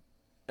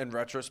 In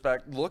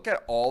retrospect, look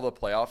at all the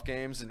playoff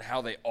games and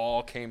how they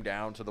all came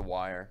down to the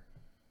wire.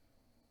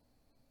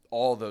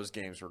 All those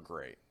games were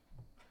great.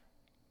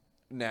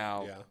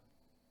 Now,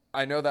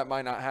 I know that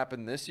might not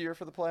happen this year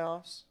for the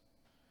playoffs,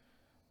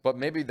 but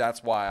maybe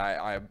that's why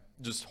I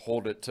just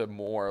hold it to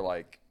more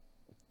like,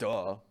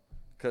 duh,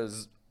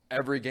 because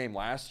every game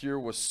last year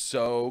was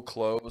so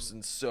close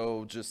and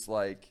so just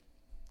like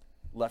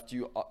left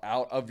you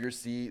out of your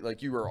seat.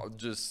 Like you were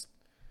just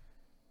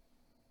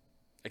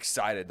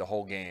excited the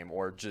whole game,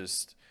 or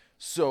just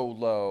so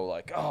low,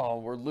 like, oh,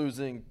 we're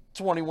losing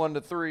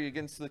 21-3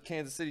 against the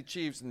Kansas City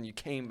Chiefs, and you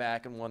came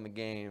back and won the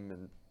game.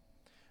 And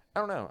I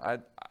don't know.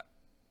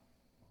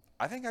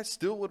 I think I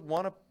still would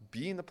want to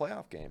be in the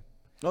playoff game.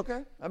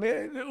 Okay. I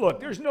mean, look,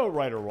 there's no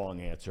right or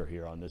wrong answer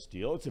here on this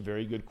deal. It's a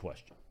very good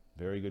question.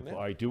 Very good. All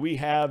right. Do we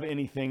have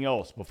anything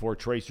else before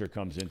Tracer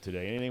comes in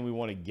today? Anything we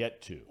want to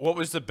get to? What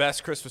was the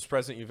best Christmas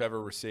present you've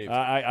ever received?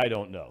 I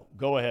don't know.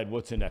 Go ahead.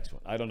 What's the next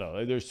one? I don't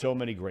know. There's so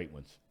many great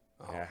ones.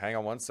 Yeah, hang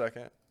on one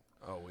second.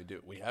 Oh, we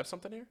do. We have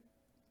something here?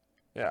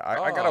 Yeah,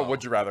 I got a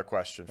would you rather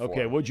question for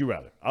Okay, would you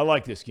rather? I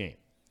like this game.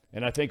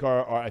 And I think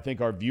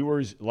our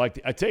viewers like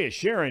I tell you,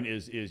 Sharon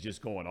is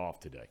just going off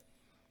today.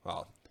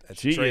 Well,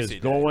 she is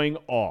going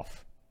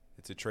off.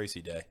 It's a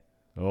Tracy day.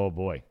 Oh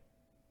boy.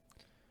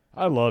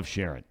 I love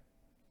Sharon.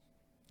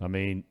 I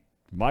mean,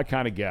 my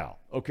kind of gal.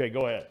 Okay,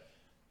 go ahead.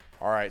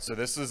 All right, so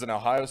this is an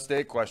Ohio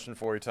State question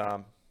for you,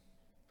 Tom.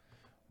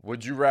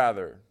 Would you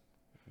rather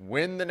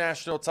win the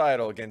national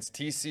title against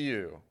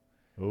TCU?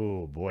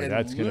 Oh, boy,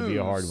 that's going to be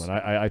a hard one.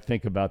 I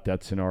think about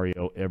that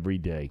scenario every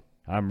day.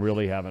 I'm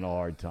really having a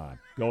hard time.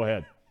 Go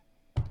ahead.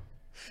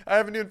 I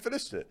haven't even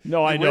finished it.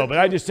 No, I know, but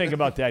I just think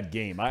about that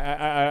game.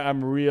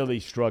 I'm really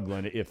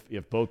struggling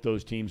if both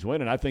those teams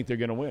win, and I think they're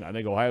going to win. I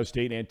think Ohio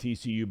State and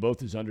TCU,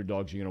 both as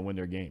underdogs, are going to win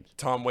their games.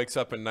 Thom wakes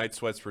up in night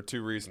sweats for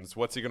two reasons.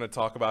 What's he going to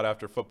talk about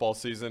after football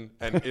season,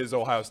 and is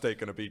Ohio State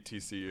going to beat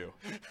TCU?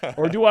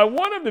 Or do I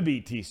want them to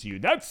beat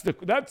TCU? That's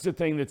the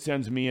thing that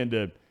sends me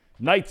into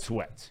night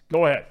sweats.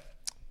 Go ahead.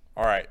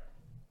 All right.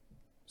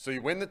 So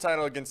you win the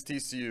title against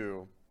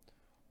TCU,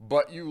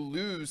 but you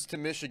lose to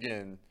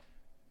Michigan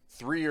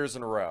 3 years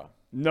in a row.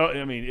 No,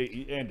 I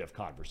mean, end of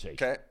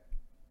conversation. Okay.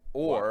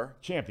 Or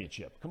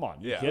championship. Come on.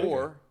 Yeah.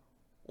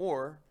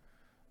 Or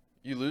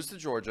you lose to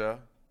Georgia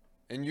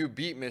and you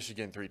beat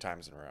Michigan 3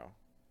 times in a row.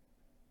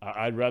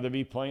 I'd rather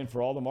be playing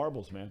for all the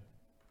marbles, man.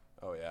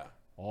 Oh, yeah.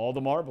 All the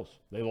marbles.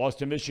 They lost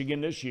to Michigan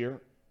this year.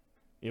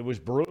 It was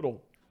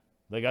brutal.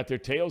 They got their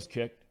tails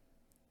kicked,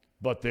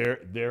 but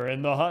they're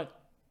in the hunt.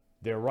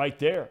 They're right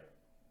there.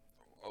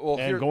 Well,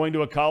 and going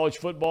to a college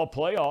football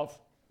playoff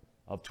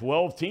of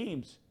 12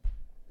 teams,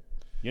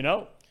 you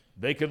know,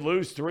 they could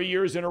lose 3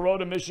 years in a row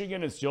to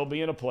Michigan and still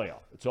be in a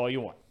playoff. That's all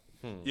you want.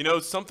 You know,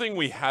 something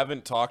we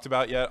haven't talked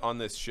about yet on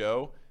this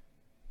show.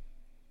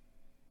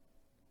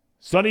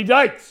 Sonny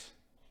Dykes.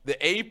 The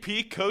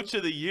AP Coach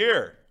of the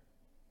Year.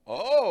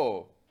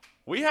 Oh.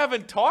 We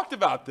haven't talked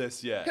about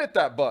this yet. Hit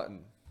that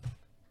button.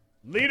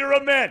 Leader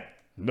of men.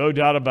 No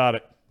doubt about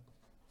it.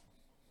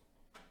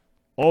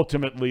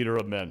 Ultimate leader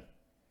of men.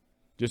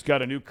 Just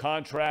got a new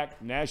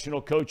contract,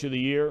 National Coach of the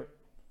Year.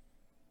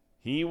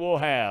 He will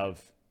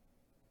have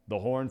the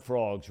Horned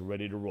Frogs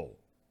ready to roll.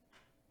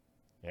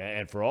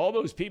 And for all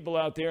those people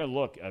out there,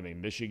 look, I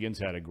mean, Michigan's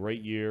had a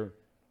great year.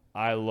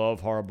 I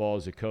love Harbaugh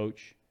as a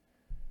coach.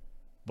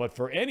 But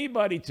for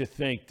anybody to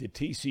think that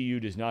TCU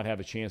does not have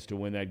a chance to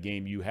win that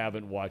game, you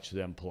haven't watched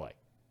them play.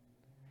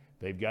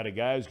 They've got a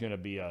guy who's going to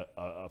be a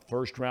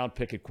first-round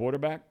pick at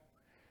quarterback.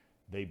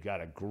 They've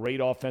got a great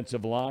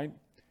offensive line.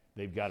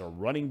 They've got a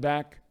running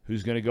back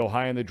who's going to go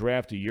high in the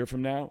draft a year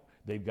from now.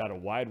 They've got a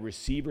wide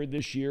receiver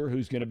this year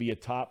who's going to be a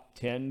top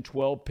 10,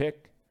 12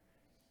 pick.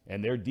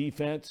 And their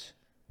defense,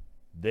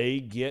 they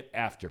get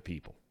after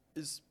people.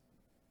 Is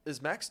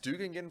Max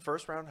Duggan getting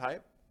first-round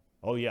hype?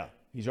 Oh, yeah.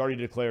 He's already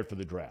declared for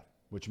the draft,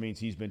 which means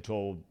he's been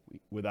told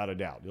without a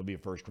doubt he'll be a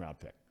first-round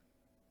pick.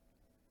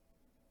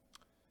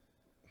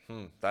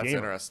 That's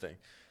interesting.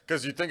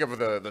 Because you think of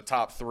the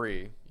top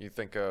 3. You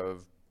think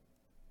of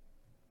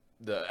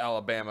the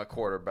Alabama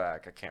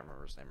quarterback. I can't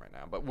remember his name right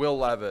now. But Will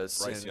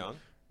Levis. Bryce Young?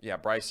 Yeah,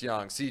 Bryce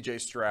Young, C.J.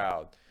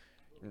 Stroud.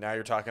 Now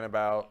you're talking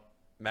about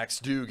Max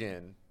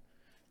Duggan.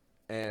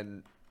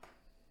 And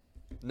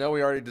no,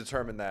 we already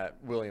determined that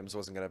Williams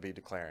wasn't going to be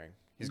declaring.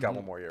 He's got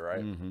one more year,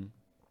 right? Mm-hmm.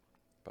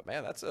 But,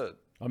 man, that's a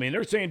 – I mean,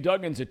 they're saying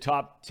Duggan's a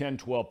top 10,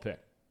 12 pick.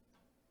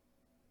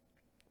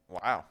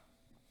 Wow.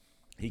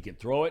 He can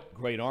throw it,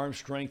 great arm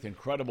strength,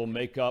 incredible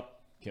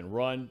makeup, can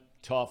run,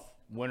 tough,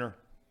 winner,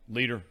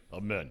 leader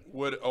of men.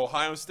 Would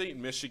Ohio State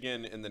and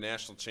Michigan in the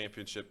national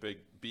championship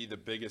be the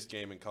biggest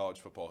game in college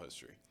football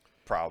history?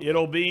 Probably.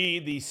 It'll be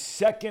the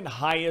second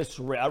highest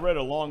I read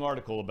a long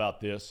article about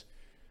this,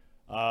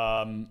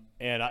 and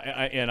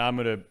I'm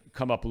going to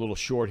come up a little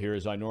short here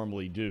as I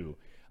normally do.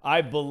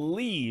 I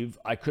believe,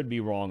 I could be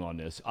wrong on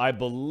this, I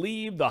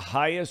believe the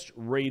highest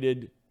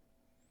rated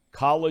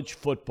college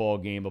football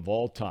game of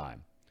all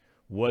time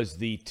was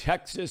the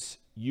Texas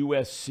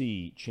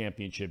USC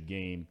championship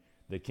game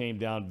that came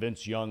down.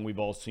 Vince Young, we've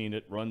all seen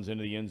it, runs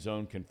into the end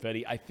zone,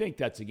 confetti. I think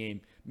that's a game.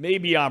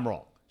 Maybe I'm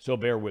wrong, so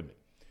bear with me.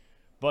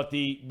 But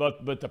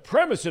the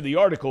premise of the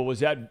article was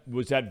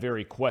that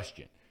very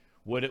question.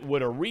 Would a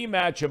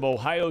rematch of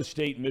Ohio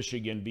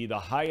State-Michigan be the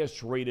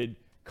highest-rated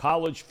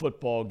college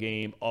football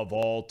game of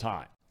all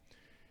time?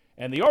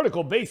 And the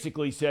article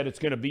basically said it's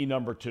going to be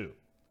number 2.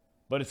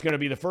 But it's going to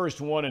be the first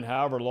one in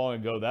however long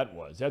ago that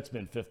was. That's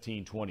been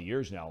 15, 20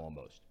 years now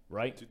almost,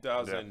 right?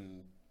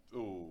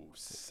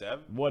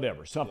 2007?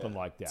 Whatever, something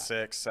like that.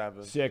 6,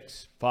 7.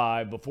 6,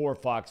 5, before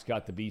Fox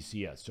got the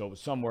BCS. So it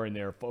was somewhere in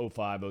there,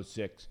 05,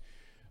 06.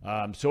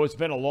 So it's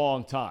been a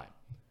long time.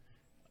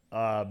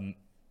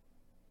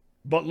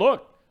 But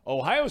look,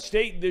 Ohio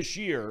State this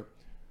year,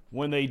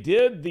 when they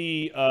did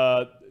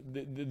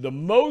the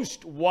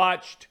most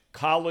watched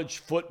college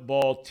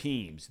football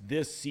teams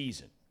this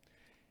season,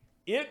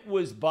 it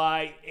was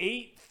by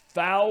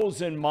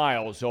 8,000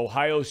 miles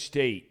Ohio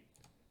State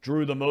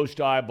drew the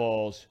most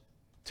eyeballs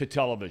to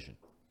television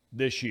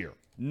this year.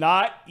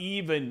 Not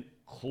even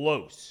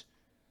close.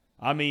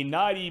 I mean,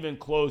 not even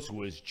close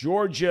was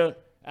Georgia,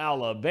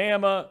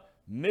 Alabama,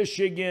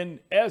 Michigan,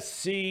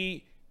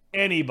 SC,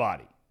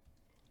 anybody.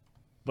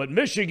 But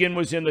Michigan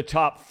was in the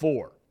top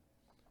 4.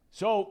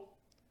 So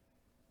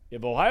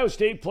if Ohio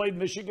State played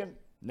Michigan,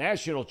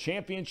 national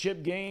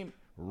championship game,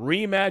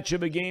 rematch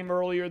of a game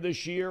earlier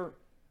this year,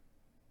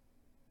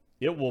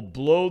 it will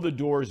blow the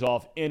doors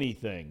off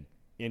anything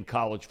in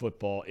college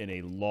football in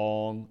a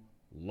long,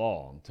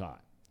 long time.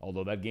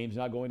 Although that game's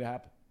not going to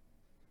happen.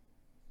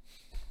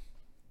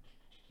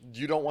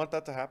 You don't want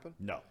that to happen?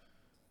 No.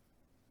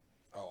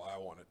 Oh, I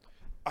want it.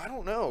 I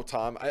don't know,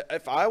 Tom.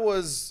 If I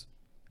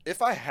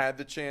had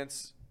the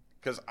chance,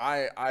 because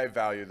I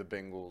value the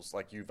Bengals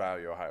like you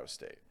value Ohio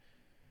State.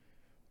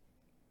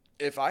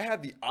 If I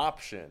had the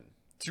option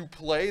to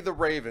play the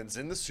Ravens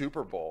in the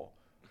Super Bowl,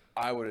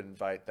 I would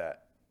invite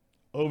that.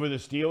 Over the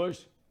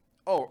Steelers?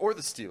 Oh, or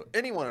the Steelers.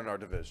 Anyone in our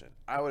division.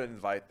 I would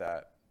invite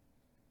that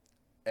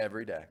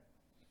every day.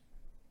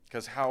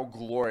 Because how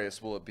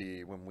glorious will it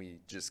be when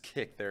we just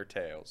kick their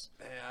tails?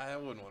 I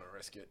wouldn't want to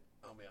risk it.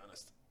 I'll be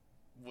honest.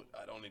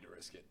 I don't need to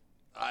risk it.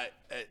 I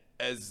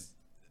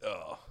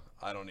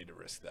don't need to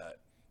risk that.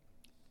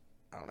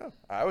 I don't know.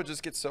 I would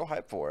just get so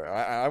hyped for it.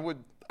 I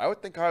would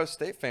think Ohio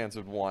State fans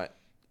would want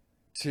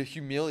to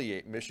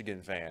humiliate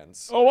Michigan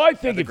fans. Oh, I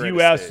think if you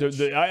asked,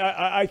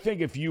 I I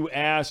think if you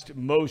asked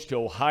most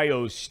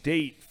Ohio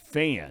State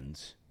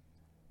fans,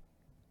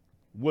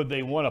 would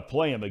they want to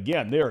play them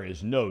again? There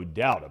is no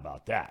doubt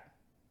about that.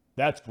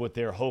 That's what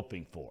they're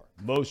hoping for.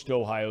 Most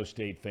Ohio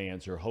State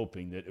fans are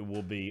hoping that it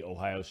will be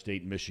Ohio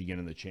State, Michigan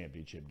in the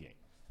championship game.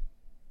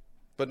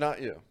 But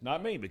not you.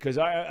 Not me, because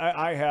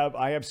I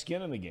have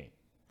skin in the game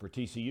for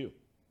TCU.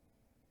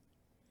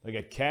 I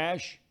got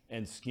cash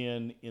and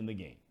skin in the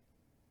game.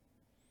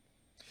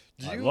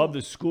 I love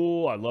the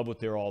school. I love what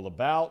they're all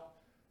about.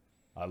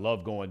 I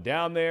love going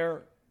down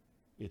there.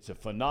 It's a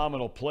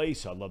phenomenal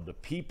place. I love the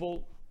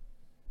people.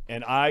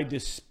 And I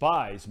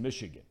despise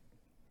Michigan.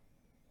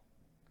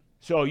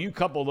 So you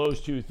couple those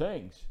two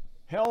things.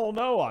 Hell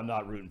no, I'm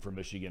not rooting for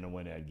Michigan to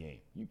win that game.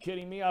 You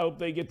kidding me? I hope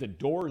they get the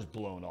doors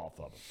blown off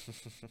of them.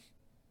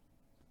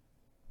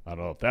 I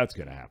don't know if that's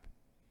going to happen.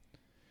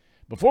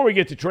 Before we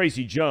get to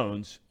Tracy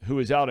Jones, who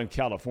is out in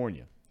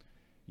California,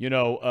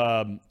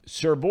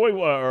 Sir Boy,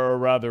 or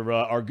rather,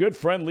 our good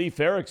friend Leif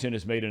Erikson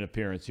has made an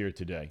appearance here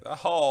today. Oh,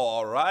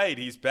 all right.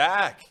 He's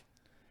back.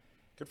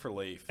 Good for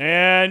Leif.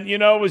 And,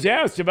 was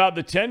asked about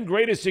the 10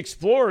 greatest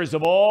explorers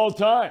of all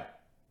time.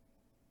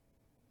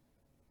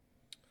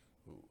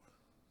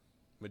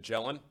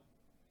 Magellan?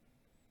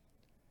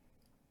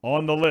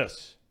 On the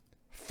list,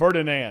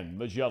 Ferdinand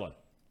Magellan,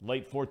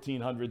 late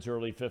 1400s,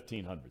 early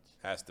 1500s.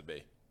 Has to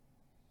be.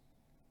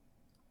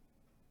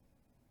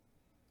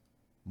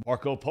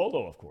 Marco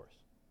Polo, of course.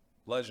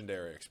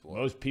 Legendary explorer.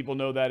 Most people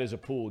know that as a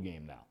pool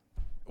game now.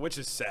 Which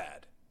is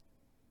sad.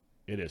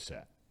 It is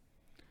sad.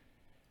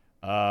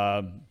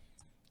 But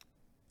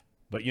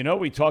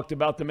we talked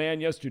about the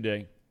man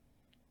yesterday.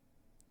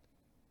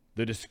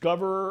 The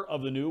discoverer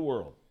of the New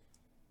World.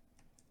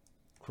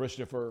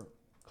 Christopher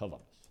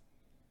Columbus.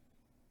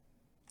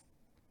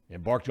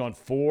 Embarked on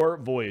 4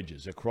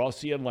 voyages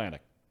across the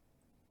Atlantic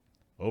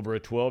over a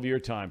 12-year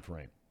time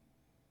frame.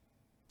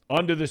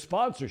 Under the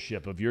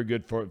sponsorship of your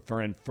good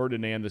friend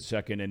Ferdinand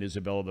II and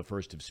Isabella I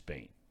of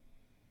Spain.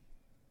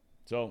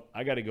 So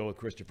I got to go with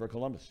Christopher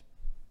Columbus.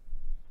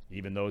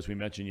 Even though, as we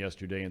mentioned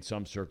yesterday, in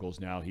some circles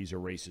now, he's a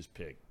racist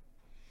pig.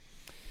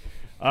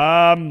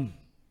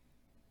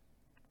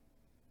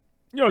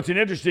 It's an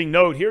interesting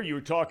note here. You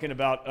were talking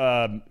about,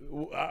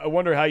 I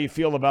wonder how you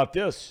feel about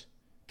this,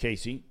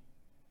 Casey.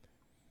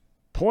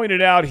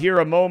 Pointed out here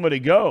a moment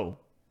ago,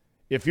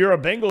 if you're a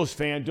Bengals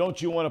fan,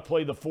 don't you want to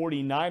play the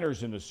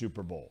 49ers in the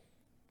Super Bowl?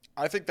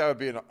 I think that would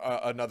be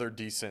another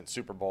decent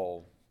Super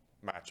Bowl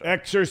matchup.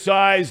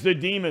 Exercise the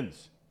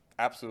demons.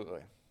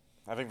 Absolutely.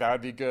 I think that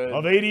would be good.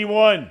 Of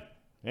 81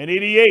 and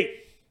 88.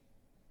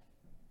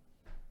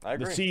 I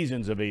agree. The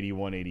seasons of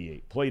 81,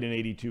 88. Played in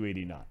 82,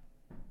 89.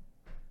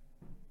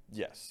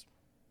 Yes.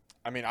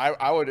 I mean,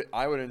 I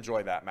would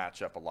enjoy that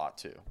matchup a lot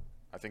too.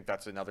 I think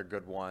that's another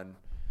good one.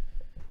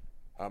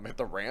 If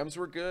the Rams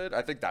were good,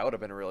 I think that would have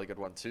been a really good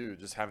one too,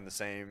 just having the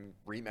same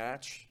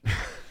rematch.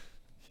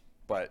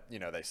 But,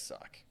 they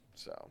suck.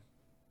 So.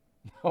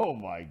 Oh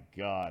my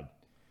God.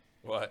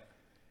 What?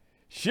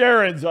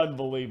 Sharon's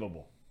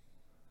unbelievable.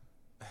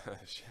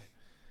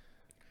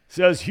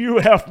 Says Hugh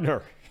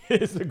Hefner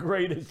is the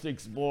greatest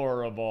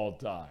explorer of all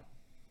time.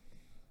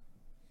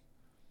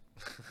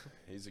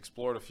 He's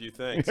explored a few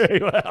things.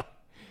 Well,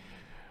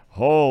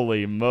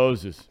 holy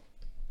Moses.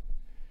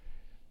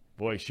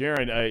 Boy,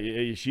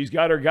 Sharon, she's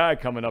got her guy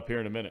coming up here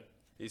in a minute.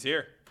 He's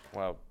here.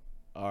 Wow.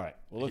 All right.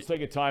 Well, let's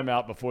take a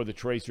timeout before the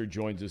Tracer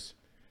joins us,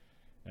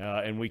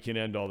 and we can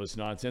end all this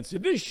nonsense.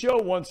 Did this show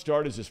once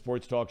start as a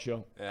sports talk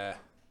show? Yeah.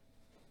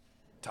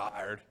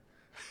 Tired.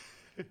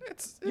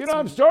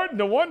 I'm starting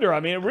to wonder. I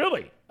mean,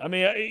 really. I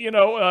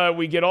mean,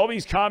 we get all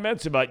these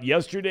comments about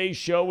yesterday's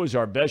show was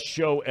our best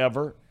show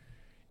ever.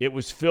 It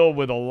was filled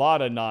with a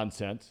lot of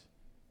nonsense.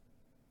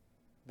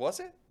 Was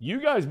it?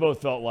 You guys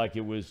both felt like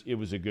it was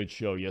a good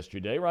show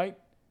yesterday, right?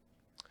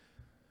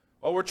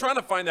 Well, we're trying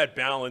to find that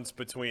balance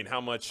between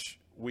how much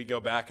we go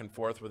back and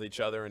forth with each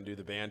other and do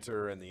the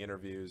banter and the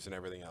interviews and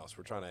everything else.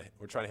 We're trying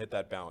to hit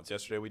that balance.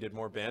 Yesterday we did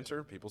more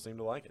banter. People seem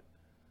to like it.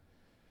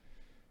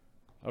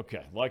 Okay,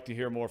 I'd like to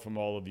hear more from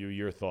all of you,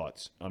 your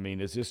thoughts. I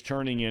mean, is this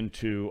turning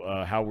into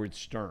Howard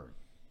Stern?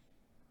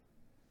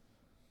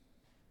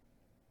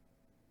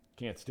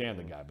 Can't stand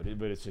the guy,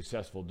 but a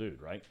successful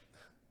dude, right?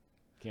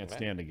 Can't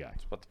stand the guy.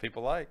 That's what the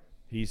people like.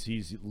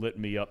 He's lit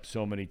me up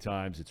so many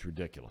times, it's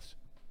ridiculous.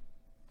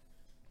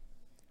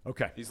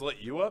 Okay. He's lit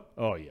you up?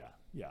 Oh, yeah.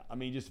 Yeah. I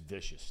mean, just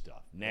vicious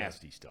stuff,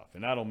 nasty stuff.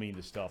 And I don't mean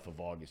the stuff of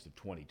August of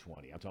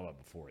 2020. I'm talking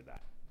about before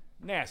that.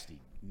 Nasty,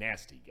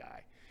 nasty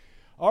guy.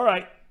 All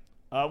right.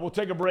 We'll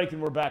take a break,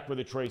 and we're back with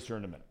a Tracer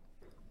in a minute.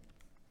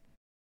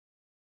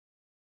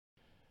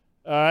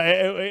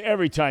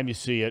 Every time you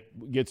see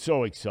it, get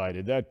so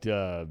excited. That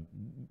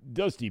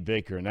Dusty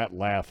Baker and that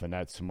laugh and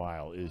that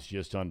smile is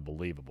just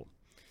unbelievable.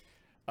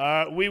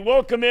 We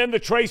welcome in the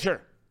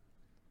Tracer.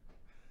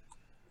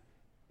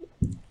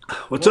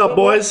 What's up,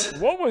 boys?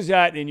 What was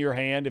that in your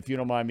hand, if you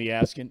don't mind me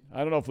asking? I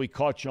don't know if we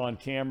caught you on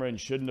camera and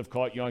shouldn't have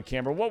caught you on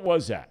camera. What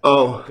was that?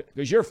 Oh.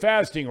 Because you're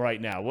fasting right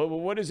now.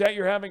 What is that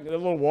you're having? A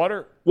little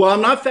water? Well,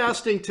 I'm not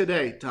fasting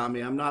today,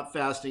 Tommy. I'm not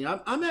fasting.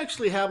 I'm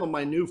actually having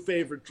my new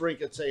favorite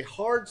drink. It's a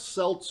hard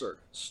seltzer,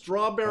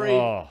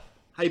 strawberry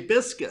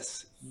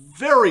hibiscus.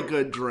 Very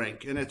good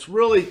drink. And it's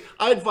really,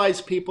 I advise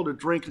people to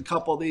drink a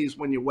couple of these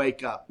when you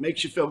wake up.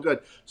 Makes you feel good.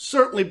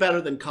 Certainly better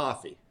than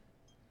coffee.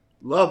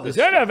 Love this.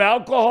 Does that have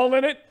alcohol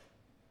in it?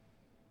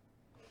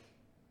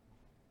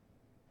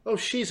 Oh,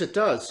 it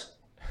does.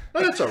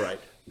 But that's all right.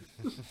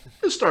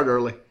 Let's start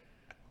early.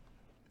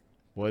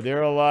 Well, there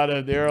are a lot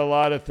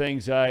of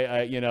things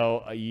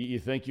you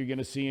think you're going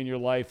to see in your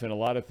life, and a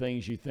lot of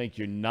things you think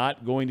you're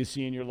not going to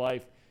see in your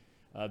life.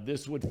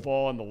 This would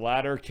fall in the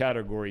latter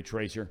category,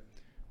 Tracer,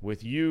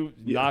 with you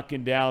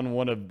knocking down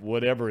one of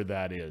whatever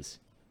that is.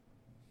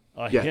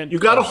 You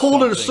got to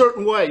hold it a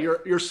certain way.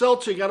 Your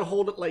seltzer, you got to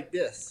hold it like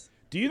this.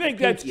 Do you think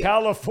that's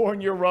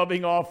California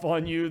rubbing off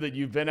on you, that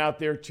you've been out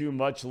there too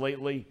much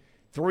lately?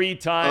 3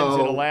 times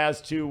in the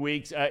last 2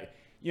 weeks. A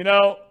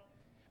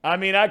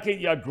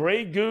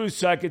Grey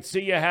Goose I could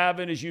see you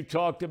having, as you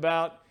talked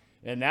about.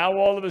 And now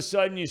all of a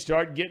sudden you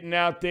start getting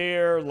out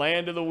there,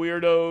 land of the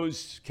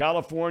weirdos,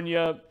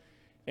 California,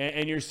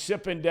 and you're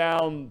sipping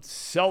down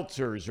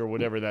seltzers or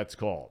whatever that's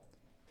called.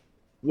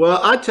 Well,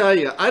 I tell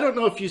you, I don't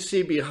know if you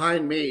see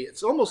behind me.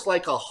 It's almost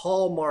like a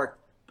Hallmark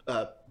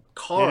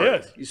card.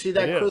 It is. You see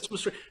that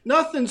Christmas tree?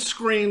 Nothing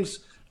screams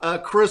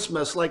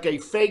Christmas like a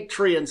fake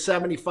tree in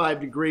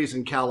 75 degrees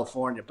in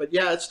California. But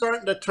yeah, it's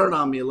starting to turn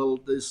on me a little,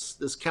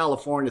 this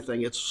California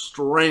thing. It's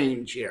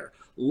strange here.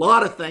 A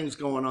lot of things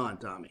going on,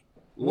 Tommy.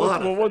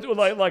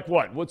 Like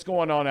what? What's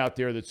going on out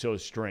there that's so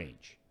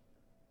strange?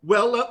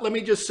 Well, let me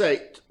just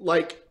say,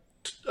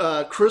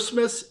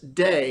 Christmas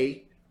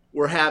Day,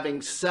 we're having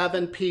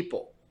 7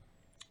 people.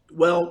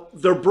 Well,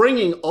 they're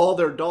bringing all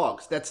their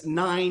dogs. That's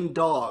 9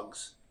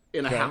 dogs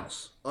in a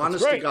house.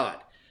 Honest to God.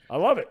 I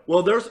love it.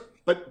 Well,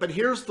 But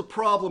here's the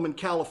problem in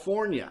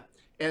California,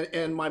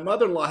 and my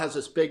mother-in-law has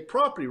this big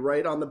property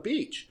right on the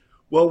beach.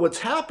 Well, what's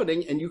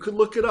happening, and you can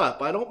look it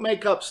up. I don't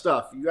make up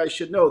stuff. You guys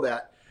should know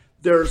that.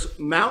 There's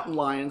mountain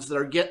lions that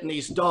are getting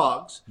these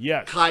dogs.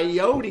 Yes.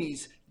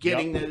 Coyotes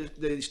getting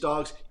these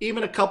dogs.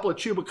 Even a couple of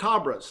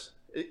chupacabras.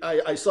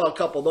 I saw a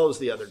couple of those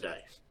the other day.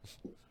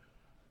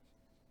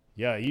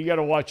 Yeah, you got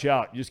to watch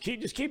out. Just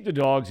keep the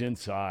dogs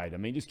inside. I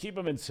mean, just keep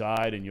them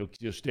inside, and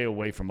you'll stay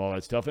away from all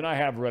that stuff. And I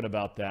have read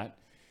about that.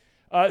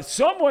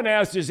 Someone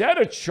asked, is that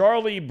a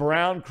Charlie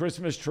Brown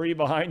Christmas tree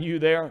behind you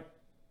there?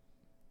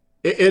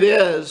 It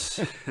is.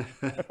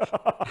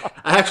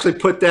 I actually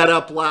put that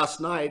up last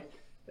night.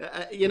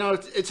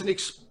 It's an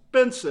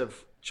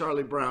expensive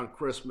Charlie Brown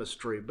Christmas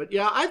tree. But,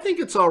 yeah, I think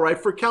it's all right.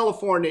 For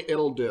California,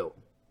 it'll do.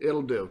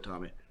 It'll do,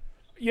 Tommy.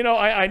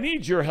 I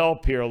need your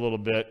help here a little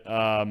bit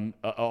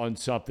on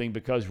something,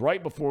 because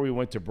right before we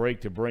went to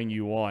break to bring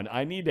you on,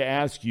 I need to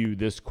ask you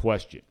this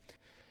question.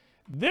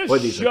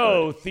 This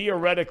show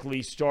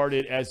theoretically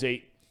started as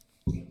a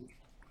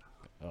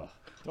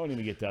don't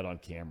even get that on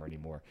camera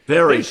anymore.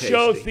 This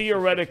show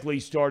theoretically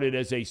started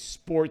as a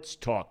sports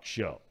talk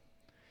show.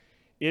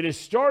 It is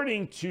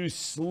starting to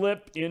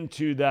slip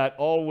into that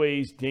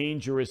always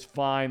dangerous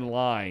fine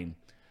line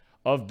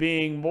of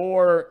being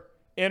more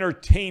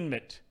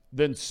entertainment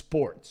than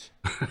sports.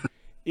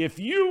 If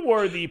you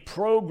were the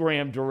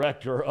program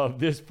director of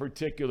this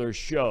particular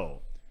show,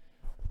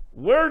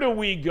 where do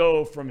we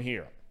go from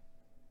here?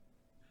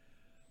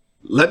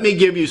 Let me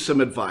give you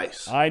some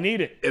advice. I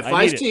need it.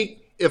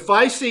 If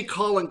I see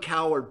Colin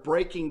Cowherd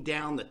breaking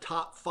down the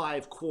top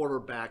 5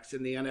 quarterbacks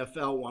in the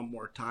NFL one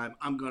more time,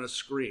 I'm going to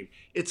scream.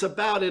 It's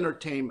about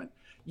entertainment.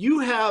 You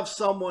have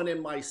someone in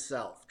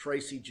myself,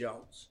 Tracy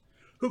Jones,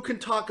 who can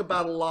talk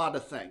about a lot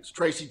of things.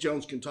 Tracy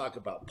Jones can talk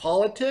about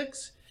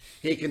politics.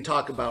 He can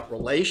talk about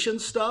relation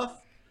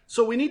stuff.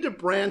 So we need to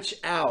branch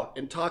out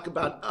and talk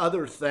about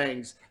other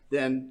things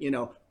than,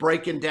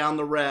 breaking down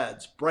the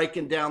Reds,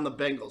 breaking down the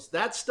Bengals.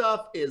 That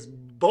stuff is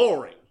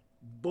boring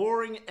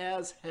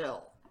as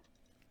hell.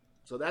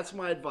 So that's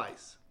my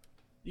advice.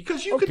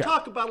 Because you can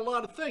talk about a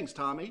lot of things,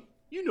 Tommy.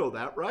 You know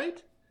that,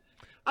 right?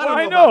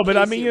 I know, but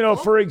I mean,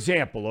 for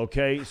example,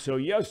 okay, so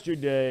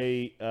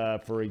yesterday,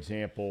 for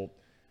example,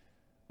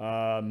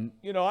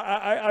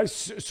 I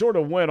sort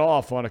of went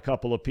off on a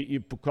couple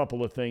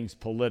of things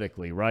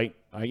politically, right?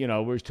 We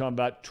were talking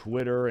about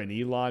Twitter and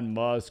Elon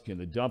Musk and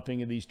the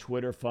dumping of these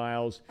Twitter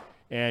files,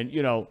 and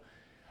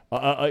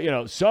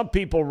some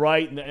people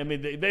write, and I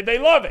mean, they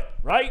love it,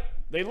 right?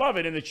 They love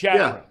it in the chat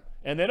room,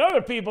 and then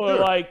other people are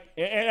like,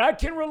 and I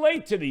can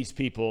relate to these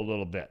people a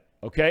little bit,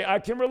 okay? I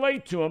can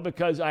relate to them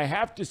because I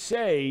have to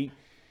say,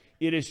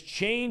 it has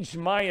changed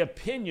my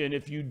opinion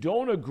if you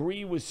don't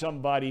agree with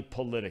somebody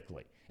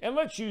politically. And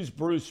let's use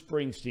Bruce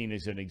Springsteen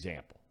as an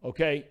example,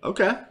 okay?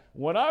 Okay.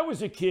 When I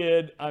was a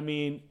kid, I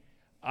mean,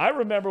 I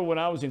remember when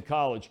I was in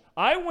college,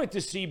 I went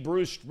to see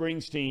Bruce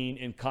Springsteen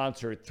in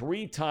concert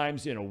 3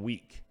 times in a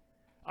week.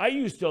 I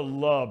used to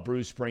love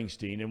Bruce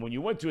Springsteen, and when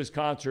you went to his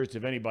concerts,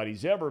 if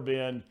anybody's ever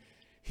been,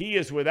 he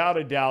is without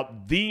a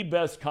doubt the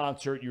best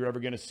concert you're ever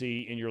going to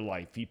see in your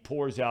life. He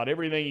pours out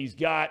everything he's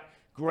got,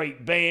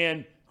 great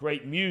band,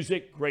 great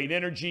music, great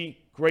energy,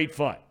 great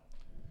fun.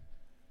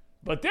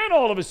 But then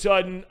all of a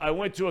sudden, I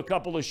went to a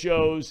couple of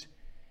shows,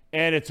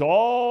 and it's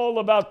all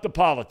about the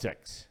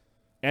politics.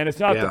 And it's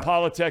not the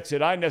politics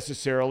that I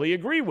necessarily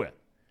agree with.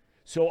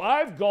 So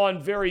I've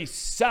gone very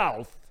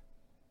south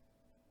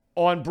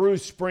on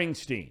Bruce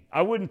Springsteen.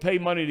 I wouldn't pay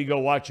money to go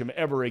watch him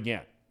ever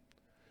again.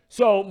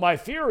 So my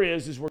fear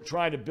is we're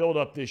trying to build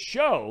up this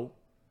show.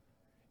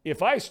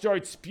 If I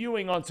start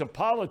spewing on some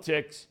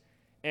politics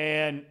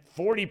and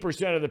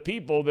 40% of the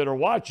people that are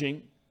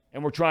watching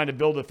and we're trying to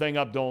build a thing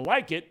up don't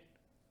like it,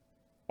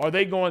 are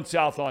they going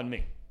south on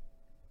me?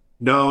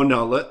 No.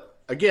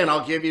 Again,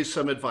 I'll give you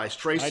some advice.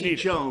 Tracy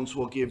Jones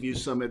will give you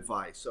some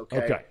advice,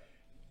 okay?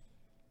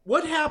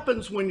 What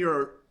happens when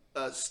you're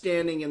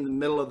standing in the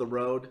middle of the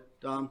road,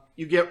 Thom?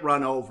 You get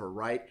run over,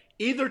 right?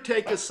 Either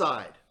take a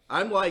side.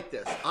 I'm like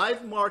this.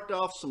 I've marked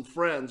off some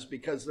friends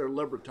because they're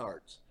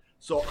libertards.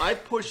 So I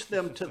push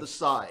them to the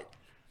side.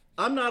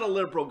 I'm not a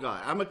liberal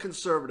guy. I'm a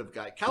conservative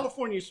guy.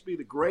 California used to be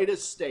the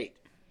greatest state.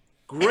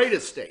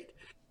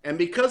 And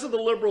because of the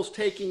liberals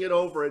taking it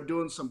over and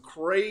doing some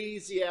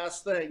crazy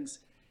ass things,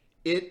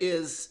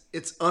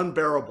 it's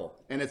unbearable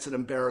and it's an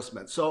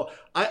embarrassment. So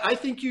I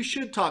think you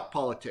should talk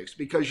politics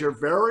because you're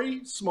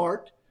very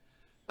smart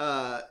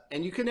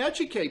and you can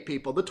educate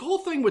people. The whole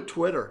thing with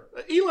Twitter,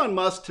 Elon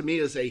Musk to me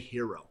is a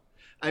hero.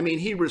 I mean,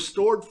 he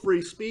restored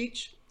free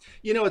speech.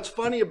 It's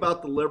funny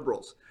about the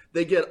liberals.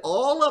 They get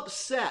all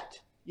upset,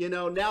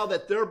 now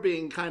that they're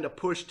being kind of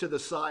pushed to the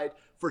side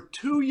for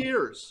 2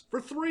 years, for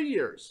 3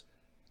 years.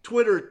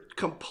 Twitter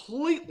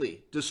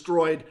completely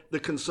destroyed the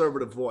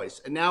conservative voice,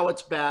 and now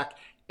it's back.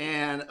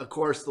 And of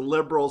course, the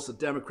liberals, the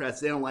Democrats,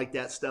 they don't like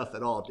that stuff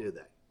at all, do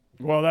they?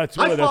 Well, that's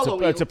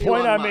a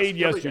point I made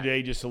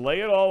yesterday, just to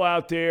lay it all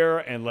out there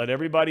and let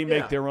everybody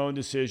make their own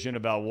decision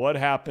about what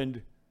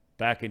happened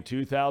back in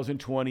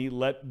 2020.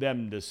 Let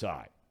them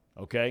decide,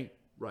 okay?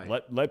 Right.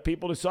 Let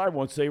people decide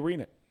once they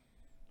read it.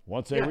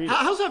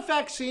 How's that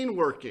vaccine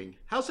working?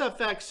 How's that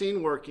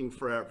vaccine working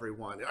for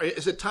everyone?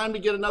 Is it time to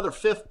get another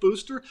 5th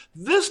booster?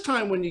 This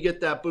time when you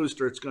get that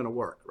booster, it's going to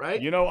work,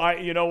 right? You know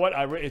what?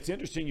 It's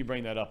interesting you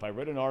bring that up. I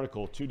read an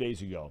article 2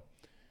 days ago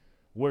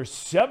where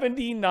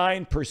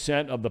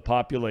 79% of the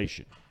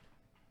population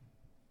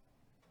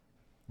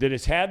that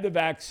has had the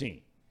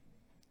vaccine,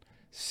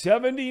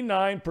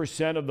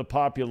 79% of the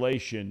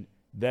population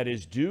that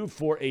is due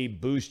for a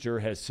booster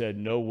has said,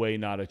 no way,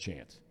 not a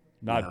chance.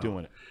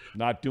 Doing it.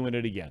 Not doing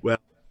it again. Well,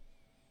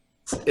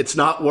 it's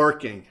not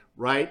working,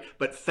 right?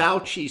 But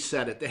Fauci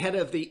said it. The head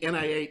of the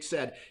NIH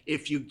said,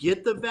 if you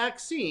get the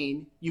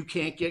vaccine, you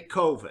can't get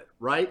COVID,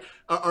 right?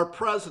 Our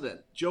president,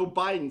 Joe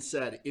Biden,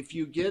 said, if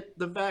you get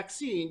the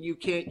vaccine, you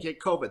can't get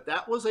COVID.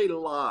 That was a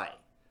lie,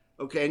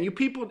 Okay, and you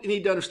people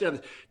need to understand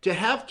this. To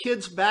have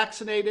kids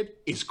vaccinated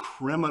is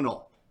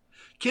criminal.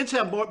 Kids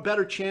have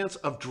better chance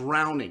of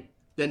drowning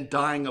than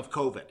dying of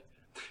COVID.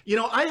 You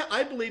know,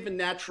 I believe in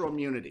natural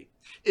immunity.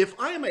 If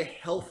I am a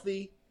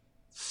healthy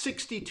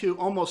 62,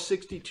 almost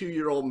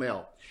 62-year-old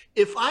male,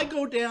 if I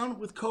go down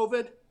with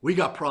COVID, we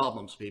got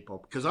problems, people,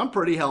 because I'm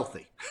pretty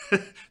healthy.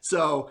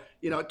 So,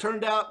 you know, it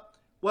turned out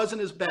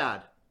wasn't as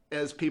bad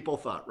as people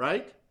thought,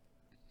 right?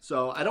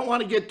 So I don't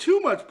want to get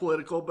too much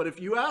political, but if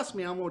you ask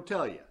me, I'm going to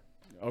tell you.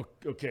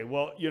 Okay,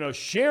 well, you know,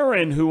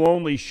 Sharon, who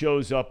only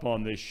shows up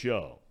on this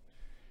show,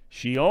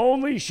 she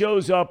only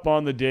shows up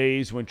on the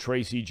days when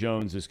Tracy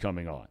Jones is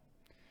coming on.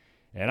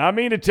 And I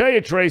mean to tell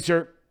you,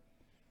 Tracer,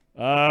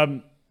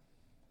 I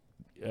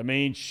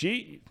mean,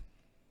 she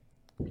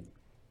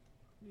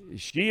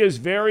is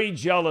very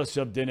jealous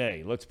of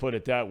Danae, let's put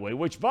it that way,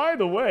 which, by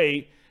the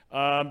way,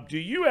 do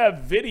you have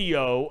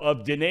video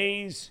of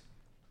Danae's,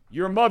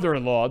 your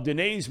mother-in-law,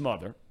 Danae's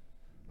mother,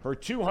 her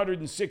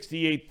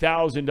 $268,000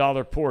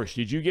 Porsche?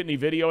 Did you get any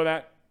video of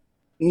that?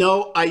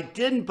 No, I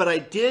didn't, but I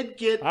did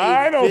get a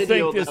I don't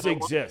video think this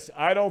exists.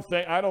 I don't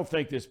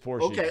think this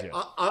Porsche exists. Okay,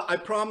 I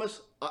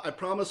promise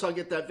I'll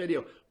get that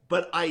video.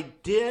 But I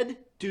did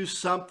do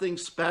something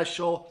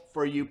special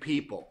for you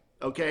people.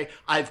 Okay,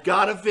 I've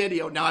got a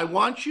video. Now I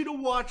want you to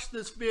watch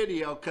this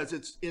video because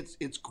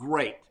it's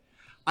great.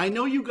 I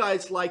know you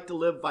guys like to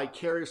live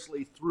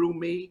vicariously through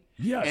me.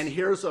 Yes. And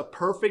here's a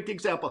perfect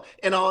example.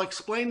 And I'll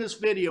explain this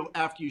video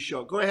after you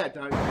show it. Go ahead,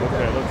 Doug.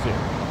 Okay, let's see.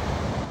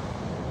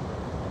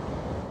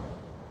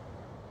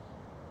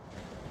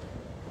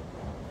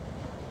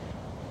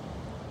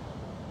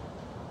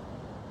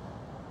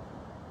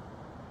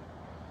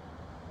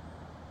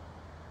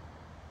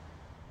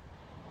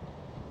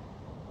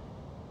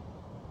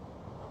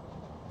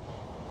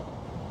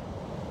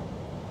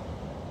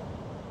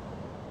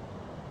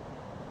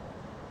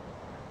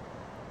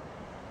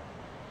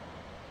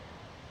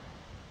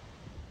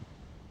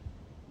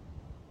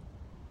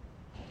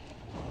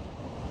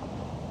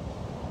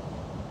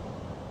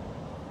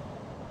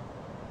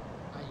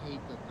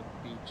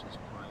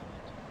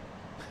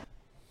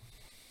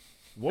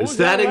 Is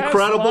that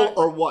incredible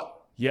or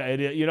what? Yeah, it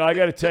is. You know, I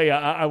got to tell you,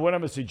 what I'm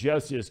going to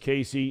suggest is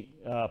Casey,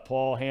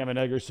 Paul, Ham, and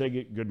Egger say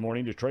good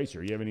morning to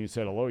Tracer. You haven't even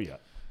said hello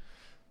yet.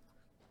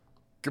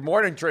 Good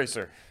morning,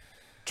 Tracer.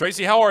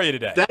 Tracy, how are you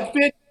today?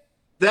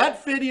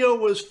 That video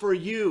was for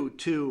you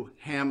two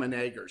Ham and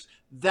Eggers.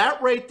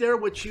 That right there,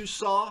 what you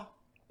saw,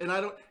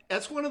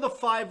 that's one of the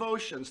 5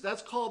 oceans.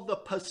 That's called the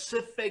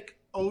Pacific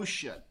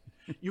Ocean.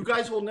 You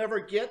guys will never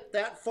get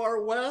that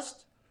far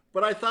west,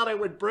 but I thought I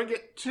would bring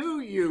it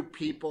to you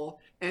people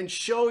and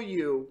show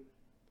you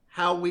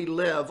how we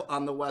live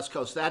on the West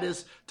Coast. That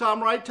is,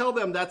 Thom, right? Tell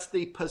them that's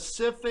the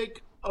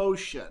Pacific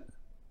Ocean.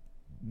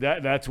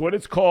 That's what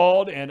it's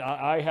called, and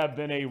I have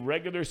been a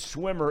regular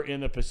swimmer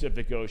in the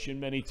Pacific Ocean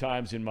many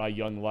times in my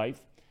young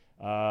life.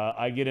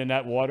 I get in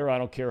that water. I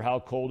don't care how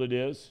cold it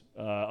is.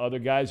 Other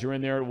guys are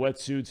in there in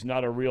wetsuits.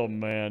 Not a real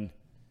man.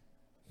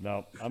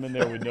 No, I'm in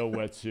there with no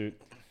wetsuit.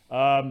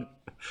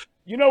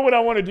 You know what I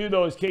want to do,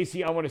 though, is,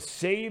 Casey, I want to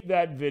save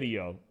that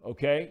video,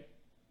 okay?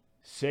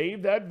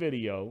 Save that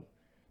video,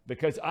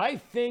 because I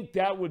think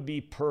that would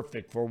be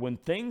perfect for when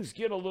things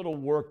get a little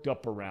worked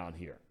up around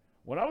here.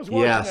 When I was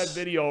watching that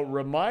video, it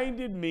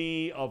reminded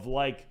me of,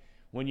 like,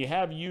 when you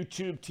have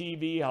YouTube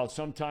TV, how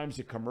sometimes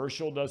the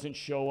commercial doesn't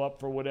show up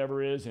for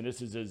whatever it is, and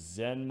this is a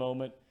zen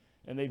moment,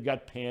 and they've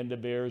got panda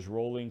bears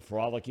rolling,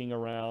 frolicking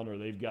around, or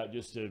they've got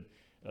just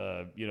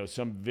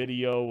some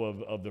video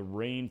of the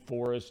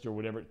rainforest or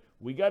whatever.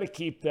 We got to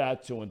keep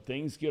that so when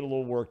things get a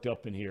little worked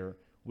up in here,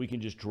 we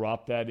can just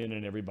drop that in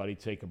and everybody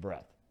take a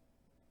breath.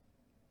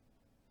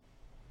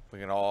 We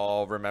can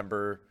all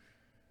remember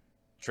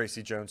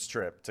Tracy Jones'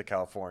 trip to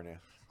California.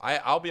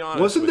 I'll be honest.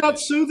 Wasn't that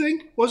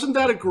soothing? Wasn't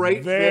that a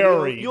great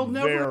video?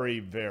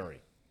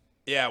 Very.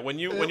 Yeah, when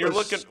you're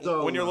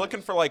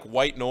looking for like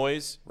white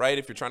noise, right?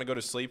 If you're trying to go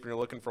to sleep and you're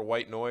looking for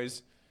white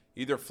noise,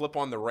 either flip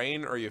on the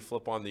rain or you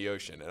flip on the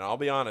ocean. And I'll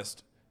be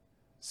honest,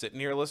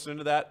 sitting here listening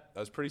to that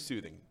was pretty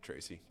soothing,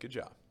 Tracy. Good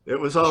job. It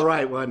was all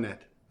right, wasn't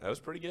it? That was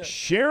pretty good.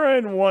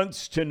 Sharon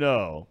wants to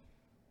know,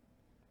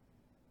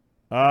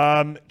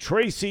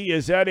 Tracy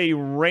is at a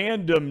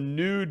random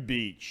nude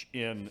beach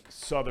in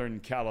Southern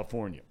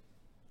California.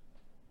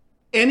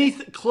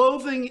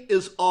 Clothing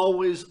is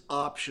always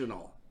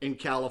optional in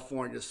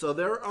California. So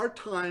there are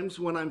times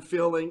when I'm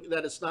feeling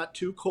that it's not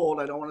too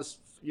cold. I don't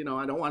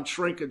want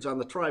shrinkage on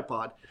the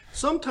tripod.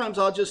 Sometimes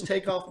I'll just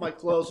take off my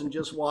clothes and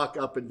just walk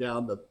up and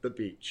down the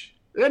beach.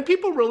 And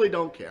people really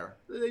don't care.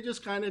 They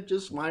just kind of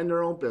just mind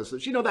their own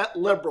business. You know, that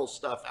liberal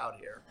stuff out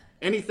here.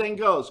 Anything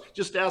goes.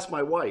 Just ask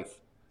my wife.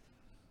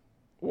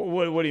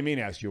 What do you mean,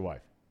 ask your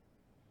wife?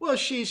 Well,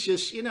 she's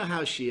just, you know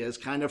how she is,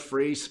 kind of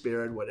free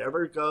spirit.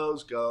 Whatever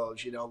goes,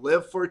 goes. You know,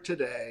 live for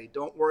today.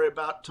 Don't worry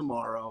about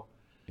tomorrow.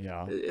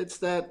 Yeah. It's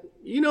that,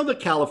 you know, the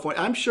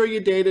California. I'm sure you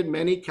dated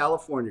many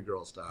California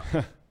girls,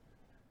 Thom.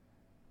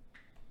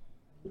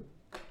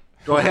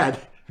 Go ahead.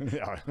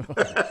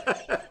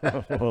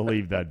 We'll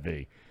leave that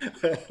be.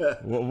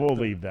 We'll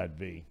leave that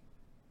be.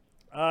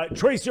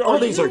 Tracy,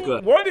 these are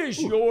good. What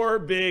is your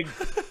big?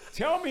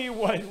 Tell me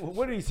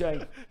what did he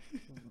say?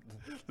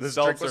 The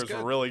seltzers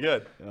were really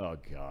good. Oh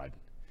God.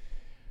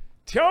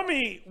 Tell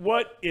me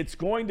what it's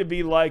going to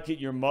be like at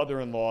your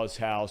mother-in-law's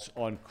house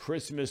on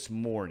Christmas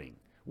morning.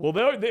 Will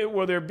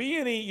there be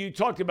any? You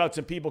talked about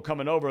some people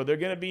coming over. Are there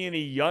going to be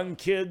any young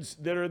kids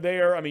that are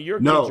there? I mean, your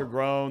kids are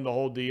grown, the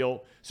whole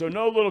deal. So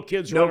no little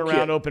kids running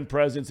around, open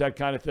presents, that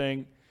kind of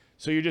thing.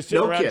 So you're just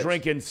sitting around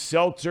drinking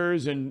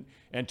seltzers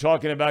and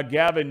talking about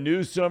Gavin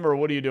Newsom, or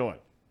what are you doing?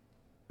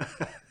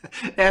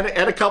 and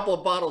a couple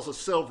of bottles of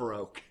Silver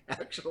Oak,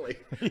 actually.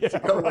 Yeah,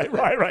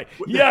 right.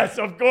 Yes,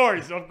 of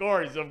course.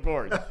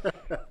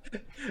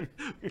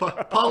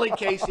 Polly,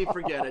 Casey,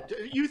 forget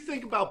it. You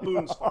think about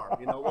Boone's Farm.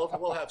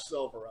 We'll have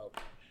Silver Oak.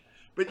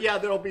 But yeah,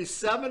 there'll be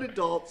 7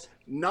 adults,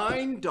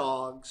 9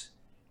 dogs,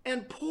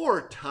 and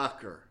poor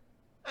Tucker.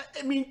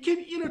 I mean,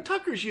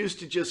 Tucker's used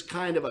to just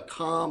kind of a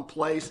calm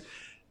place.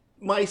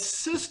 My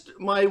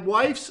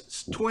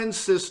wife's twin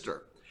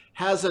sister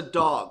has a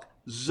dog,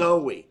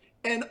 Zoe.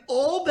 And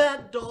all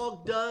that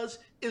dog does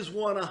is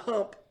want to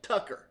hump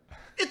Tucker.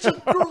 It's a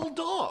girl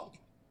dog.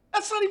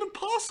 That's not even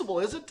possible,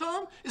 is it,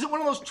 Thom? Is it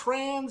one of those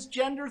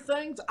transgender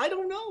things? I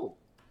don't know.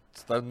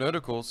 It's the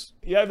nudicles.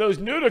 Yeah, those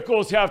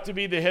nudicles have to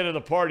be the head of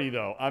the party,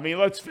 though. I mean,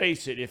 let's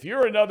face it. If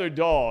you're another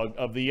dog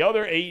of the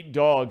other 8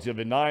 dogs of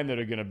the 9 that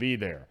are going to be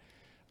there,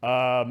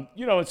 and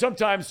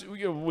sometimes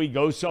we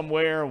go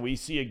somewhere and we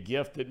see a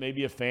gift that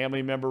maybe a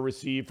family member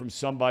received from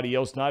somebody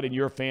else, not in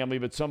your family,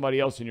 but somebody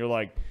else, and you're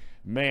like,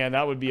 man,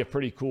 that would be a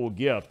pretty cool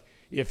gift.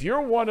 If you're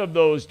one of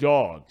those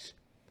dogs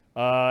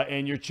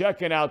and you're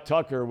checking out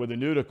Tucker with the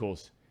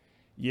nudicles,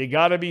 you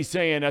got to be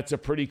saying that's a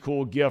pretty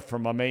cool gift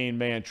from my main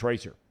man,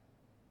 Tracer.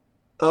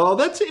 Oh,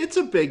 it's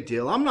a big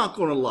deal. I'm not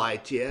going to lie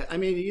to you. I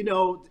mean,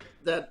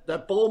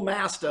 that bull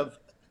mastiff,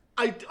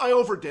 I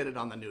overdid it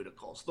on the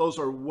nudicles. Those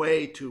are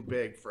way too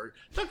big for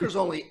Tucker's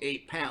only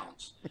 8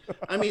 pounds.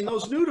 I mean,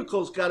 those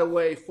nudicles got to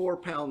weigh 4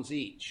 pounds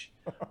each.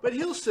 But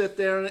he'll sit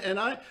there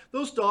and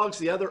those dogs,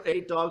 the other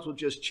 8 dogs, will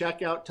just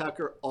check out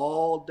Tucker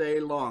all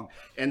day long.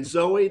 And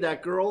Zoe,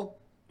 that girl,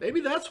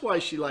 maybe that's why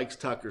she likes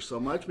Tucker so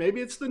much.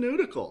 Maybe it's the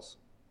nudicles.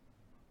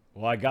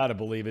 Well, I got to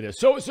believe it is.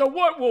 So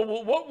what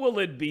will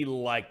it be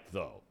like,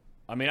 though?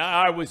 I mean,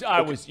 I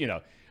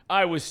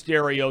was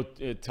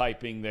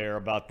stereotyping there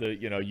about the,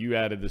 you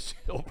added the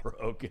Silver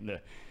Oak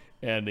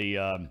and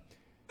the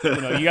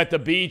you got the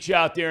beach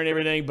out there and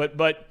everything,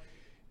 but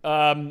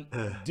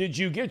did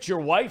you get your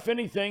wife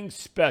anything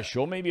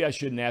special? Maybe I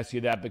shouldn't ask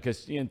you that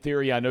because in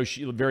theory, I know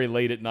she very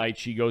late at night,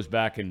 she goes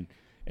back and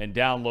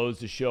downloads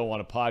the show on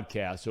a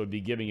podcast, so it'd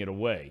be giving it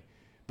away.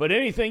 But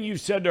anything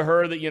you've said to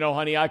her that,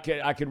 honey, I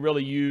could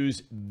really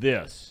use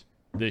this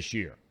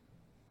year?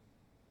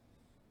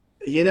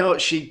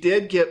 She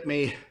did get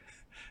me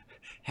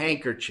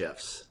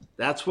handkerchiefs.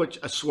 That's what,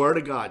 I swear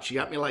to God, she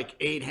got me like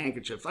 8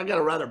 handkerchiefs. I got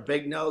a rather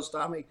big nose,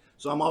 Tommy,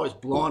 so I'm always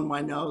blowing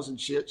my nose and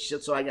shit.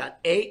 So I got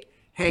 8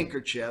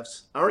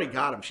 handkerchiefs. I already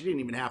got them. She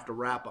didn't even have to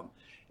wrap them.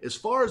 As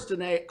far as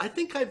Danae, I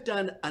think I've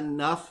done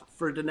enough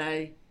for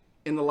Danae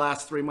in the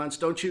last 3 months.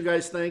 Don't you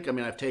guys think? I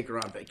mean, I've taken her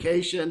on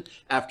vacation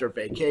after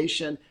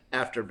vacation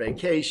after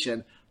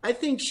vacation. I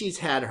think she's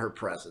had her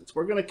presents.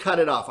 We're going to cut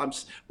it off.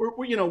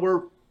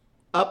 We're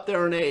up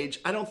there in age.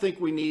 I don't think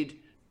we need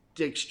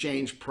to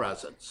exchange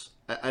presents.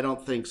 I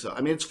don't think so.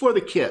 I mean, it's for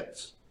the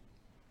kids.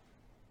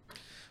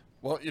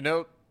 Well,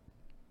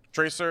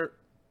 Tracer,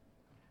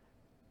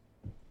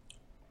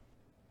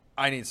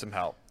 I need some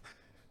help.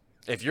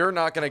 If you're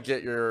not going to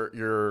get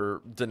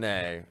your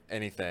Danae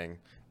anything,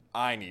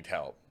 I need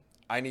help.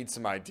 I need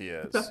some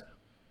ideas.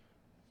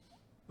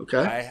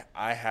 Okay.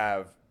 I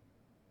have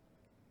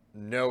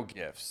no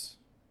gifts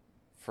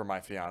for my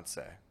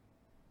fiance.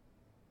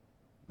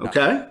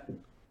 Okay.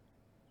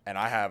 And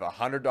I have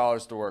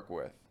 $100 to work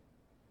with.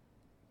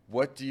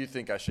 What do you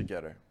think I should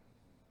get her?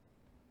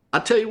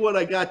 I'll tell you what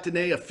I got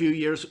Danae a few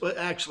years,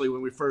 actually,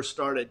 when we first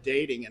started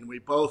dating, and we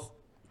both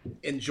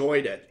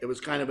enjoyed it. It was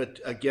kind of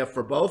a gift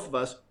for both of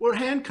us. Were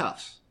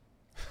handcuffs.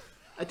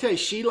 I tell you,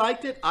 she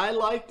liked it. I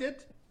liked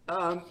it.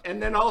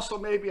 And then also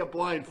maybe a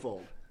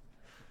blindfold.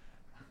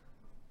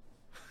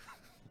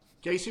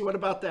 Casey, what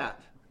about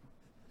that?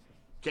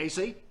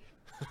 Casey?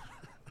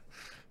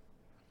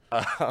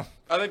 I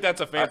think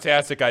that's a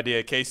fantastic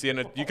idea, Casey,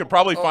 and you could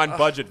probably find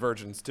budget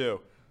versions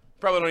too.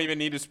 Probably don't even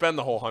need to spend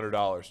the whole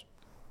 $100.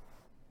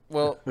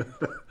 Well,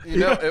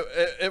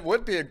 it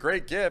would be a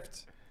great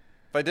gift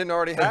if I didn't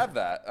already have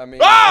that. I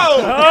mean,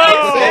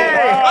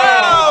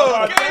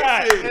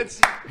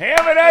 Casey! Ham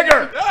and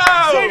egger!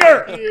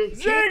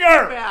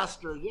 Zinger!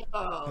 Bastard!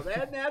 Oh,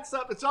 that's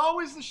up. It's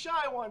always the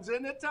shy ones,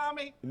 isn't it,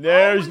 Tommy?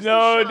 There's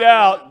no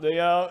doubt.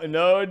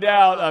 No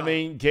doubt. I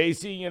mean,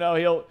 Casey,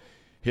 he'll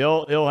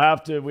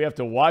have to. We have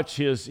to watch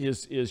his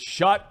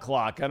shot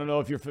clock. I don't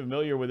know if you're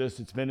familiar with this.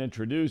 It's been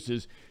introduced.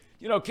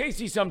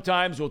 Casey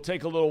sometimes will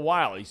take a little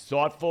while. He's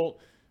thoughtful.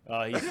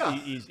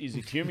 He's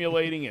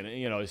accumulating and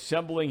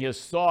assembling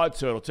his thoughts.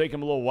 So it'll take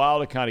him a little while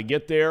to kind of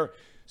get there.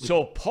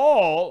 So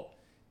Paul,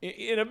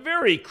 in a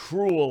very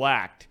cruel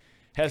act,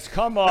 has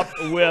come up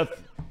with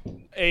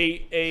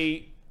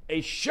a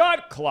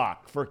shot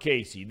clock for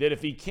Casey, that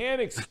if he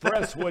can't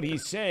express what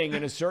he's saying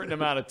in a certain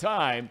amount of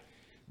time,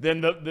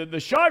 then the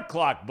shot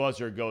clock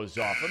buzzer goes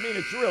off. I mean,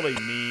 it's really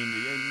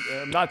mean.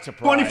 I'm not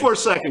surprised.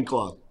 24-second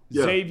clock.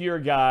 Yeah. Xavier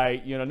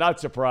guy, not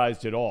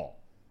surprised at all.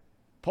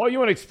 Paul, you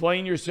want to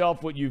explain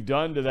yourself, what you've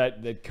done to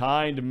that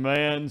kind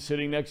man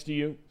sitting next to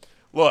you?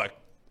 Look,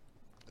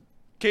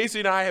 Casey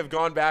and I have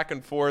gone back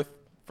and forth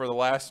for the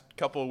last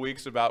couple of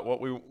weeks about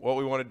what we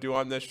want to do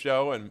on this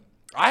show, and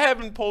I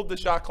haven't pulled the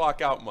shot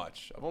clock out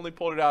much. I've only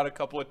pulled it out a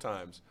couple of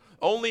times.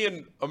 Only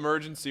in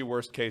emergency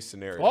worst case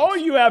scenarios. All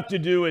you have to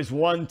do is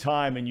one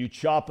time and you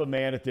chop a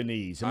man at the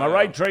knees. Am I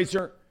right,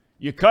 Tracer?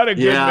 You cut a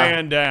good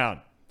man down.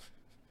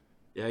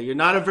 Yeah, you're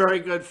not a very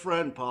good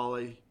friend,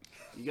 Paulie.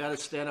 You got to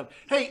stand up.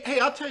 Hey,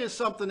 I'll tell you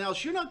something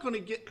else. You're not going to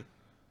get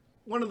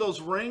one of those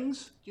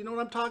rings. You know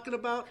what I'm talking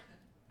about?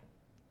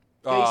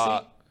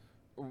 Casey?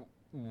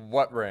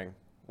 What ring?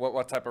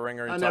 What type of ring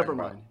are you talking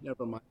about?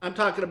 Never mind. I'm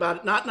talking about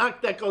it.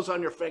 Not that goes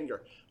on your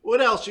finger.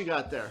 What else you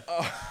got there?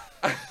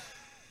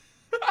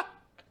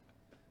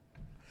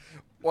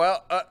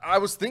 Well, I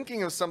was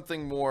thinking of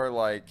something more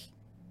like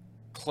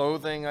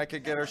clothing I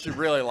could get her. She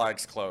really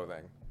likes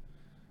clothing.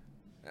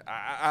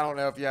 I don't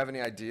know if you have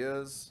any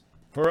ideas.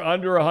 For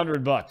under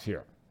 $100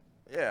 here.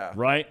 Yeah.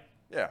 Right?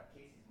 Yeah.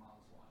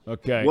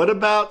 Okay. What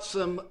about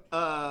some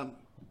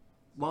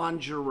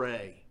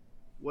lingerie?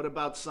 What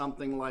about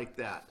something like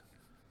that?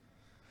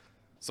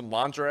 Some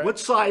lingerie? What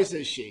size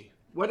is she?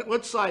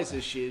 What size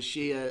is she? Is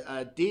she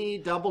a D,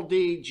 double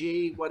D,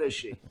 G? What is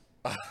she?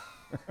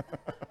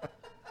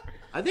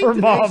 I think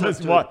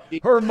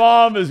her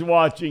mom is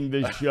watching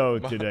this show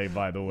today,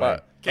 by the way.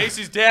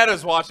 Casey's dad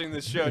is watching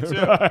this show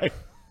too. Right.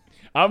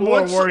 I'm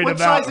more worried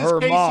about her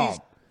mom.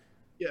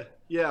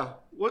 Yeah.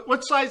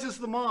 What size is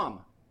the mom?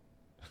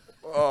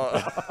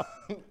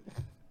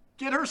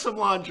 Get her some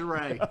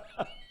lingerie.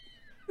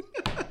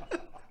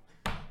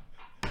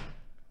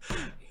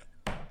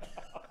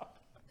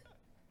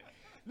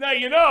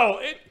 Now,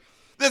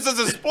 this is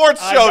a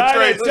sports show,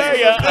 Tracy. This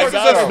is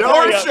a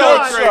sports show,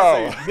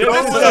 Tracy.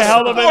 This is a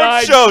hell of an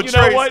idea. You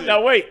know what?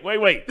 Now, wait.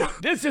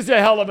 This is a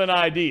hell of an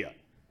idea.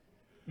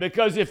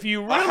 Because if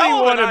you really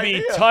want to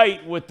be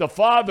tight with the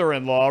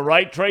father-in-law,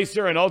 right,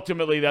 Tracer? And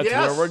ultimately, that's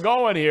where we're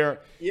going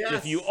here. Yes.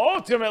 If you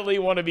ultimately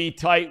want to be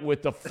tight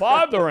with the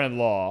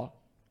father-in-law,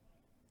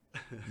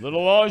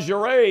 little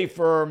lingerie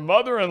for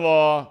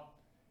mother-in-law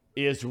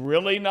is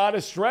really not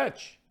a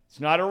stretch. It's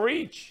not a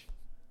reach.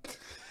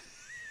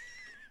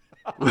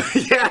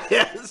 Yeah,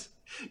 it is.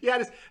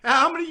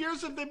 How many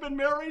years have they been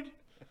married?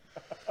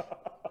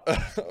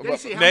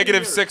 Casey,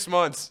 Negative 6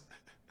 months.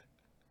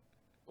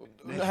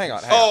 Hang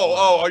on.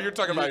 Oh, you're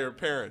talking about your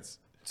parents.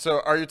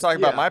 So are you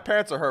talking about my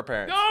parents or her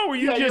parents? No,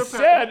 you just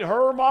said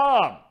her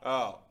mom.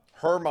 Oh.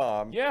 Her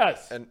mom.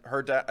 Yes. And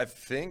her dad, I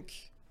think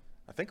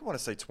I want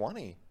to say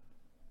 20.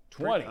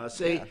 20.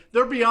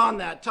 They're beyond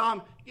that.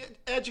 Tom,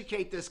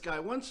 educate this guy.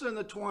 Once they're in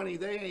the 20,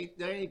 they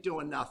ain't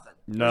doing nothing.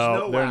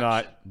 No, they're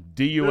not.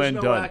 DUN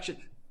no done. action.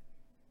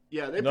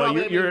 Yeah, they no,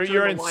 probably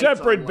you're in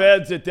separate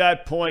beds at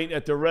that point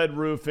at the Red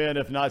Roof Inn,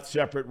 if not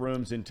separate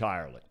rooms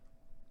entirely.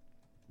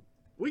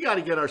 We got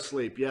to get our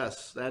sleep.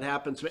 Yes, that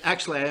happens.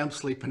 Actually, I am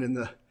sleeping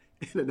in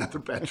another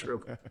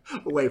bedroom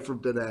away from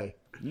today.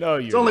 No,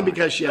 you're It's only not.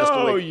 because she has to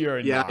wait. No,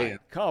 you're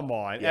not. Come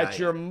on. At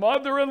your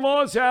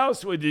mother-in-law's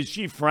house? Did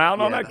she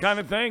frown on that kind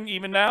of thing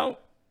even now?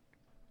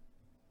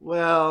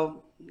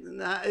 Well,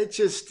 it's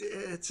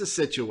a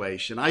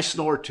situation. I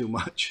snore too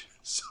much,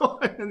 so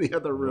I'm in the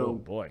other room. Oh,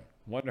 boy.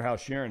 Wonder how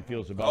Sharon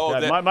feels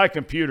about that. My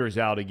computer's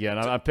out again.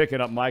 I'm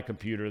picking up my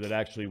computer that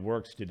actually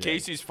works today.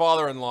 Casey's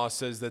father-in-law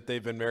says that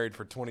they've been married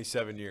for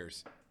 27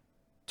 years.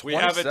 We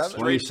have it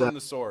straight from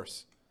the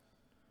source.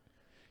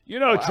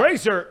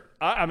 Tracer,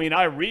 I mean,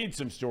 I read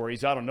some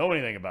stories. I don't know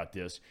anything about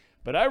this,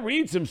 but I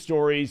read some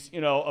stories,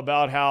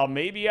 about how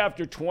maybe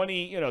after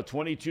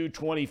 22,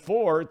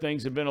 24,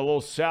 things have been a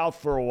little south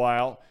for a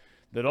while,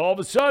 that all of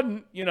a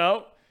sudden,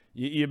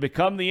 you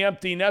become the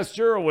empty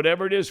nester or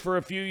whatever it is for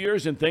a few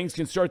years, and things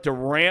can start to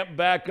ramp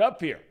back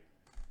up here.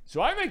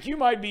 So I think you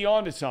might be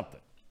onto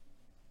something.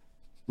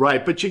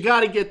 Right, but you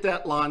got to get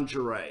that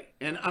lingerie.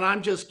 And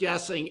I'm just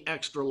guessing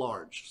extra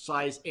large,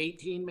 size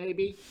 18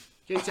 maybe.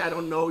 In case I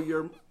don't know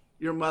your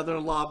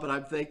mother-in-law, but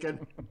I'm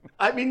thinking,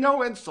 I mean,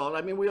 no insult.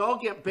 I mean, we all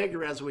get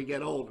bigger as we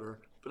get older,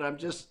 but I'm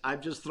just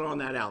throwing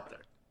that out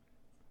there.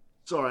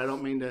 Sorry, I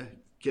don't mean to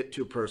get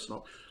too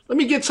personal. Let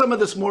me get some of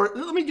this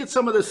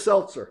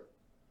seltzer.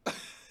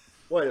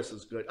 Boy, this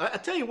is good. I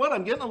tell you what,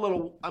 I'm getting a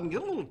little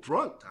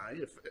drunk, Ty.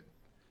 Hit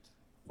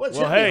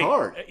me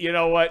hard. You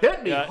know what?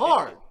 Hit me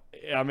hard.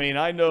 I mean,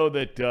 I know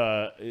that,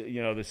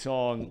 the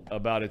song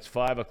about it's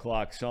 5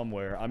 o'clock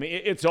somewhere. I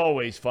mean, it's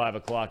always 5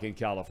 o'clock in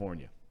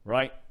California,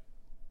 right?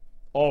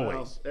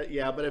 Always. Well,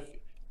 yeah, but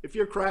if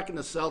you're cracking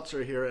the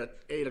seltzer here at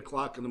 8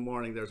 o'clock in the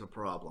morning, there's a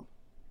problem.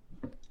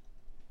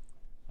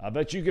 I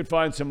bet you could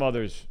find some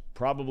others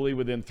probably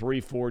within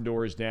 3-4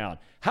 doors down.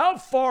 How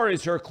far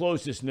is her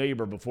closest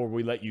neighbor before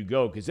we let you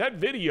go? Because that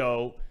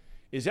video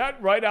Is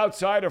that right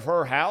outside of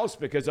her house?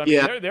 Because, I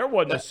mean, there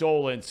wasn't a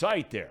soul in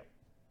sight there.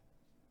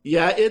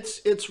 Yeah,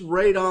 it's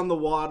right on the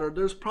water.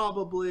 There's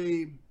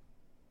probably,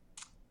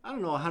 I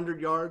don't know,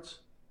 100 yards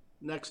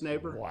next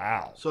neighbor.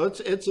 Wow. So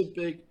it's a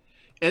big,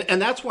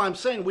 and that's why I'm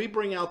saying we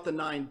bring out the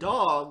 9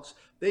 dogs.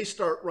 They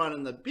start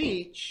running the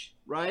beach,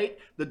 right?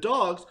 The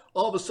dogs,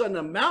 all of a sudden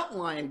a mountain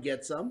lion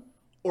gets them,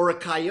 or a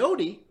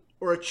coyote,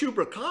 or a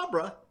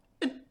chupacabra,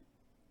 and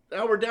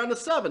now we're down to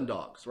 7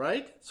 dogs,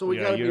 right? So we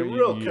got to be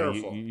real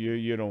careful.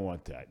 You don't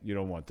want that. You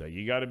don't want that.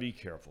 You got to be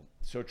careful.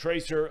 So,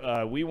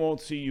 Tracer, we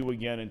won't see you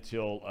again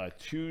until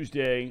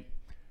Tuesday.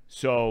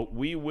 So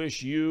we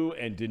wish you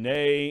and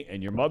Danae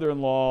and your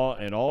mother-in-law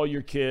and all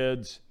your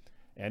kids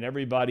and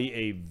everybody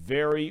a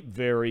very,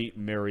 very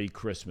Merry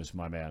Christmas,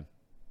 my man.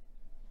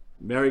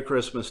 Merry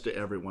Christmas to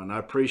everyone. I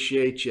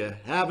appreciate you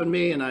having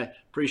me, and I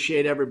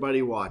appreciate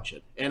everybody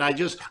watching. And I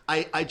just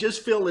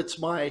feel it's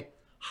my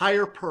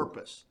higher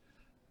purpose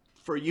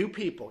for you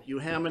people, you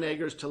ham and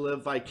eggers, to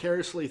live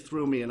vicariously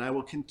through me, and I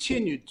will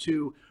continue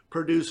to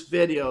produce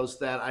videos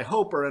that I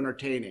hope are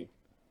entertaining.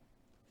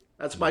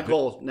 That's my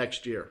goal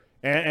next year.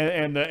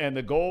 And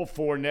the goal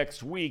for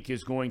next week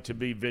is going to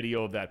be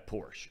video of that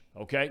Porsche,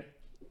 okay?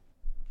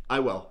 I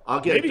will. I'll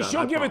get it done. Maybe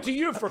she'll give it to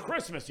you for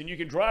Christmas, and you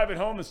can drive it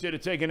home instead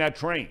of taking that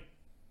train.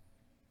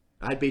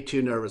 I'd be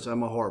too nervous.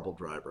 I'm a horrible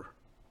driver.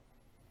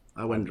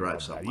 I wouldn't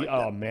drive something like that.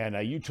 Oh man, now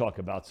you talk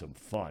about some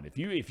fun. If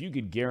you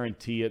could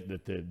guarantee it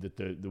that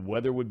the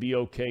weather would be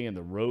okay and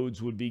the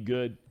roads would be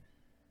good,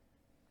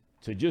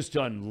 to just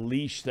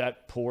unleash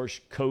that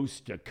Porsche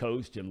coast to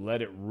coast and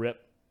let it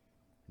rip.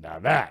 Now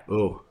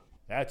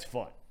that's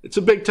fun. It's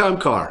a big time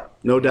car,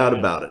 no doubt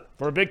about it.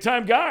 For a big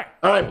time guy.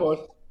 All right, boys.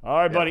 All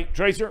right, buddy.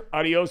 Tracer,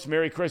 adios.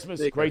 Merry Christmas.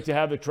 Great to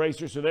have the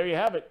Tracer. So there you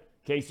have it,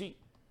 Casey.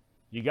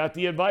 You got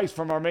the advice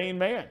from our main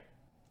man.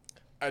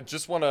 I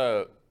just want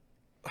to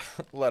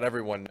let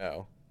everyone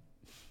know.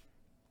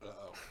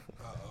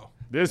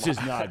 This is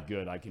not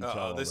good, I can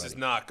tell. This is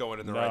not going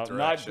in the Not right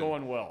direction.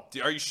 going well.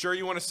 Are you sure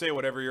you want to say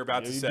whatever you're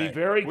about to say? Be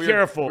very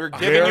careful. We're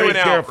giving you an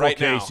out right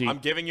Casey. now. I'm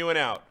giving you an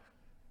out.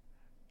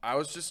 I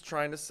was just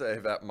trying to say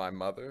that my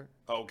mother,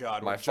 oh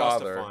God, my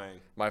father, justifying.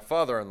 My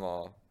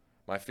father-in-law,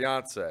 my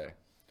fiance,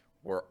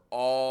 were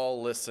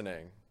all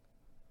listening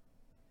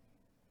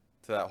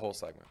to that whole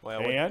segment.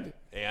 Well,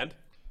 and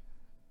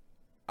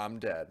I'm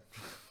dead.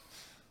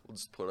 We'll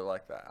just put it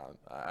like that.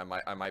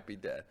 I might be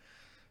dead.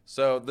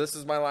 So this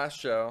is my last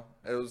show.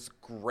 It was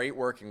great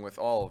working with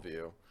all of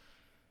you.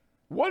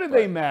 What are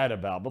they mad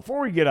about?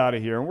 Before we get out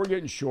of here, and we're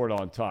getting short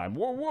on time.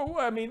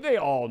 I mean, they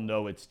all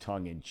know it's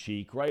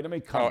tongue-in-cheek, right? I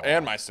mean, come on.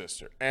 And my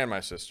sister.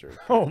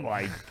 Oh,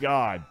 my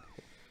God.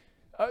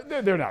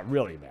 They're not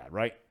really mad,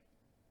 right?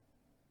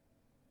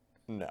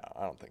 No,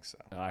 I don't think so.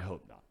 I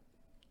hope not.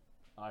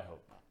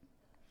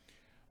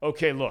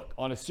 Okay, look,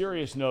 on a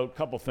serious note,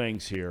 couple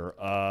things here.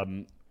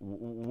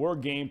 We're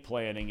game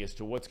planning as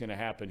to what's going to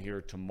happen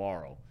here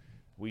tomorrow.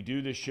 We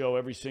do this show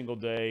every single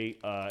day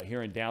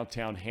here in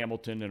downtown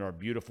Hamilton in our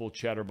beautiful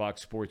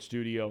Chatterbox Sports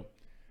Studio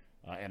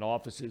and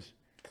offices.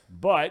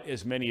 But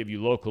as many of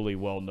you locally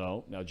well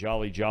know, now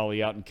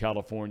Jolly out in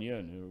California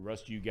and the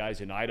rest of you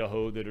guys in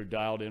Idaho that are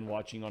dialed in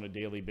watching on a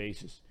daily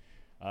basis,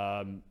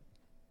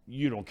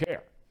 you don't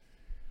care.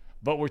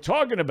 But we're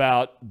talking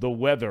about the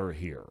weather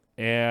here,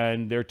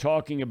 and they're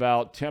talking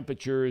about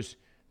temperatures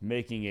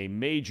making a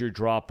major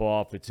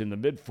drop-off. It's in the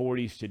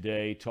mid-40s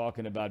today,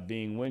 talking about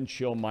being wind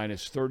chill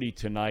minus 30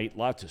 tonight.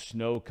 Lots of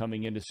snow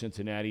coming into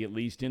Cincinnati, at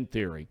least in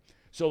theory.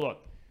 So,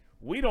 look,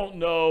 we don't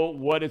know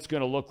what it's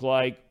going to look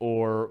like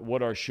or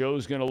what our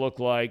show's going to look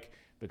like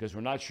because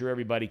we're not sure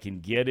everybody can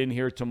get in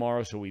here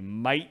tomorrow, so we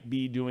might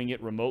be doing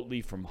it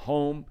remotely from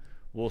home.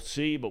 We'll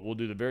see, but we'll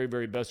do the very,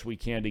 very best we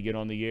can to get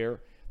on the air.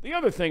 The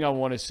other thing I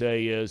want to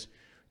say is,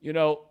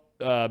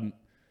 and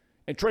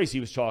Tracy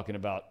was talking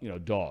about,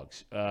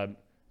 dogs.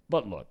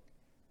 But look,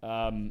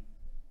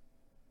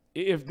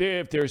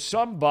 if there's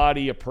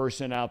somebody, a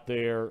person out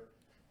there,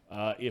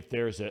 if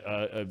there's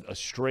a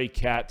stray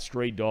cat,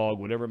 stray dog,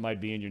 whatever it might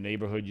be in your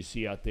neighborhood you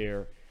see out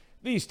there,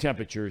 these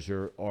temperatures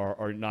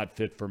are not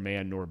fit for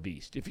man nor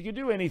beast. If you can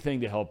do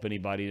anything to help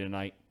anybody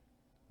tonight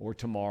or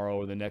tomorrow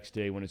or the next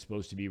day when it's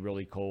supposed to be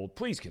really cold,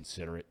 please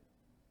consider it.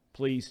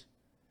 Please.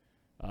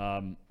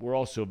 We're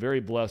also very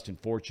blessed and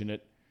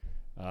fortunate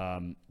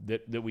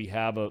that we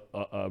have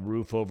a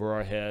roof over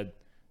our head,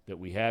 that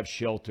we have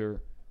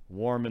shelter,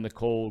 warm in the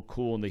cold,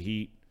 cool in the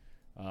heat.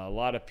 A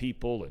lot of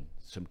people and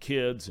some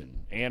kids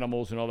and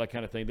animals and all that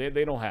kind of thing,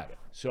 they don't have it.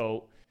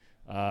 So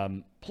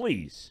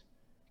please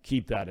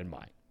keep that in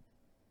mind.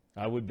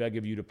 I would beg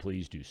of you to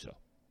please do so.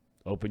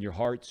 Open your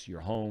hearts,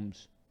 your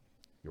homes,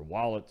 your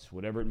wallets,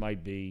 whatever it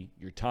might be,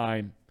 your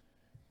time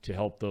to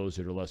help those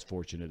that are less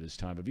fortunate this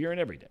time of year and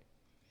every day.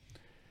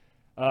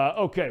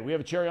 Okay, we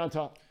have a cherry on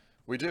top.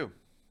 We do.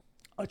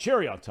 A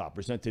cherry on top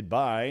presented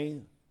by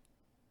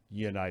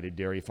United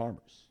Dairy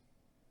Farmers.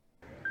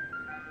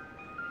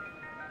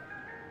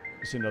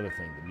 It's another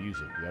thing, the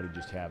music. You ought to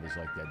just have is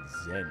like that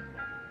Zen moment.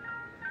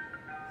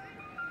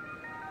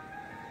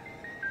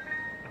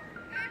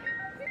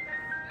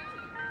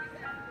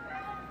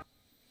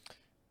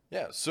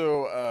 Yeah,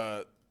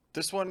 so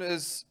this one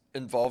is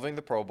involving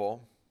the Pro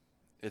Bowl.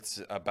 It's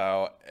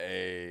about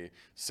a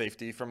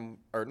safety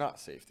not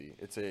safety.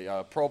 It's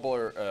a Pro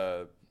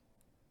Bowler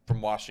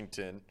from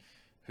Washington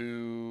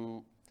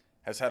who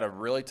has had a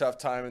really tough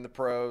time in the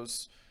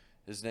pros.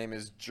 His name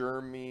is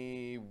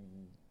Jeremy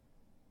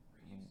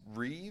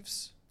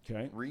Reeves.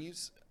 Okay.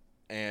 Reeves.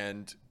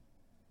 And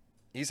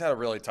he's had a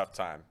really tough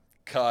time.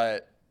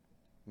 Cut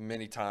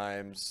many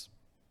times,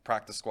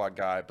 practice squad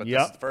guy, but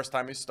this is the first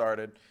time he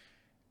started,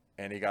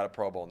 and he got a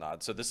Pro Bowl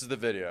nod. So this is the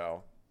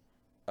video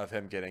of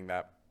him getting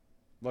that.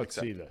 Let's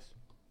see this.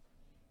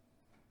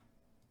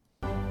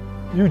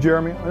 You,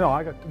 Jeremy?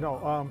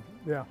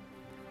 Yeah.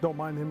 Don't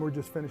mind him. We're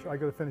just finished. I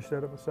got to finish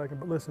that up in a second.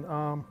 But listen,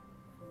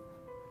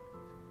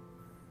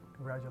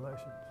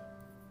 congratulations.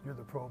 You're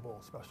the Pro Bowl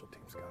special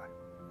teams guy.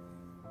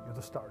 You're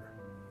the starter.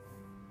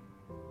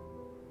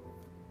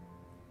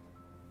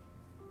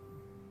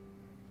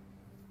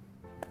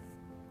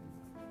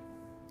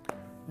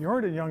 You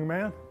earned it, young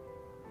man.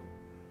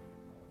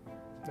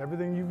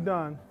 Everything you've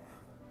done.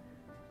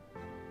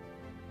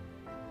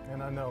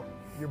 And I know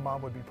your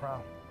mom would be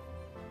proud.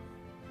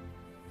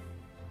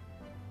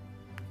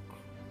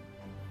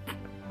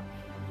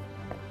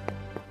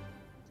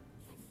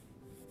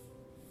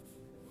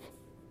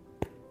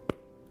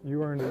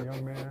 You earned it,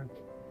 young man.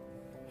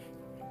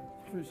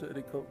 Appreciate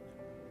it, Coach.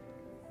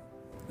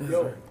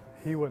 Yo.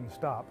 He wouldn't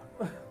stop.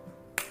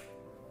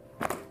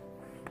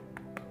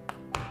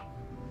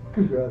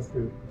 Congrats,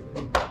 dude.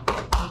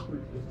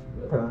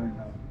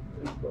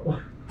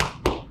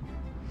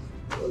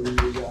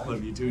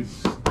 Love you too.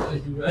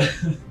 Thank you,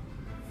 man.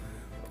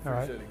 All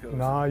right.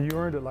 Nah, you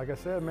earned it. Like I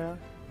said, man.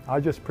 I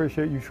just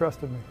appreciate you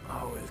trusting me.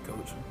 Always,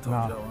 Coach.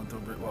 Told you I went through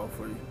a brick wall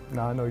for you.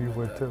 Nah, I know you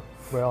would too.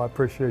 Well, I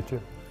appreciate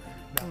you.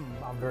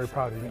 I'm very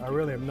proud of you. I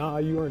really am. Nah,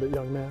 you earned it,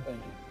 young man. Thank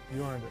you.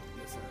 You earned it.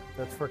 Yes, sir.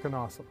 That's freaking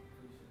awesome.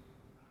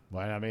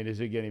 Well, I mean, is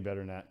it getting better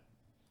than that?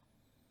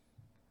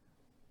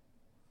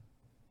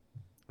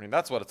 I mean,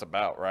 that's what it's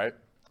about, right?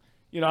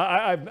 You know,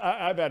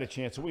 I've had a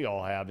chance, we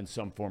all have in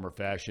some form or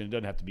fashion. It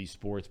doesn't have to be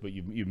sports, but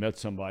you've met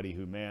somebody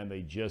who, man,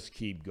 they just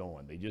keep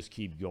going. They just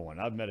keep going.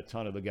 I've met a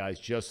ton of the guys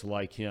just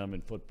like him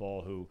in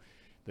football who,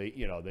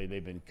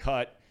 they've been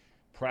cut,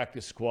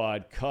 practice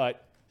squad,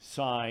 cut,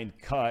 signed,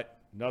 cut,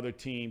 another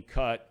team,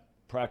 cut,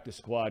 practice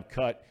squad,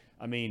 cut.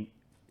 I mean,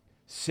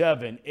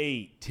 7,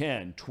 8,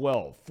 10,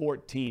 12,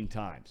 14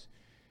 times.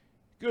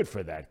 Good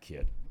for that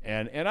kid.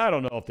 And I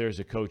don't know if there's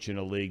a coach in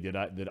a league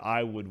that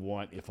I would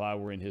want, if I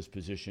were in his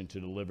position,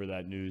 to deliver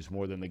that news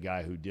more than the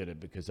guy who did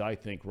it, because I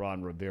think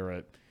Ron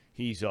Rivera,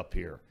 he's up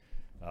here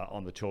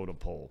on the totem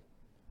pole.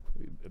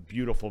 A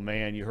beautiful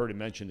man. You heard him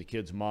mention the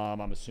kid's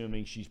mom. I'm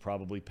assuming she's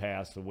probably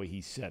passed the way he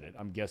said it.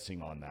 I'm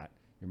guessing on that.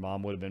 Your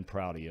mom would have been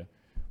proud of you.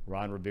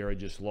 Ron Rivera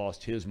just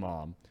lost his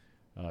mom,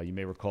 you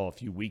may recall, a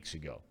few weeks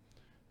ago.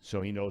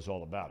 So he knows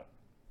all about it.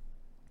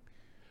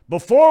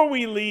 Before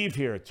we leave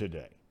here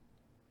today,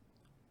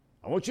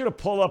 I want you to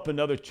pull up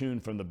another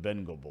tune from the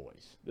Bengal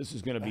Boys. This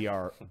is going to be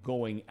our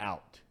going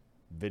out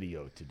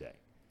video today,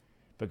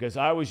 because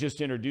I was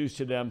just introduced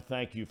to them.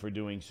 Thank you for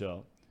doing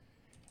so.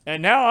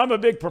 And now I'm a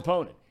big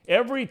proponent.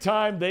 Every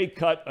time they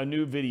cut a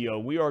new video,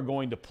 we are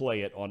going to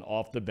play it on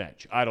Off the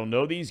Bench. I don't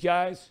know these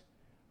guys.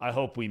 I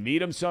hope we meet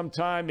them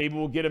sometime. Maybe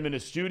we'll get them in a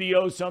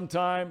studio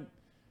sometime.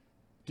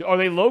 Are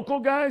they local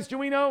guys? Do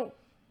we know?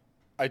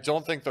 I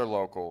don't think they're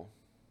local,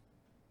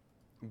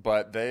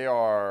 but they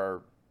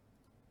are.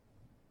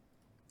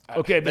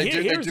 Okay, but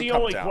here's the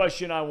only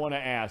question I want to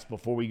ask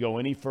before we go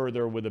any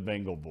further with the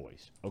Bengal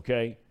Boys,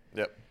 okay?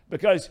 Yep.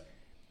 Because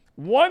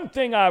one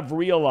thing I've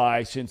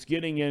realized since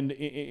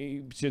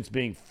since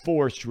being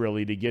forced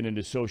really to get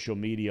into social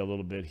media a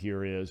little bit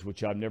here is,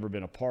 which I've never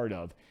been a part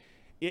of,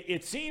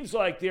 it seems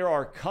like there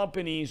are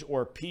companies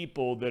or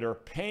people that are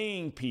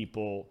paying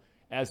people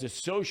as a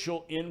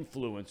social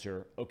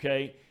influencer,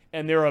 okay?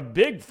 And they're a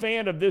big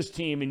fan of this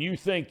team, and you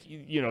think,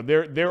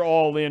 they're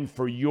all in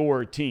for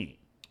your team.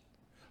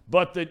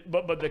 But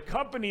the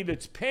company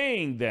that's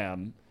paying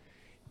them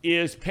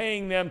is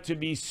paying them to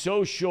be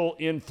social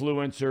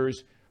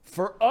influencers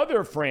for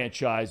other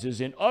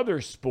franchises in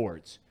other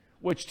sports,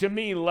 which to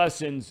me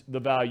lessens the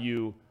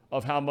value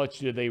of how much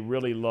do they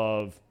really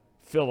love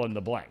fill in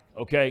the blank,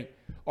 okay?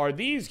 Are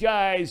these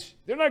guys,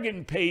 they're not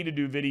getting paid to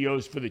do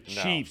videos for the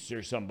Chiefs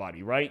or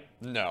somebody, right?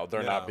 No,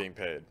 they're not being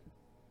paid.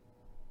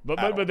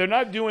 But they're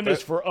not doing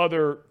this for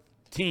other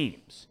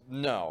teams.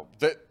 No.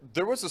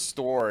 There was a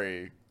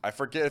story, I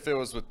forget if it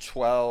was with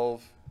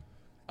 12,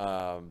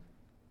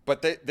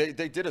 but they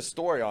did a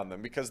story on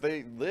them because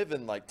they live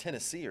in like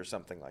Tennessee or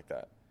something like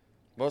that.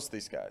 Most of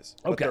these guys.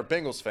 But they're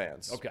Bengals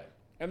fans. Okay.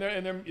 And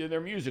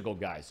they're musical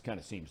guys, kind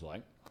of seems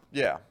like.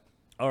 Yeah.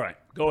 All right.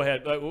 Go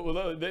ahead.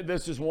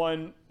 This is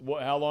one,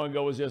 how long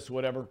ago was this?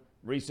 Whatever.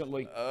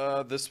 Recently?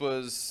 This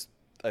was,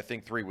 I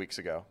think, 3 weeks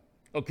ago.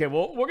 Okay.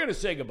 Well, we're going to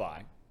say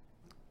goodbye.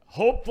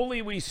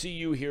 Hopefully we see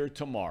you here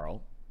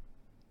tomorrow.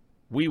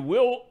 We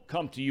will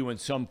come to you in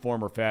some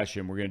form or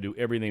fashion. We're going to do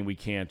everything we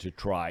can to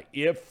try.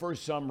 If for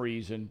some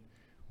reason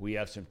we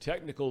have some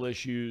technical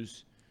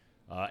issues,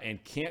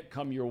 and can't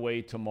come your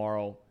way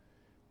tomorrow,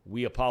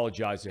 we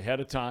apologize ahead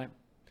of time.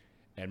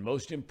 And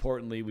most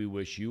importantly, we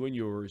wish you and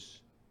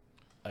yours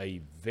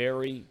a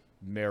very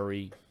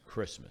Merry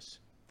Christmas.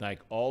 Thank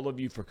all of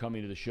you for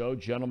coming to the show.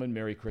 Gentlemen,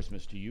 Merry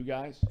Christmas to you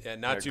guys. Yeah,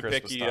 not Merry too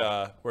Christmas, picky.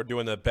 Tom. We're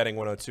doing the betting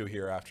 102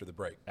 here after the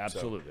break.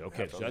 Absolutely.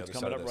 Okay, so on the that's other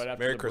coming side up of right this.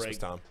 after Merry the Christmas,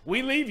 break. Tom.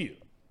 We leave you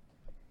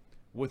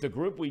with a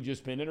group we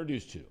just been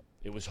introduced to.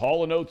 It was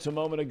Hall & Oates a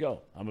moment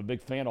ago. I'm a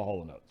big fan of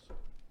Hall &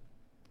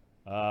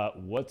 Oates.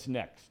 What's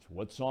next?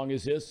 What song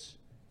is this?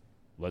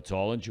 Let's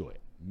all enjoy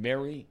it.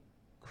 Merry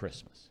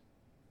Christmas.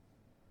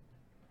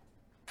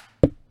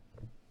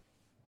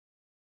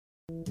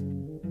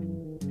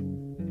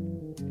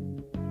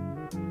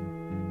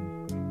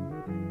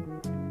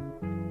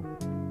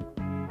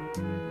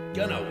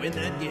 Gonna win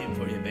that game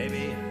for you,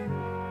 baby.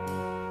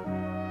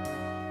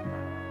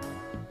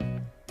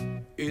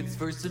 It's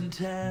 1st and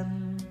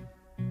 10.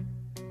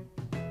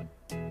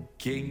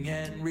 King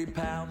Henry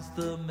pounds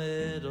the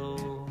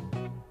middle.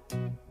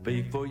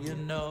 Before you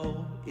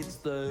know, it's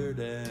 3rd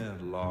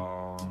and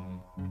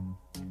long.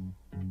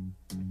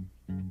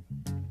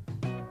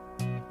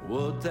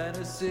 Well,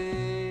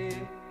 Tennessee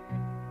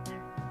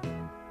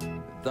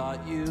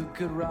thought you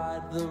could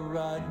ride the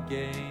run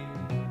game.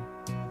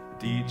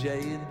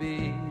 DJ and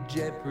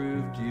BJ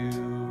proved you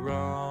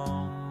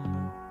wrong.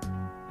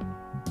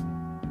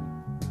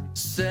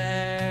 Sam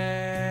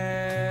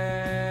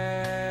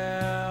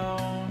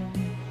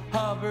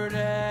Hubbard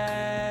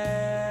and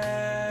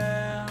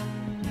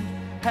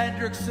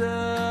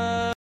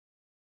Hendrickson.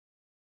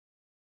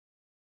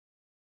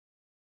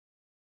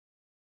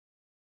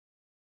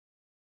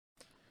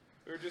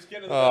 We were just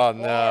getting to Oh,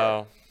 that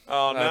no.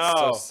 Oh, That's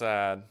no. so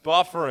sad.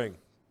 Buffering.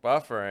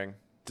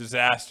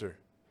 Disaster.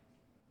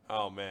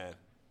 Oh, man.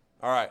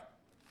 All right.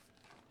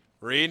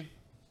 Reed,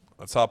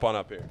 let's hop on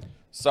up here.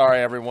 Sorry,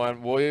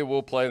 everyone. We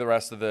will play the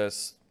rest of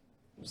this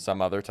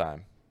some other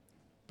time.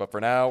 But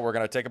for now, we're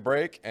going to take a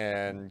break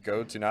and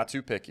go to Not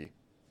Too Picky.